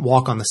you couldn't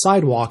walk on the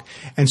sidewalk,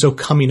 and so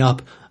coming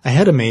up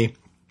ahead of me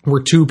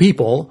were two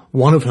people,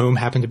 one of whom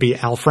happened to be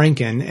Al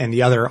Franken, and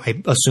the other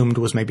I assumed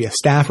was maybe a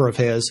staffer of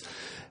his,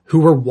 who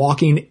were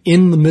walking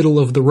in the middle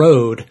of the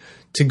road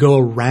to go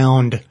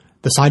around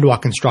the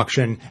sidewalk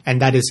construction,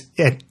 and that is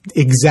at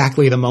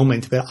exactly the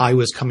moment that I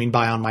was coming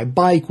by on my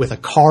bike with a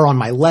car on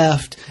my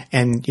left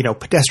and,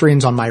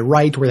 pedestrians on my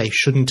right where they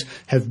shouldn't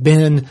have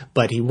been,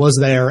 but he was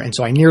there, and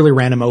so I nearly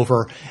ran him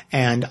over,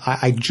 and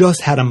I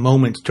just had a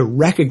moment to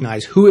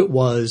recognize who it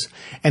was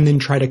and then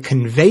try to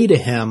convey to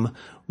him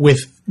with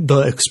the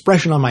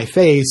expression on my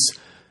face,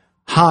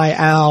 "Hi,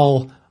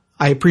 Al,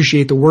 I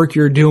appreciate the work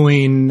you're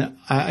doing.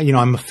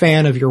 I'm a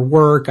fan of your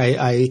work.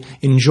 I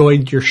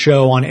enjoyed your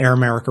show on Air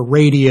America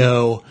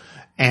Radio."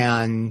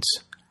 And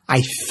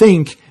I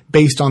think,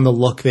 based on the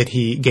look that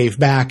he gave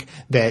back,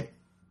 that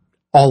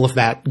all of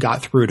that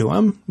got through to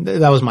him.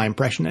 That was my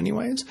impression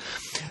anyways.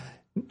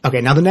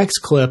 Okay, now the next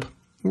clip,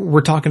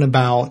 we're talking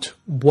about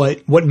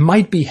what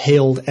might be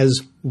hailed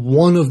as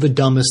one of the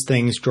dumbest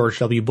things George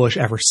W. Bush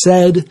ever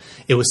said.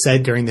 It was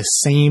said during the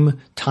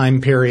same time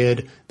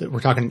period that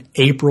we're talking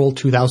April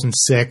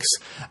 2006.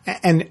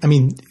 And I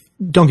mean,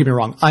 don't get me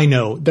wrong. I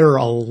know there are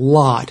a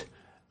lot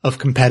of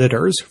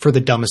competitors for the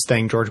dumbest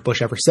thing George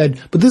Bush ever said,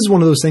 but this is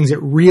one of those things that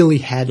really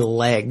had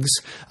legs.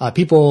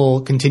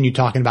 People continued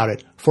talking about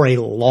it for a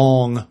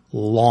long,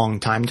 long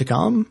time to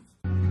come.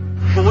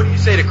 Well, what do you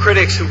say to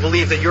critics who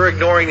believe that you're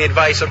ignoring the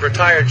advice of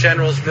retired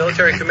generals,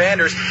 military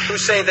commanders, who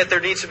say that there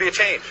needs to be a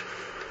change?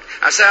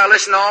 I say I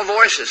listen to all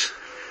voices,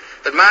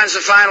 but mine's the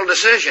final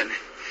decision.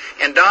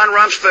 And Don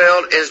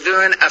Rumsfeld is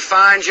doing a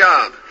fine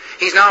job.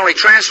 He's not only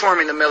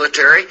transforming the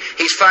military,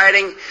 he's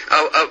fighting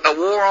a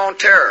war on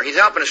terror. He's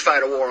helping us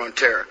fight a war on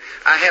terror.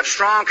 I have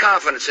strong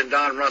confidence in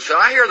Don Rumsfeld.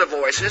 I hear the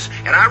voices,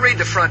 and I read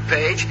the front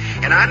page,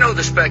 and I know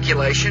the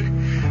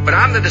speculation, but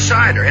I'm the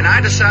decider, and I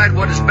decide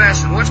what is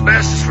best, and what's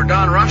best is for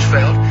Don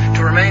Rumsfeld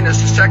to remain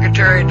as the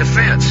Secretary of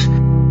Defense.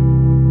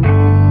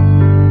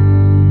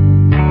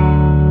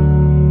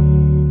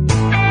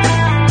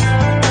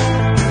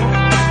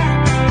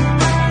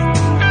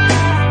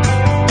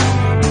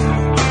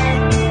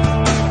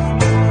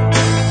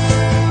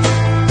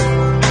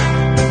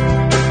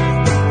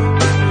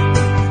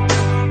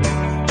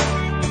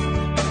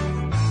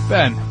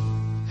 Ben,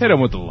 hit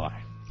him with the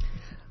line.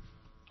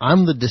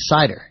 I'm the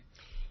decider,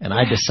 and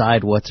I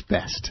decide what's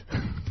best.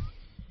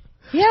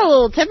 He had a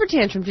little temper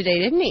tantrum today,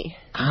 didn't he?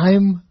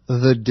 I'm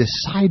the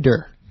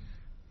decider.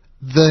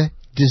 The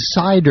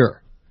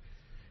decider.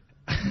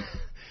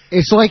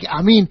 It's like,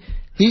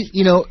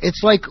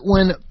 it's like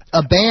when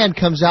a band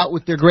comes out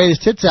with their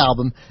greatest hits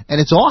album,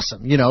 and it's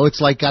awesome. It's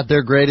like got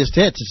their greatest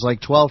hits. It's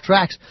like 12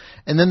 tracks.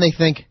 And then they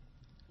think,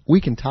 we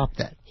can top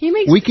that.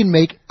 We can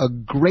make a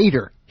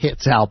greater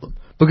hits album.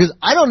 Because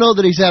I don't know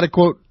that he's had a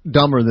quote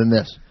dumber than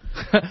this.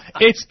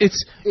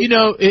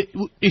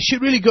 It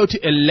should really go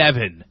to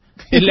 11.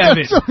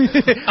 11.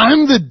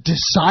 I'm the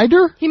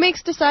decider? He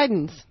makes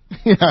decidings.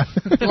 Yeah.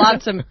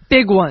 Lots of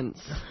big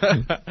ones.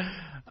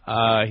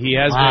 He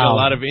has made a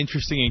lot of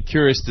interesting and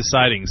curious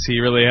decidings. He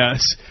really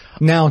has.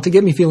 Now, to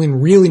get me feeling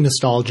really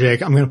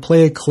nostalgic, I'm going to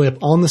play a clip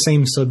on the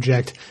same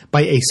subject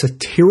by a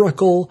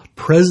satirical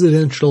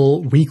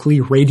presidential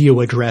weekly radio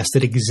address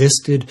that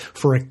existed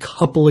for a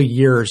couple of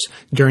years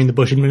during the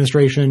Bush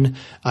administration.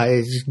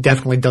 It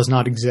definitely does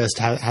not exist,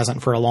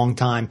 hasn't for a long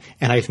time,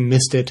 and I've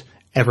missed it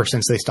ever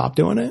since they stopped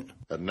doing it.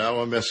 And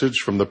now a message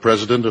from the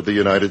President of the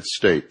United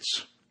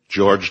States,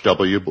 George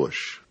W.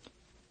 Bush.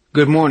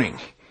 Good morning.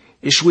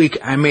 This week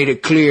I made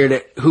it clear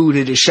that who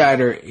the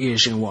decider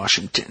is in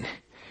Washington.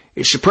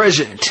 It's the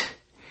president.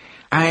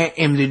 I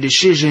am the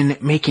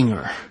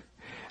decision-maker.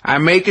 I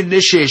make the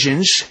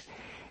decisions,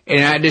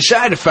 and I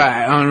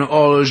decidify on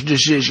all those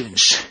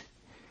decisions.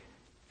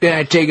 Then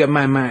I take up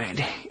my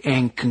mind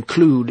and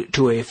conclude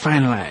to a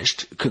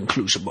finalized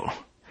conclusible.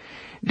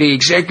 The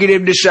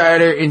executive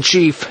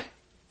decider-in-chief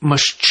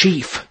must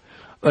chief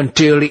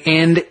until the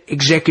end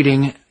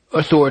executing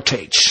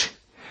authoritates.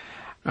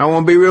 I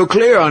want to be real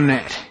clear on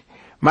that.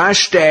 My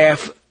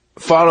staff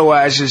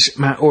followizes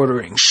my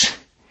orderings.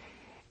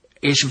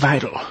 It's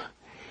vital.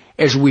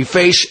 As we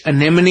face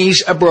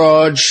anemones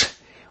abroad,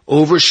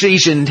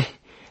 overseasoned,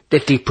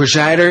 that the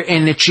presider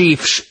and the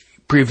chiefs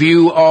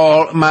preview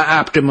all my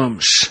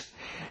optimums,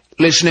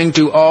 listening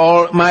to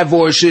all my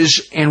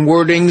voices and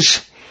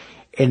wordings,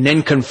 and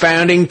then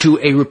confounding to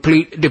a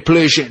replete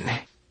depletion,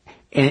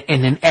 and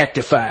then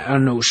actify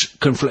on those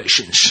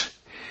conflations.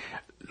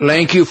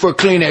 Thank you for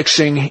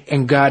Kleenexing,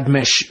 and God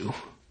bless you.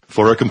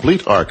 For a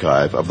complete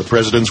archive of the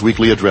President's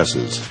weekly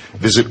addresses,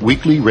 visit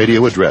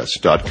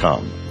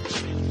weeklyradioaddress.com.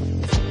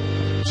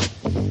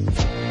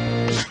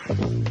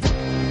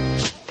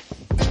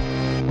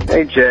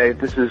 Hey, Jay,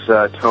 this is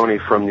Tony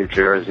from New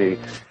Jersey,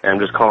 and I'm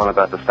just calling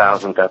about the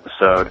 1000th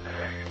episode.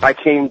 I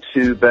came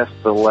to Best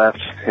of the Left.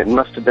 It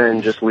must have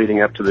been just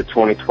leading up to the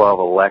 2012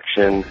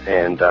 election,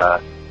 and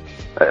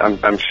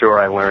I'm sure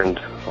I learned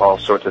all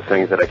sorts of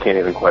things that I can't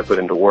even quite put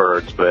into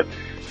words, but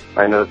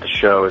I know that the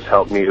show has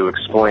helped me to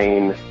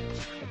explain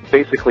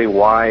basically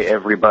why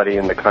everybody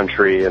in the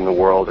country and the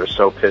world are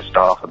so pissed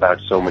off about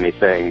so many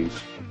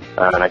things.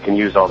 And I can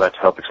use all that to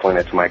help explain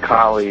it to my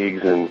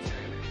colleagues and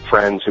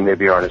friends who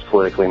maybe aren't as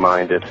politically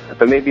minded.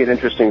 But maybe an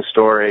interesting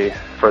story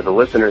for the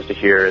listeners to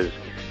hear is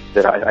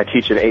that I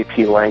teach an AP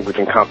language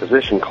and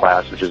composition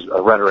class, which is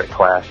a rhetoric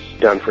class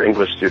done for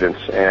English students.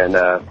 And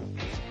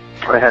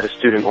I had a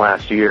student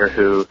last year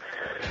who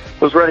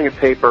was writing a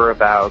paper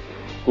about,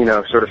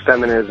 sort of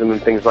feminism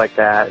and things like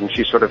that. And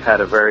she sort of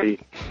had a very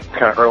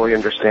kind of early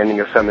understanding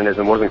of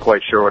feminism, wasn't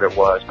quite sure what it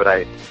was.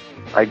 But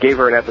I gave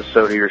her an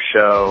episode of your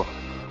show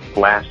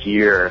last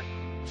year.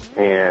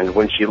 And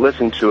when she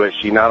listened to it,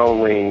 she not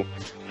only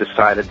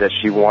decided that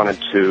she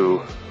wanted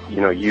to,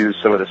 use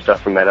some of the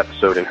stuff from that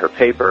episode in her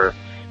paper.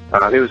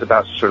 It was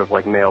about sort of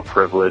like male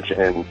privilege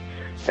and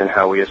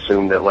how we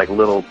assume that like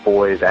little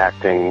boys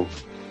acting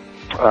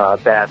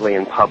badly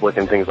in public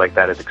and things like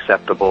that is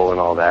acceptable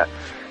and all that.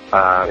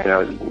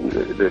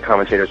 The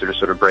commentators are just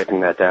sort of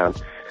breaking that down.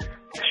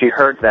 She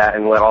heard that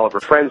and let all of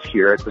her friends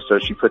hear it, so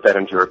she put that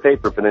into her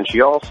paper. But then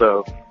she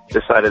also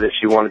decided that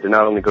she wanted to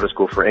not only go to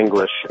school for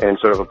English and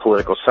sort of a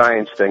political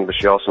science thing, but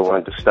she also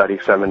wanted to study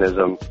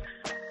feminism.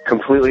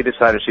 Completely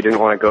decided she didn't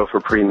want to go for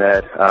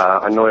pre-med,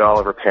 annoyed all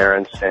of her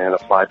parents, and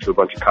applied to a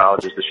bunch of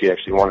colleges that she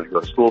actually wanted to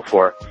go to school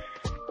for,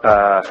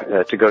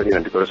 to go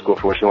to school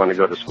for what she wanted to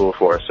go to school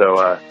for.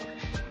 So,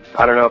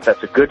 I don't know if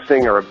that's a good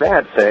thing or a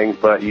bad thing,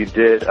 but you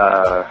did,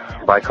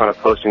 by kind of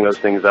posting those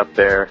things up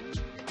there,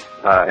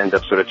 end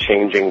up sort of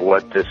changing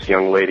what this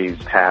young lady's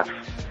path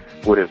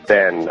would have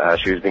been.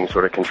 She was being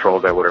sort of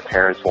controlled by what her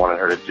parents wanted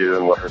her to do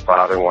and what her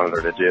father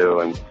wanted her to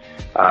do, and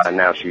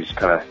now she's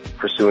kind of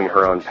pursuing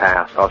her own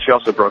path. She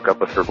also broke up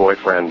with her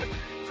boyfriend,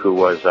 who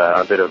was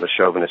a bit of a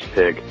chauvinist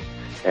pig,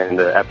 and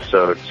the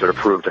episode sort of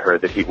proved to her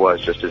that he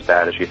was just as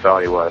bad as she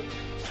thought he was.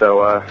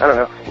 So, I don't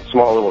know,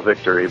 small little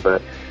victory,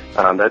 but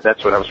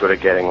that's what I was sort of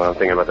getting when I'm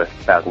thinking about the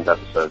 1000th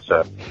episode.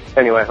 So,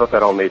 anyway, I hope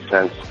that all made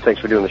sense. Thanks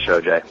for doing the show,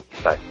 Jay.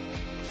 Bye.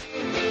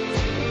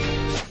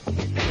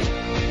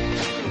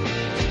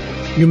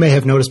 You may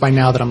have noticed by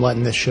now that I'm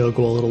letting this show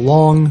go a little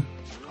long.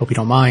 Hope you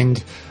don't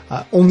mind.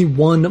 Only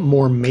one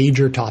more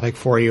major topic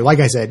for you. Like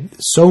I said,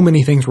 so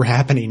many things were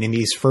happening in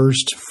these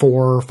first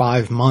 4 or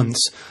 5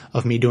 months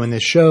of me doing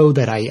this show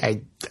that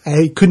I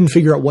couldn't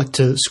figure out what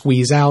to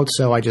squeeze out,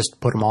 so I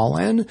just put them all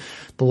in.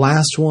 The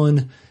last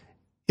one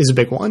is a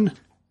big one.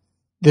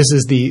 This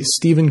is the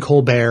Stephen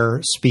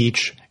Colbert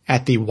speech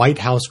at the White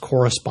House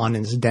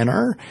Correspondents'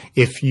 Dinner.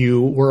 If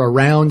you were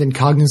around and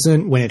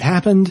cognizant when it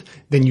happened,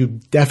 then you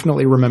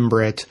definitely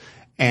remember it.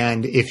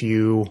 And if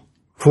you,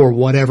 for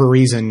whatever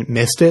reason,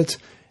 missed it,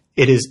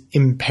 it is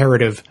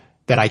imperative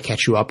that I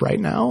catch you up right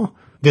now.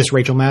 This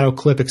Rachel Maddow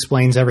clip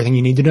explains everything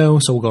you need to know,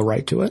 so we'll go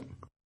right to it.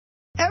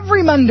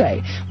 Every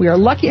Monday, we are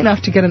lucky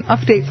enough to get an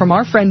update from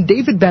our friend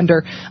David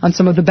Bender on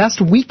some of the best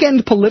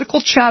weekend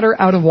political chatter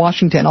out of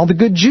Washington. All the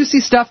good,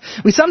 juicy stuff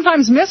we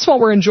sometimes miss while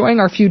we're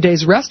enjoying our few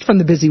days' rest from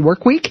the busy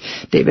work week.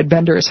 David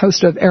Bender is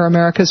host of Air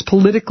America's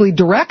Politically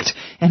Direct,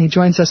 and he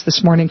joins us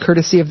this morning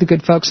courtesy of the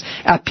good folks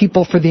at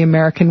People for the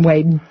American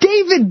Way.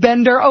 David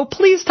Bender,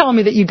 please tell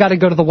me that you got to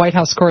go to the White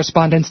House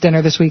Correspondents'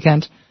 Dinner this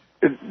weekend.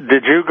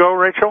 Did you go,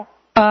 Rachel?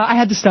 I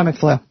had the stomach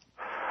flu.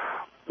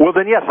 Well,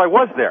 then, yes, I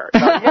was there.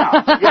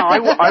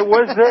 I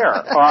was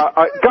there.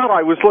 God,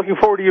 I was looking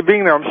forward to you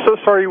being there. I'm so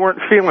sorry you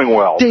weren't feeling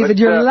well. David,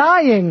 you're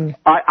lying.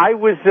 I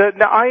was.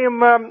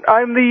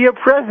 I'm the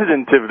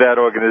president of that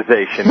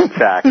organization. In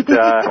fact,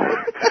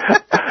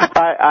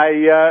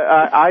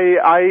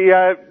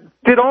 I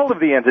did all of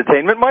the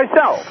entertainment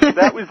myself.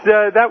 That was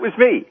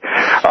me.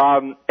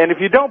 And if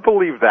you don't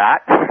believe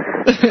that,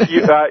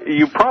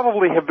 you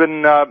probably have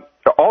been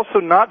also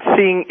not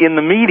seeing in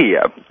the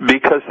media,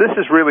 because this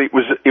is really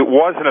it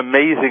was an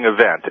amazing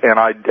event, and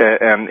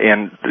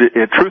in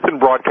Truth in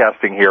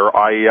Broadcasting here,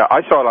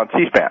 I saw it on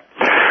C-SPAN.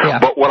 Yeah.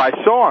 But what I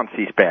saw on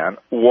C-SPAN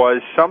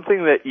was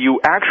something that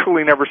you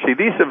actually never see.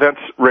 These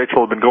events,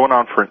 Rachel, have been going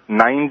on for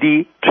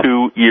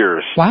 92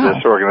 years. Wow.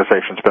 This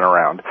organization's been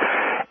around.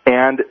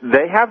 And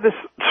they have this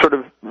sort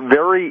of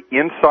very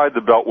inside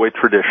the Beltway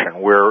tradition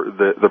where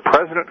the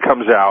president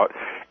comes out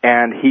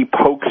and he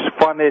pokes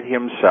fun at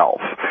himself.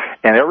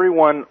 And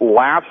everyone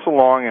laughs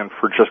along, and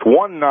for just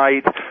one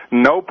night,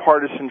 no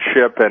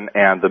partisanship, and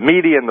the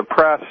media and the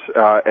press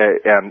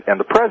and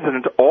the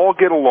president all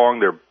get along.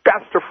 They're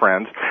best of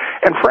friends,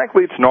 and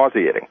frankly, it's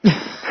nauseating.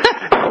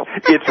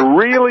 It's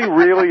really,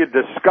 really a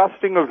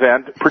disgusting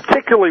event,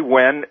 particularly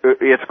when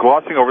it's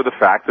glossing over the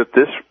fact that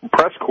this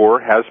press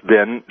corps has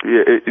been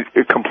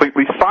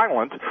completely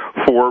silent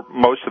for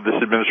most of this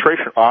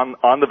administration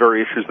on the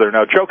very issues they're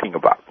now joking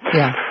about.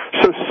 Yeah.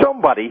 So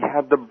somebody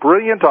had the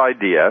brilliant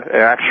idea,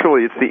 and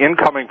actually it's the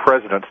incoming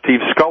president,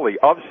 Steve Scully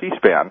of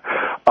C-SPAN,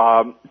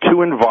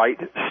 to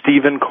invite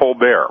Stephen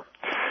Colbert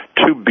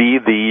to be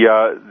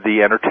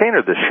the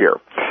entertainer this year.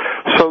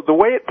 So the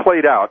way it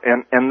played out,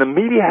 and the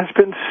media has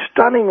been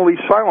stunningly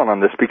silent on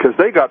this because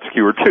they got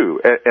skewered too.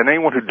 And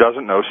anyone who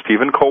doesn't know,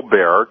 Stephen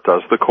Colbert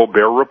does the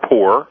Colbert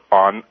Report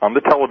on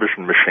the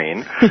television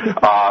machine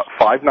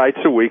 5 nights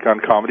a week on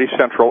Comedy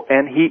Central,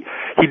 and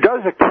he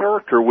does a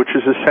character which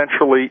is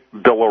essentially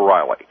Bill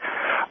O'Reilly.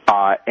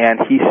 And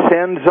he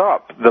sends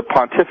up the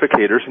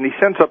pontificators, and he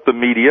sends up the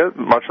media,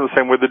 much in the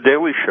same way the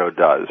Daily Show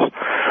does.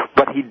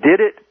 But he did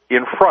it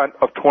in front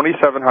of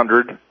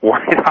 2,700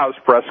 White House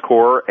press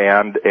corps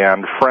and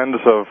friends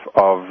of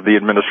the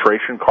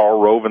administration, Karl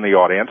Rove in the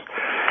audience,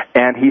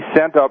 and he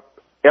sent up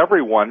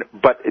everyone,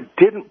 but it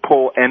didn't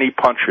pull any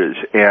punches.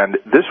 And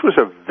this was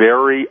a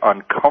very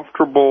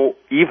uncomfortable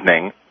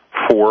evening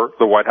for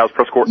the White House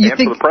press corps and for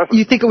the president.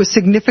 You think it was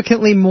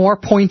significantly more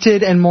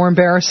pointed and more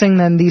embarrassing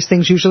than these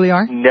things usually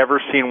are? Never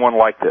seen one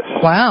like this.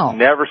 Wow.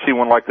 Never seen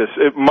one like this.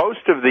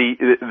 Most of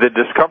the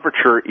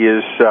discomfiture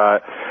is,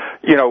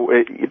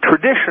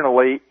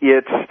 traditionally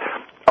it's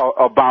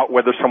about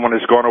whether someone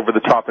has gone over the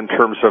top in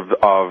terms of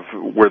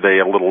were they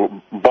a little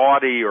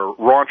bawdy or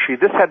raunchy.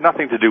 This had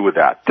nothing to do with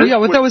that. That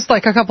was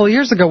like a couple of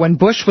years ago when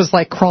Bush was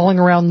like crawling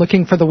around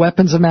looking for the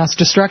weapons of mass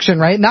destruction,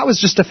 right? And that was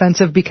just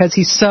offensive because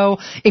he's so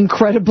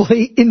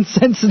incredibly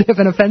insensitive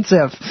and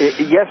offensive.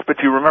 Yes,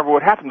 but you remember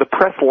what happened? The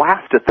press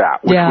laughed at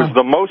that, which was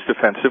the most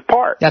offensive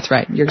part. That's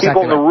right. You're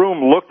exactly right. People in the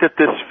room looked at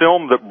this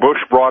film that Bush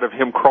brought of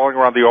him crawling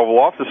around the Oval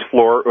Office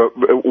floor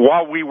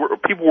while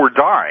people were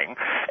dying,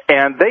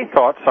 and they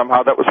thought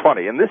somehow that was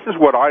funny. And this is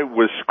what I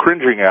was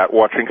cringing at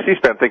watching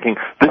C-SPAN, thinking,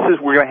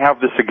 we're going to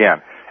have this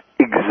again.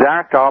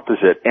 Exact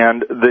opposite.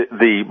 And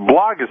the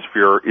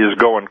blogosphere is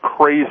going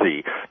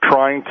crazy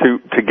trying to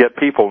get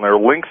people, and there are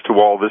links to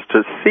all this,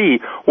 to see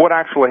what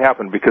actually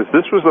happened, because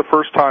this was the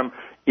first time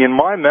in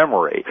my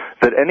memory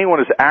that anyone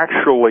has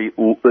actually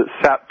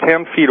sat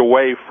 10 feet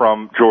away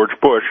from George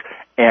Bush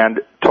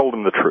and told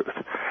him the truth,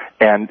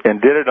 and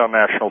did it on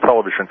national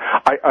television.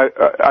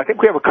 I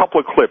think we have a couple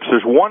of clips.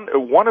 There's one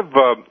of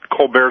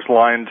Colbert's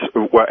lines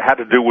had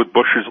to do with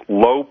Bush's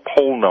low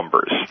poll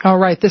numbers. All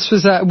right, this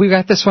was we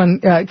got this one,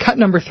 cut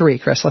number 3,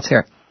 Chris. Let's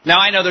hear it. Now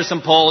I know there's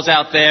some polls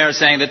out there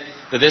saying that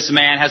this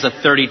man has a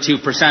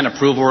 32%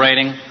 approval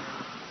rating,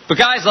 but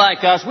guys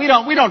like us, we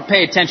don't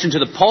pay attention to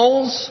the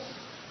polls.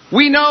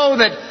 We know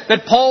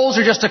that polls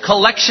are just a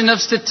collection of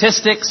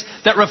statistics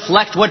that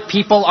reflect what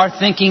people are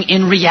thinking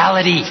in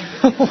reality.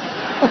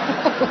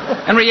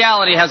 And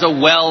reality has a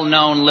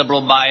well-known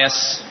liberal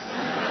bias.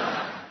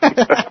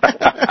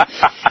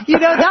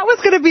 That was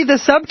going to be the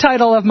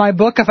subtitle of my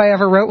book if I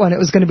ever wrote one. It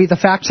was going to be The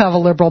Facts Have a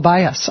Liberal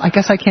Bias. I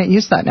guess I can't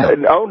use that now.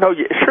 No,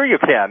 sure you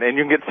can. And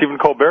you can get Stephen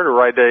Colbert to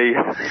write a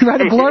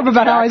blurb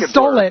about how I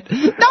stole it.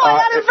 No, I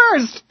got it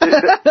first.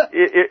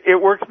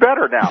 It works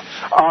better now.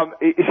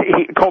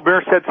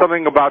 Colbert said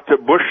something about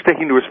Bush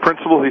sticking to his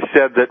principles. He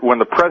said that when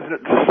the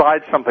president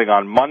decides something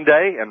on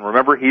Monday, and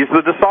remember, he's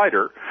the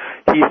decider,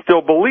 he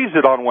still believes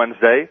it on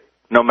Wednesday,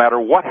 no matter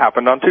what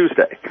happened on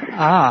Tuesday.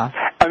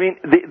 I mean,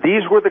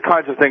 these were the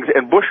kinds of things,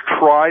 and Bush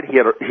tried. He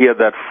had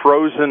that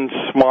frozen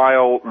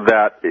smile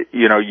that,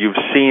 you've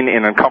seen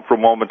in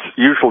uncomfortable moments,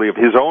 usually of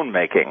his own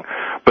making.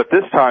 But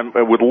this time,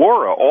 with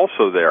Laura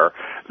also there,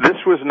 this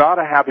was not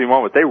a happy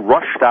moment. They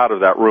rushed out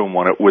of that room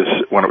when it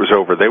was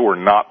over. They were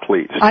not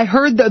pleased. I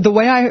heard the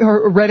way I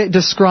read it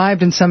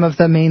described in some of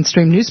the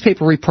mainstream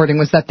newspaper reporting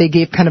was that they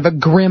gave kind of a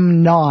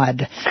grim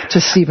nod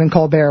to Stephen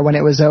Colbert when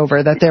it was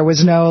over, that there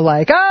was no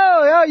like,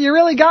 oh, you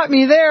really got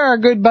me there,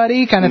 good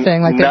buddy, kind of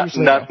thing. Like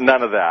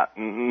none of that.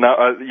 No,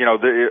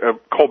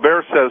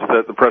 Colbert says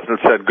that the president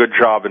said good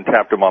job and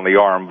tapped him on the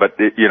arm, but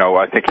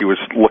I think he was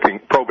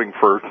probing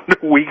for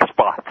weak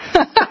spots.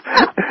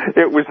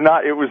 It was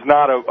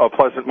not a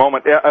pleasant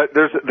moment.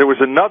 There was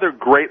another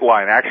great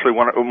line. Actually,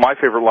 my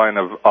favorite line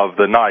of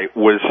the night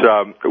was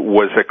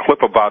a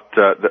clip about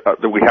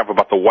that we have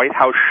about the White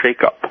House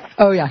shakeup.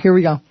 Oh yeah, here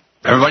we go.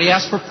 Everybody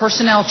asked for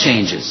personnel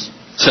changes,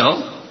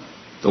 so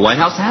the White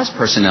House has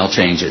personnel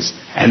changes.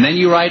 And then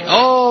you write,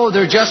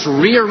 they're just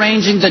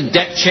rearranging the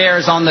deck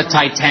chairs on the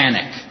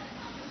Titanic.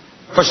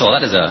 First of all,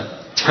 that is a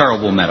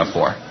terrible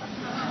metaphor.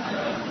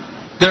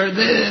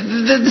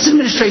 This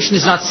administration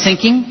is not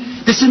sinking.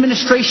 This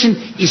administration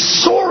is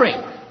soaring.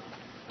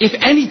 If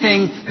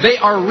anything, they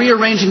are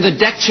rearranging the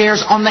deck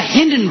chairs on the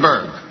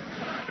Hindenburg.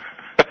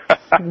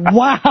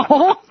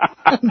 Wow.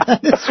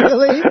 That is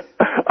really...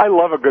 I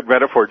love a good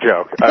metaphor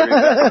joke. I mean,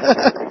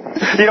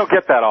 you don't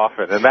get that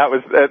often, and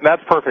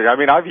that's perfect. I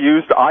mean, I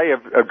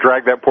have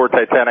dragged that poor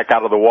Titanic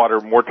out of the water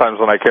more times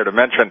than I care to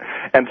mention,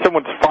 and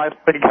someone's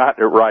finally got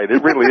it right.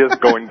 It really is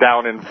going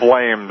down in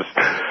flames.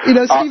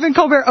 Stephen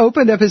Colbert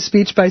opened up his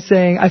speech by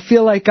saying, I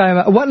feel like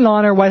what an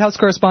honor, White House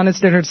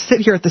Correspondents' Dinner, to sit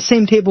here at the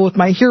same table with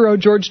my hero,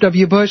 George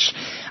W. Bush.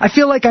 I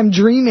feel like I'm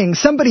dreaming.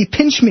 Somebody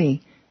pinch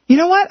me. You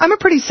know what? I'm a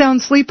pretty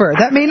sound sleeper.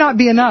 That may not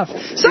be enough.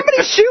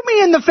 Somebody shoot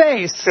me in the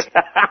face.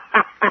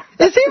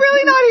 Is he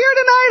really not here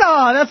tonight?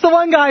 Oh, that's the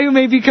one guy who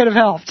maybe could have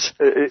helped.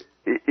 It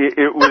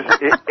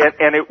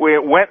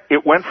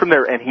went from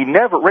there, and he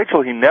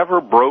never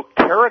broke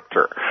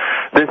character.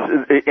 This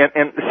is,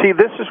 and see,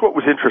 this is what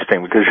was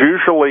interesting, because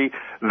usually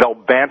they'll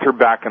banter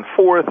back and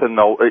forth, and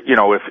they'll,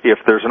 if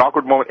there's an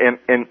awkward moment,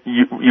 and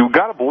you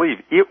got to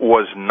believe it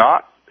was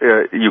not.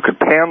 You could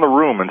pan the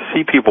room and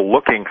see people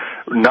looking,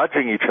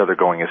 nudging each other,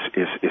 going, "Is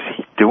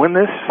he doing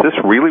this? Is this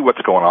really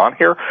what's going on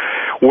here?"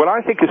 What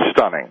I think is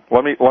stunning.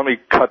 Let me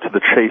cut to the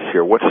chase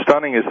here. What's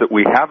stunning is that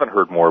we haven't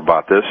heard more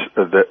about this.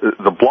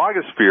 The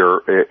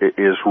blogosphere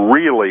is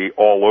really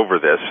all over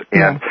this,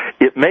 and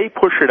it may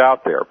push it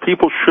out there.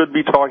 People should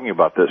be talking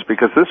about this,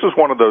 because this is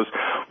one of those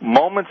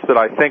moments that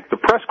I think the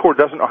press corps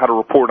doesn't know how to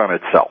report on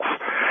itself.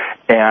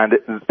 And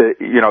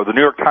the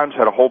New York Times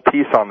had a whole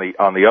piece on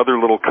the other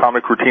little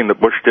comic routine that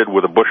Bush did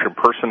with a Bush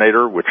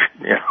impersonator, which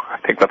I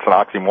think that's an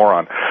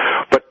oxymoron.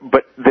 But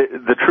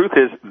the truth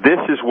is, this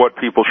is what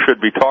people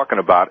should be talking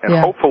about, and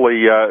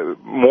hopefully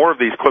more of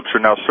these clips are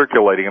now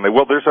circulating. And they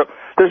will. There's a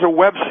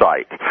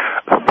website,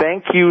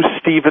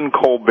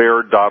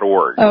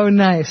 thankyoustephencolbert.org. Oh,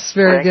 nice,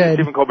 very good. Thank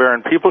you, Stephen Colbert,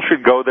 and people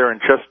should go there and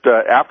just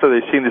after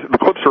they've seen this, the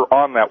clips are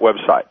on that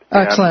website.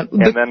 Excellent.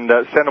 And then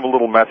send them a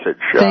little message.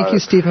 Thank you,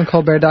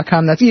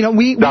 StephenColbert.com. That's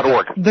 .org.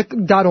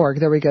 .org.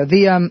 There we go.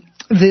 The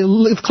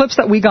clips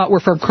that we got were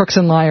from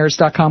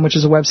crooksandliars.com, which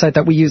is a website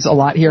that we use a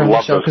lot here on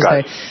the show,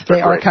 because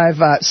they archive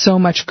so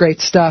much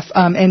great stuff.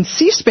 And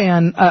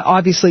C-SPAN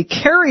obviously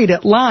carried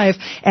it live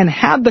and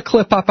had the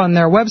clip up on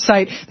their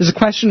website. There's a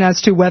question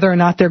as to whether or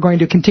not they're going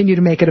to continue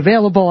to make it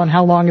available and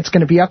how long it's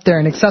going to be up there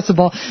and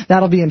accessible.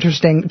 That'll be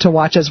interesting to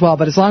watch as well.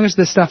 But as long as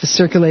this stuff is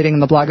circulating in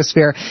the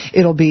blogosphere,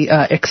 it'll be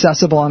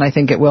accessible, and I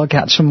think it will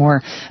catch some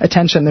more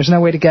attention. There's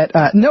no way to get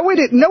no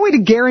way to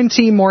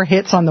guarantee more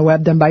hits on the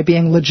web than by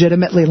being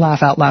legitimately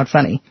laugh out loud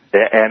funny.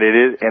 And it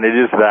is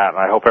that, and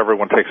I hope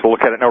everyone takes a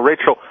look at it. Now,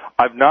 Rachel,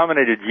 I've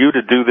nominated you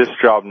to do this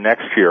job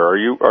next year. Are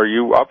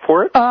you up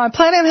for it?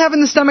 Planning on having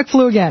the stomach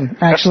flu again,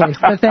 actually.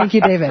 But thank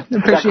you, David.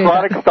 Appreciate it.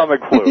 Chronic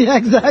stomach flu. Yeah,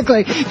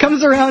 exactly.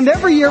 Comes around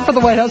every year for the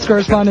White House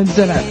Correspondents'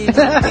 Dinner.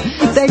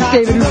 Thanks,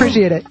 David. We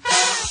appreciate it.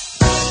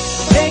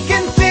 They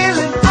can feel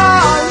it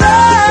all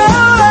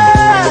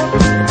over.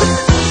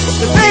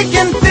 They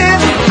can feel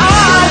it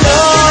all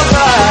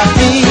over.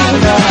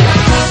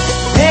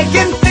 They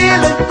can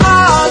feel it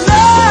all over.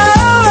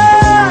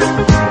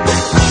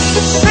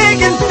 They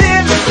can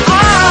feel it all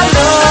over.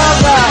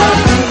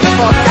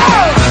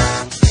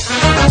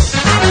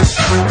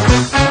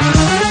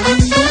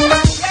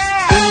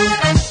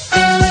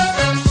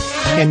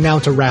 And now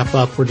to wrap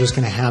up, we're just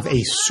going to have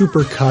a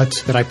super cut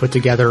that I put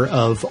together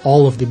of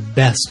all of the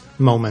best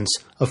moments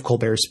of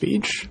Colbert's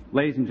speech.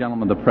 Ladies and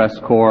gentlemen of the press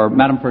corps,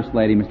 Madam First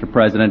Lady, Mr.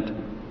 President,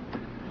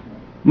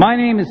 my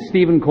name is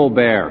Stephen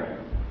Colbert,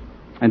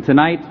 and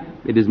tonight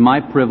it is my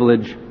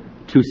privilege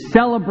to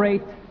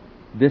celebrate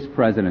this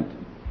president.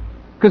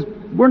 Because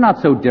we're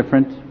not so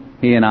different,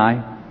 he and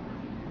I.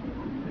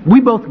 We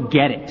both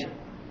get it.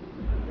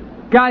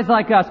 Guys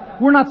like us,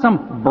 we're not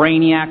some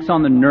brainiacs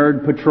on the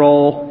nerd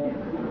patrol.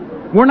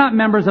 We're not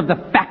members of the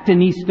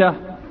Factinista.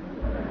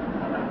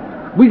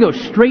 We go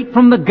straight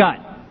from the gut.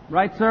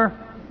 Right, sir?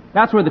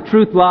 That's where the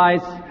truth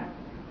lies.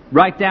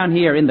 Right down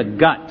here in the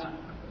gut.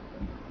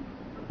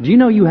 Do you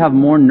know you have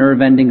more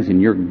nerve endings in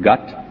your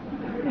gut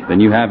than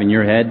you have in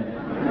your head?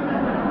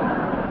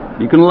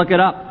 You can look it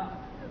up.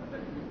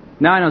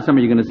 Now I know some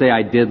of you are going to say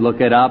I did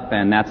look it up,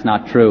 and that's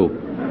not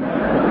true.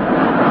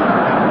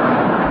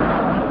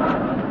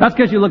 That's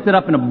because you looked it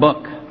up in a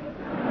book.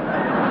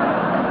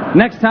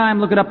 Next time,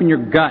 look it up in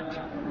your gut.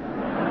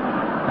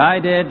 I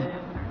did.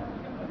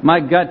 My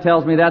gut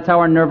tells me that's how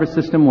our nervous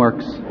system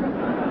works.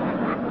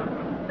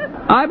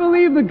 I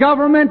believe the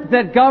government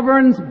that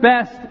governs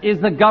best is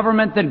the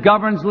government that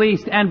governs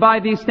least, and by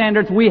these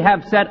standards we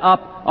have set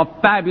up a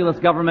fabulous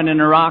government in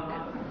Iraq.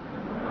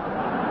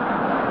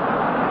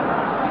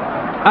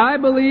 I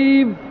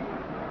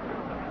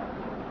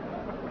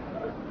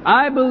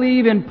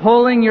believe in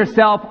pulling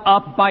yourself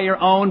up by your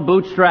own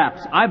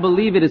bootstraps. I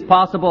believe it is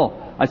possible.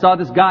 I saw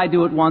this guy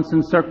do it once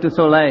in Cirque du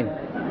Soleil.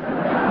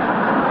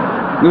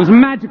 It was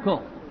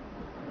magical.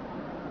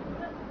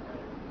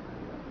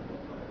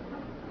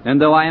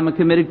 And though I am a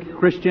committed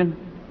Christian,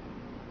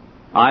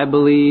 I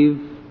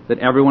believe that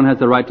everyone has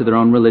the right to their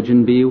own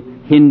religion, be you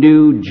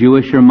Hindu,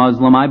 Jewish, or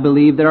Muslim. I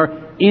believe there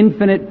are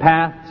infinite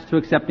paths to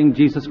accepting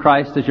Jesus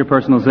Christ as your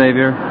personal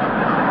Savior.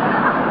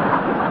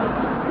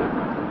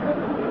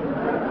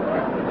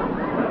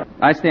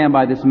 I stand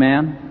by this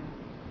man.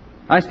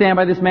 I stand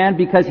by this man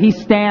because he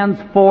stands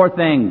for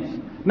things.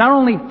 Not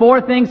only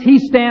for things, he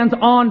stands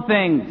on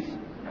things.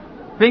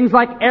 Things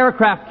like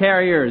aircraft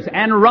carriers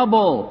and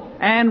rubble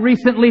and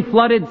recently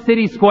flooded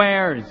city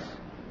squares.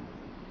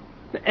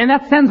 And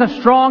that sends a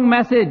strong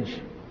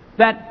message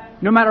that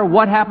no matter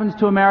what happens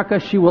to America,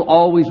 she will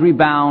always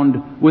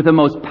rebound with the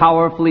most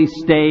powerfully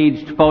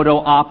staged photo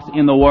ops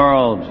in the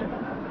world.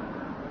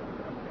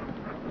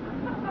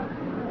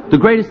 The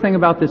greatest thing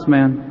about this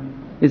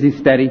man is he's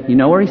steady. You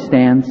know where he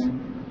stands.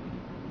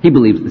 He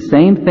believes the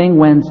same thing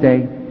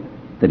Wednesday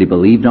that he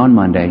believed on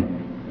Monday,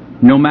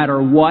 no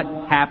matter what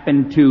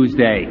happened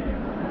Tuesday.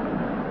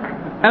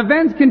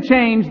 Events can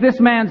change. This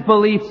man's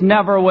beliefs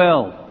never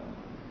will.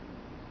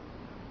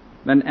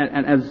 And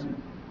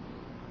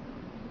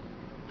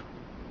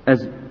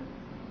as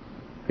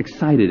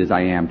excited as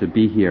I am to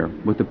be here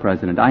with the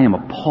President, I am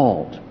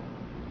appalled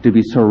to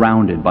be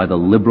surrounded by the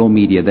liberal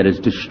media that is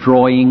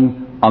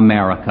destroying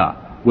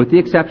America, with the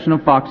exception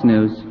of Fox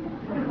News.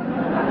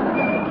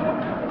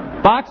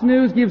 Fox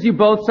News gives you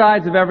both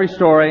sides of every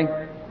story,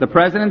 the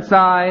President's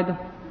side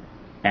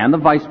and the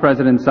Vice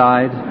President's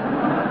side.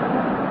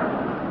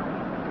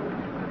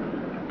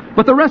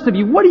 But the rest of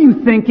you, what are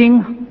you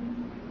thinking?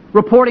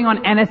 Reporting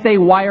on NSA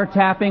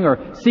wiretapping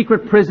or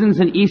secret prisons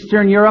in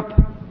Eastern Europe?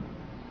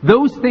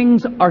 Those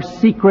things are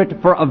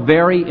secret for a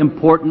very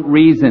important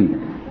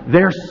reason.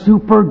 They're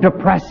super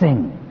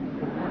depressing.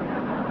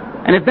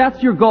 And if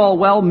that's your goal,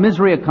 well,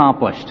 misery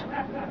accomplished.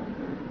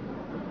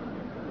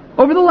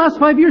 Over the last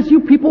 5 years,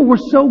 you people were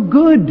so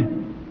good.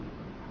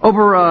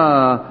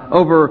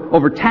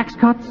 Over tax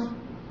cuts,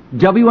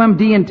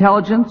 WMD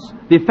intelligence,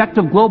 the effect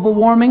of global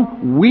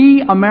warming,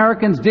 we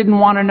Americans didn't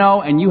want to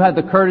know, and you had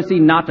the courtesy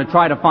not to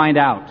try to find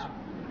out.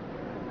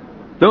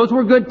 Those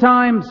were good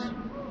times,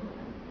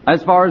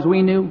 as far as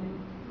we knew.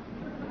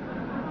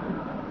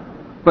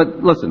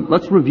 But listen,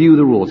 let's review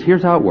the rules.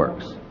 Here's how it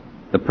works.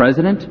 The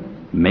President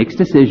makes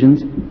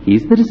decisions.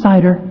 He's the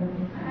decider.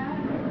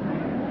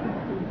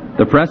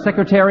 The press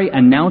secretary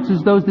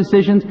announces those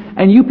decisions,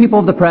 and you people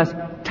of the press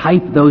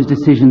type those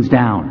decisions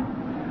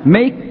down.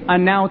 Make,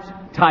 announce,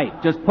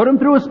 type. Just put them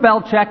through a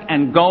spell check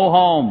and go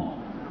home.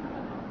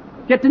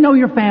 Get to know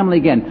your family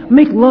again.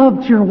 Make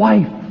love to your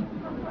wife.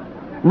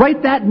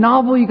 Write that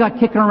novel you got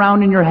kicking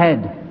around in your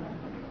head.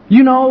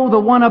 You know, the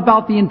one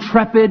about the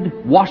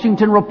intrepid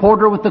Washington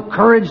reporter with the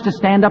courage to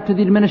stand up to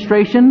the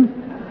administration?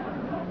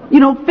 You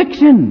know,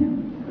 fiction.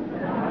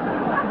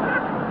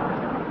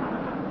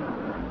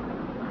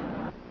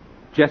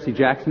 Jesse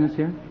Jackson is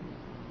here.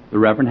 The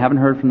Reverend. Haven't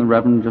heard from the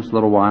Reverend in just a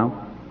little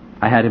while.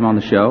 I had him on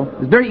the show. It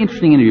was a very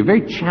interesting interview,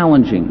 very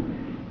challenging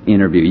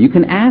interview. You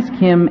can ask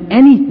him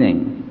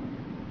anything,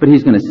 but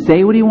he's going to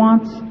say what he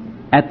wants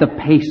at the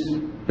pace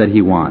that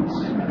he wants.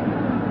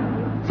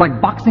 It's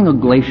like boxing a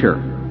glacier.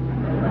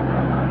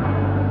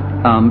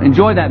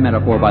 Enjoy that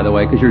metaphor, by the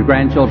way, because your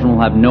grandchildren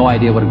will have no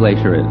idea what a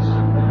glacier is.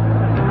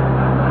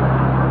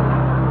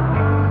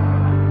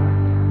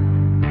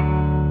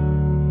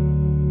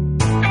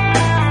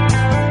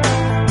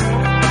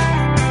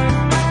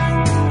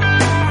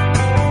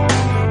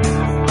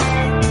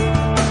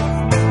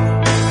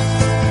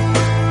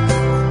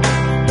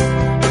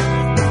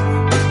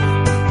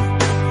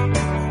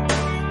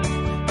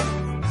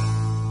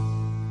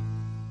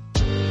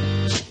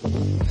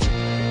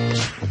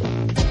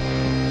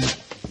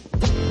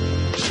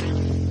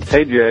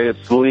 Hey Jay,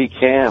 it's Lee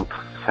Camp.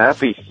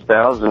 Happy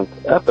 1000th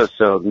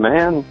episode,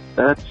 man.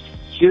 That's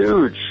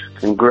huge.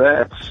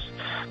 Congrats.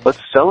 Let's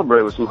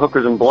celebrate with some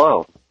hookers and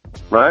blow,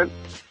 right?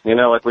 You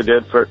know, like we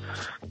did for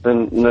the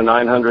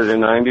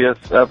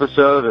 990th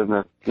episode and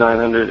the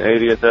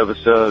 980th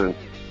episode and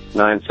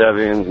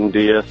 970th and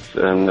Dieth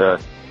and,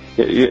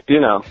 you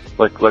know,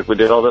 like we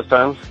did all those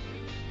times.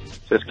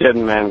 Just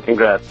kidding, man.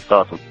 Congrats. It's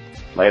awesome.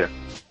 Later.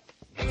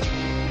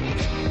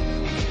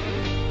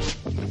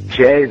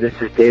 Jay, this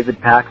is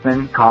David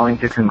Packman calling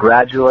to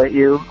congratulate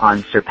you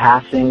on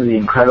surpassing the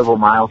incredible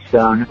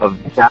milestone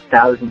of the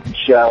 1000th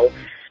show.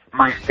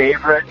 My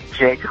favorite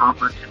Jay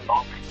Tomlinson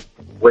moment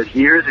was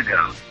years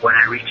ago when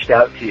I reached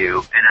out to you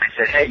and I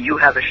said, hey, you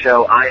have a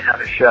show, I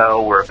have a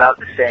show, we're about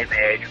the same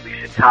age, we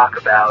should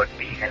talk about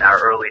being in our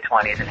early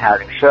 20s and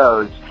having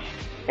shows.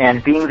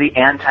 And being the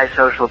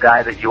antisocial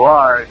guy that you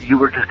are, you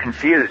were just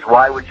confused.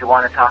 Why would you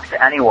want to talk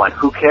to anyone?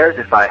 Who cares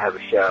if I have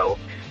a show?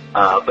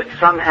 But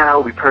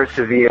somehow we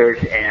persevered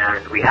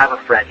and we have a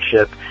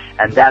friendship,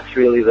 and that's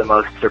really the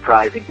most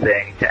surprising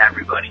thing to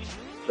everybody.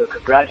 So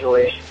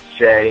congratulations,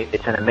 Jay.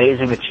 It's an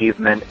amazing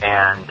achievement,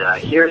 and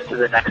here's to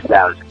the next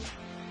 1000.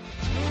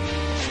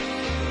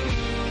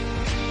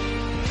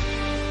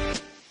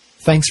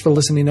 Thanks for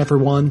listening,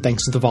 everyone.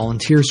 Thanks to the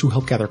volunteers who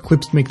helped gather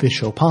clips to make this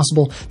show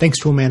possible. Thanks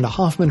to Amanda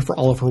Hoffman for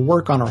all of her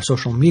work on our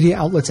social media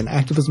outlets and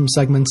activism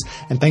segments.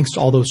 And thanks to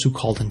all those who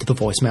called into the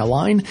voicemail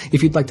line.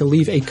 If you'd like to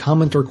leave a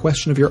comment or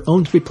question of your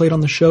own to be played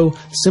on the show,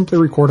 simply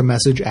record a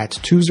message at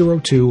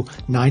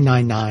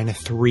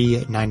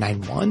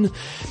 202-999-3991.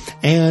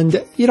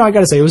 And, you know, I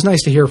gotta say, it was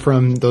nice to hear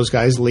from those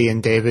guys. Lee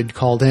and David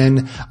called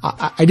in.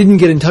 I didn't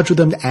get in touch with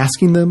them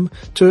asking them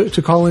to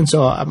call in,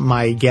 so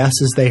my guess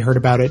is they heard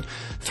about it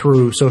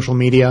through social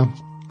media.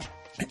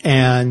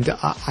 And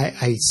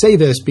I say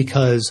this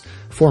because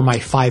for my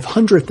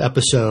 500th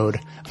episode,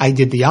 I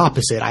did the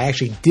opposite. I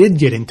actually did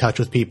get in touch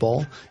with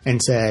people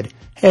and said,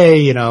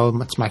 hey, you know,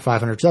 it's my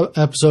 500th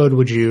episode.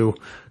 Would you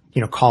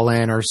call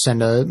in or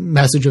send a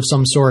message of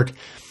some sort?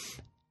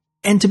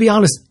 And to be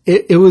honest,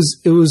 it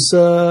was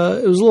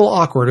a little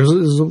awkward. It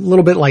was a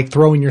little bit like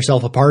throwing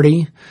yourself a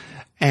party,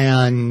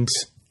 and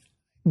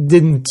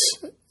didn't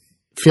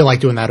feel like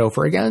doing that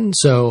over again.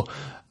 So,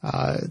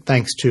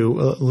 thanks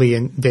to Lee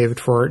and David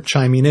for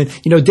chiming in.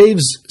 You know,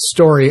 Dave's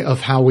story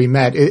of how we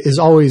met is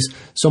always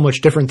so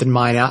much different than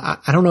mine. I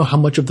don't know how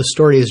much of the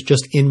story is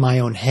just in my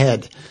own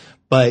head,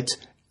 but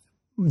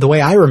the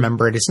way I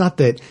remember it, it's not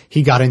that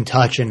he got in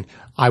touch and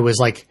I was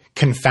like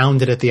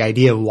confounded at the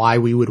idea of why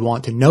we would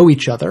want to know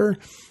each other.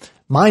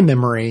 My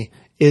memory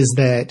is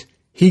that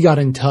he got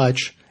in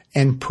touch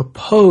and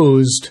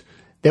proposed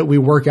that we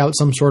work out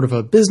some sort of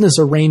a business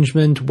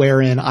arrangement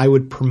wherein I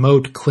would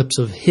promote clips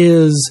of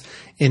his.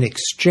 In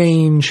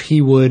exchange,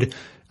 he would,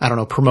 I don't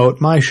know,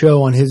 promote my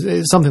show on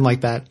his, something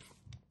like that.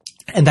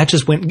 And that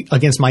just went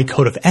against my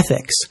code of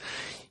ethics.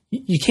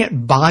 You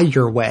can't buy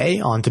your way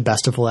onto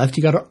Best of the Left.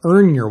 You got to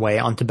earn your way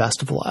onto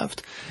Best of the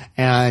Left.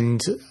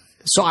 And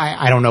so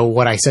I don't know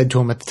what I said to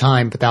him at the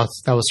time, but that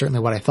was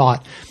certainly what I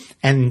thought.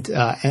 And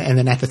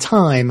then at the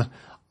time,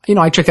 you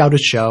know, I checked out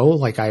his show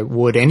like I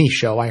would any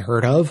show I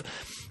heard of.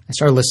 I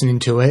started listening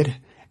to it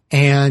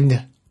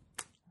and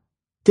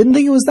didn't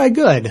think it was that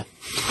good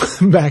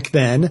back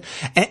then.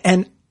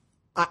 And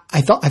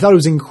I thought it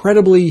was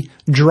incredibly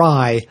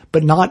dry,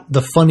 but not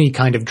the funny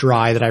kind of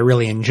dry that I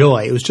really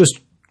enjoy. It was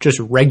just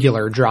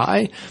regular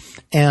dry.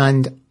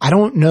 And I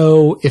don't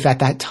know if at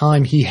that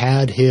time he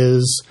had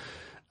his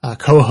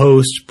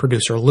co-host,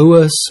 producer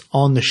Lewis,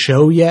 on the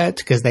show yet,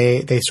 because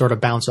they sort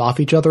of bounce off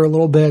each other a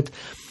little bit.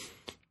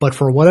 But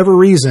for whatever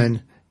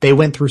reason, they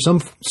went through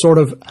some sort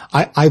of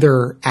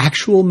either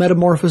actual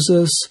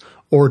metamorphosis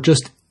or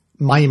just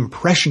my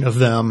impression of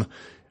them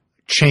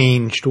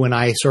changed when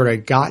I sort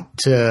of got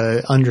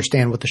to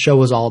understand what the show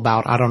was all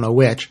about. I don't know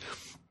which.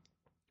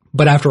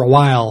 But after a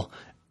while,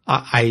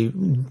 I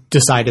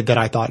decided that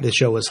I thought the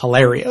show was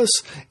hilarious,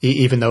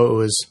 even though it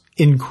was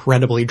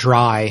incredibly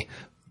dry,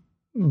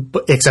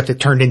 except it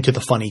turned into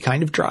the funny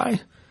kind of dry.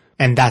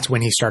 And that's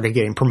when he started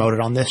getting promoted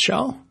on this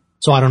show.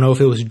 So I don't know if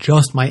it was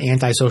just my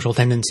antisocial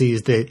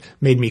tendencies that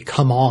made me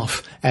come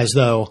off as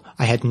though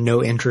I had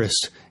no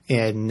interest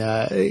in,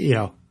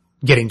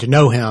 getting to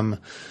know him.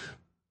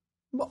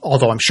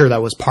 Although I'm sure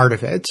that was part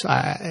of it.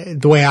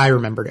 The way I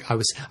remembered it, I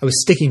was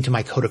sticking to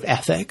my code of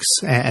ethics,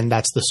 and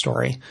that's the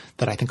story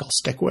that I think I'll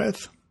stick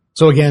with.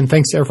 So again,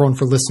 thanks to everyone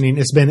for listening.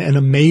 It's been an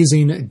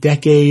amazing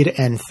decade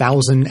and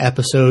 1,000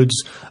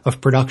 episodes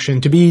of production.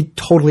 To be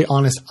totally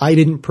honest, I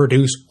didn't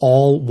produce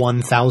all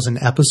 1,000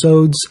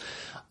 episodes,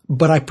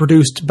 but I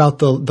produced about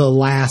the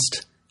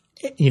last,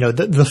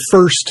 the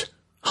first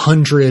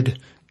 100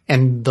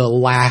 and the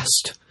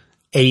last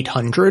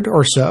 800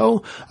 or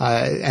so,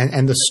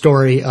 and the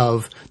story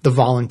of the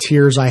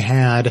volunteers I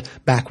had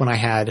back when I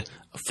had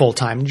a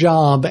full-time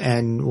job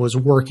and was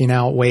working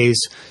out ways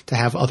to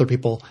have other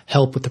people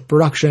help with the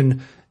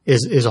production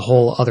is a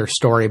whole other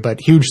story.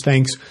 But huge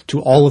thanks to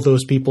all of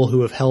those people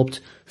who have helped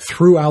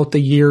throughout the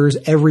years,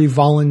 every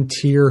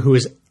volunteer who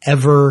has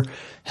ever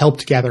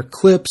helped gather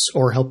clips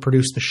or helped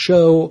produce the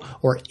show,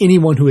 or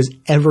anyone who has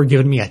ever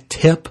given me a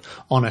tip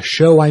on a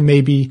show I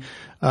maybe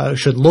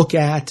should look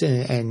at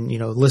and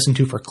listen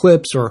to for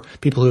clips, or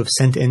people who have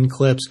sent in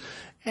clips,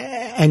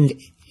 and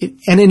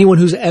anyone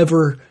who's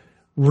ever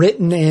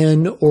written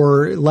in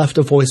or left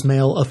a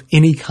voicemail of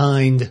any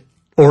kind,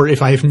 or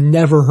if I've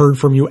never heard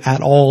from you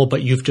at all,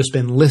 but you've just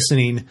been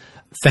listening,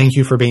 thank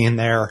you for being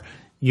there.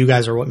 You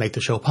guys are what make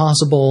the show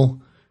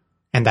possible,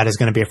 and that is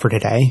going to be it for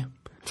today.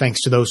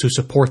 Thanks to those who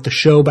support the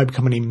show by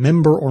becoming a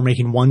member or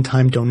making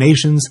one-time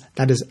donations.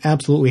 That is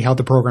absolutely how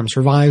the program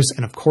survives.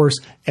 And of course,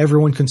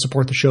 everyone can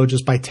support the show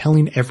just by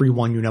telling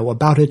everyone you know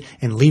about it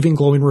and leaving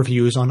glowing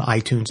reviews on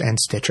iTunes and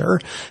Stitcher.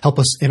 Help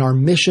us in our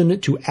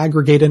mission to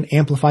aggregate and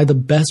amplify the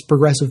best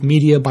progressive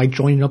media by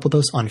joining up with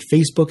us on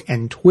Facebook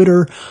and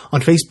Twitter.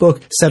 On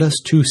Facebook, set us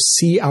to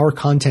see our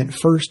content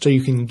first so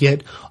you can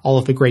get all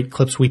of the great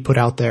clips we put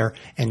out there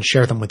and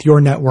share them with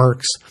your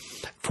networks.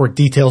 For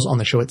details on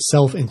the show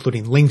itself,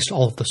 including links to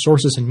all of the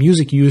sources and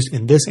music used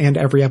in this and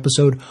every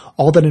episode,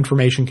 all that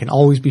information can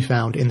always be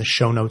found in the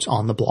show notes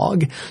on the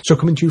blog. So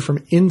coming to you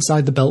from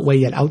inside the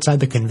Beltway, yet outside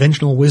the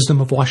conventional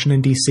wisdom of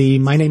Washington, D.C.,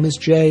 my name is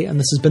Jay, and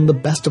this has been the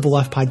Best of the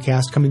Left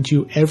podcast, coming to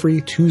you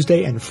every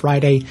Tuesday and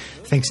Friday,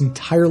 thanks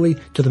entirely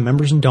to the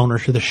members and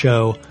donors to the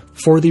show,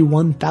 for the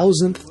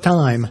 1,000th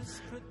time,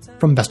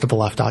 from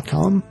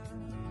bestoftheleft.com.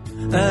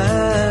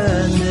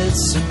 And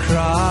it's a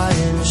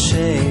crying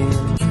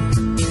shame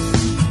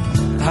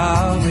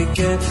how we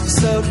get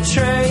so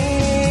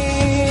trained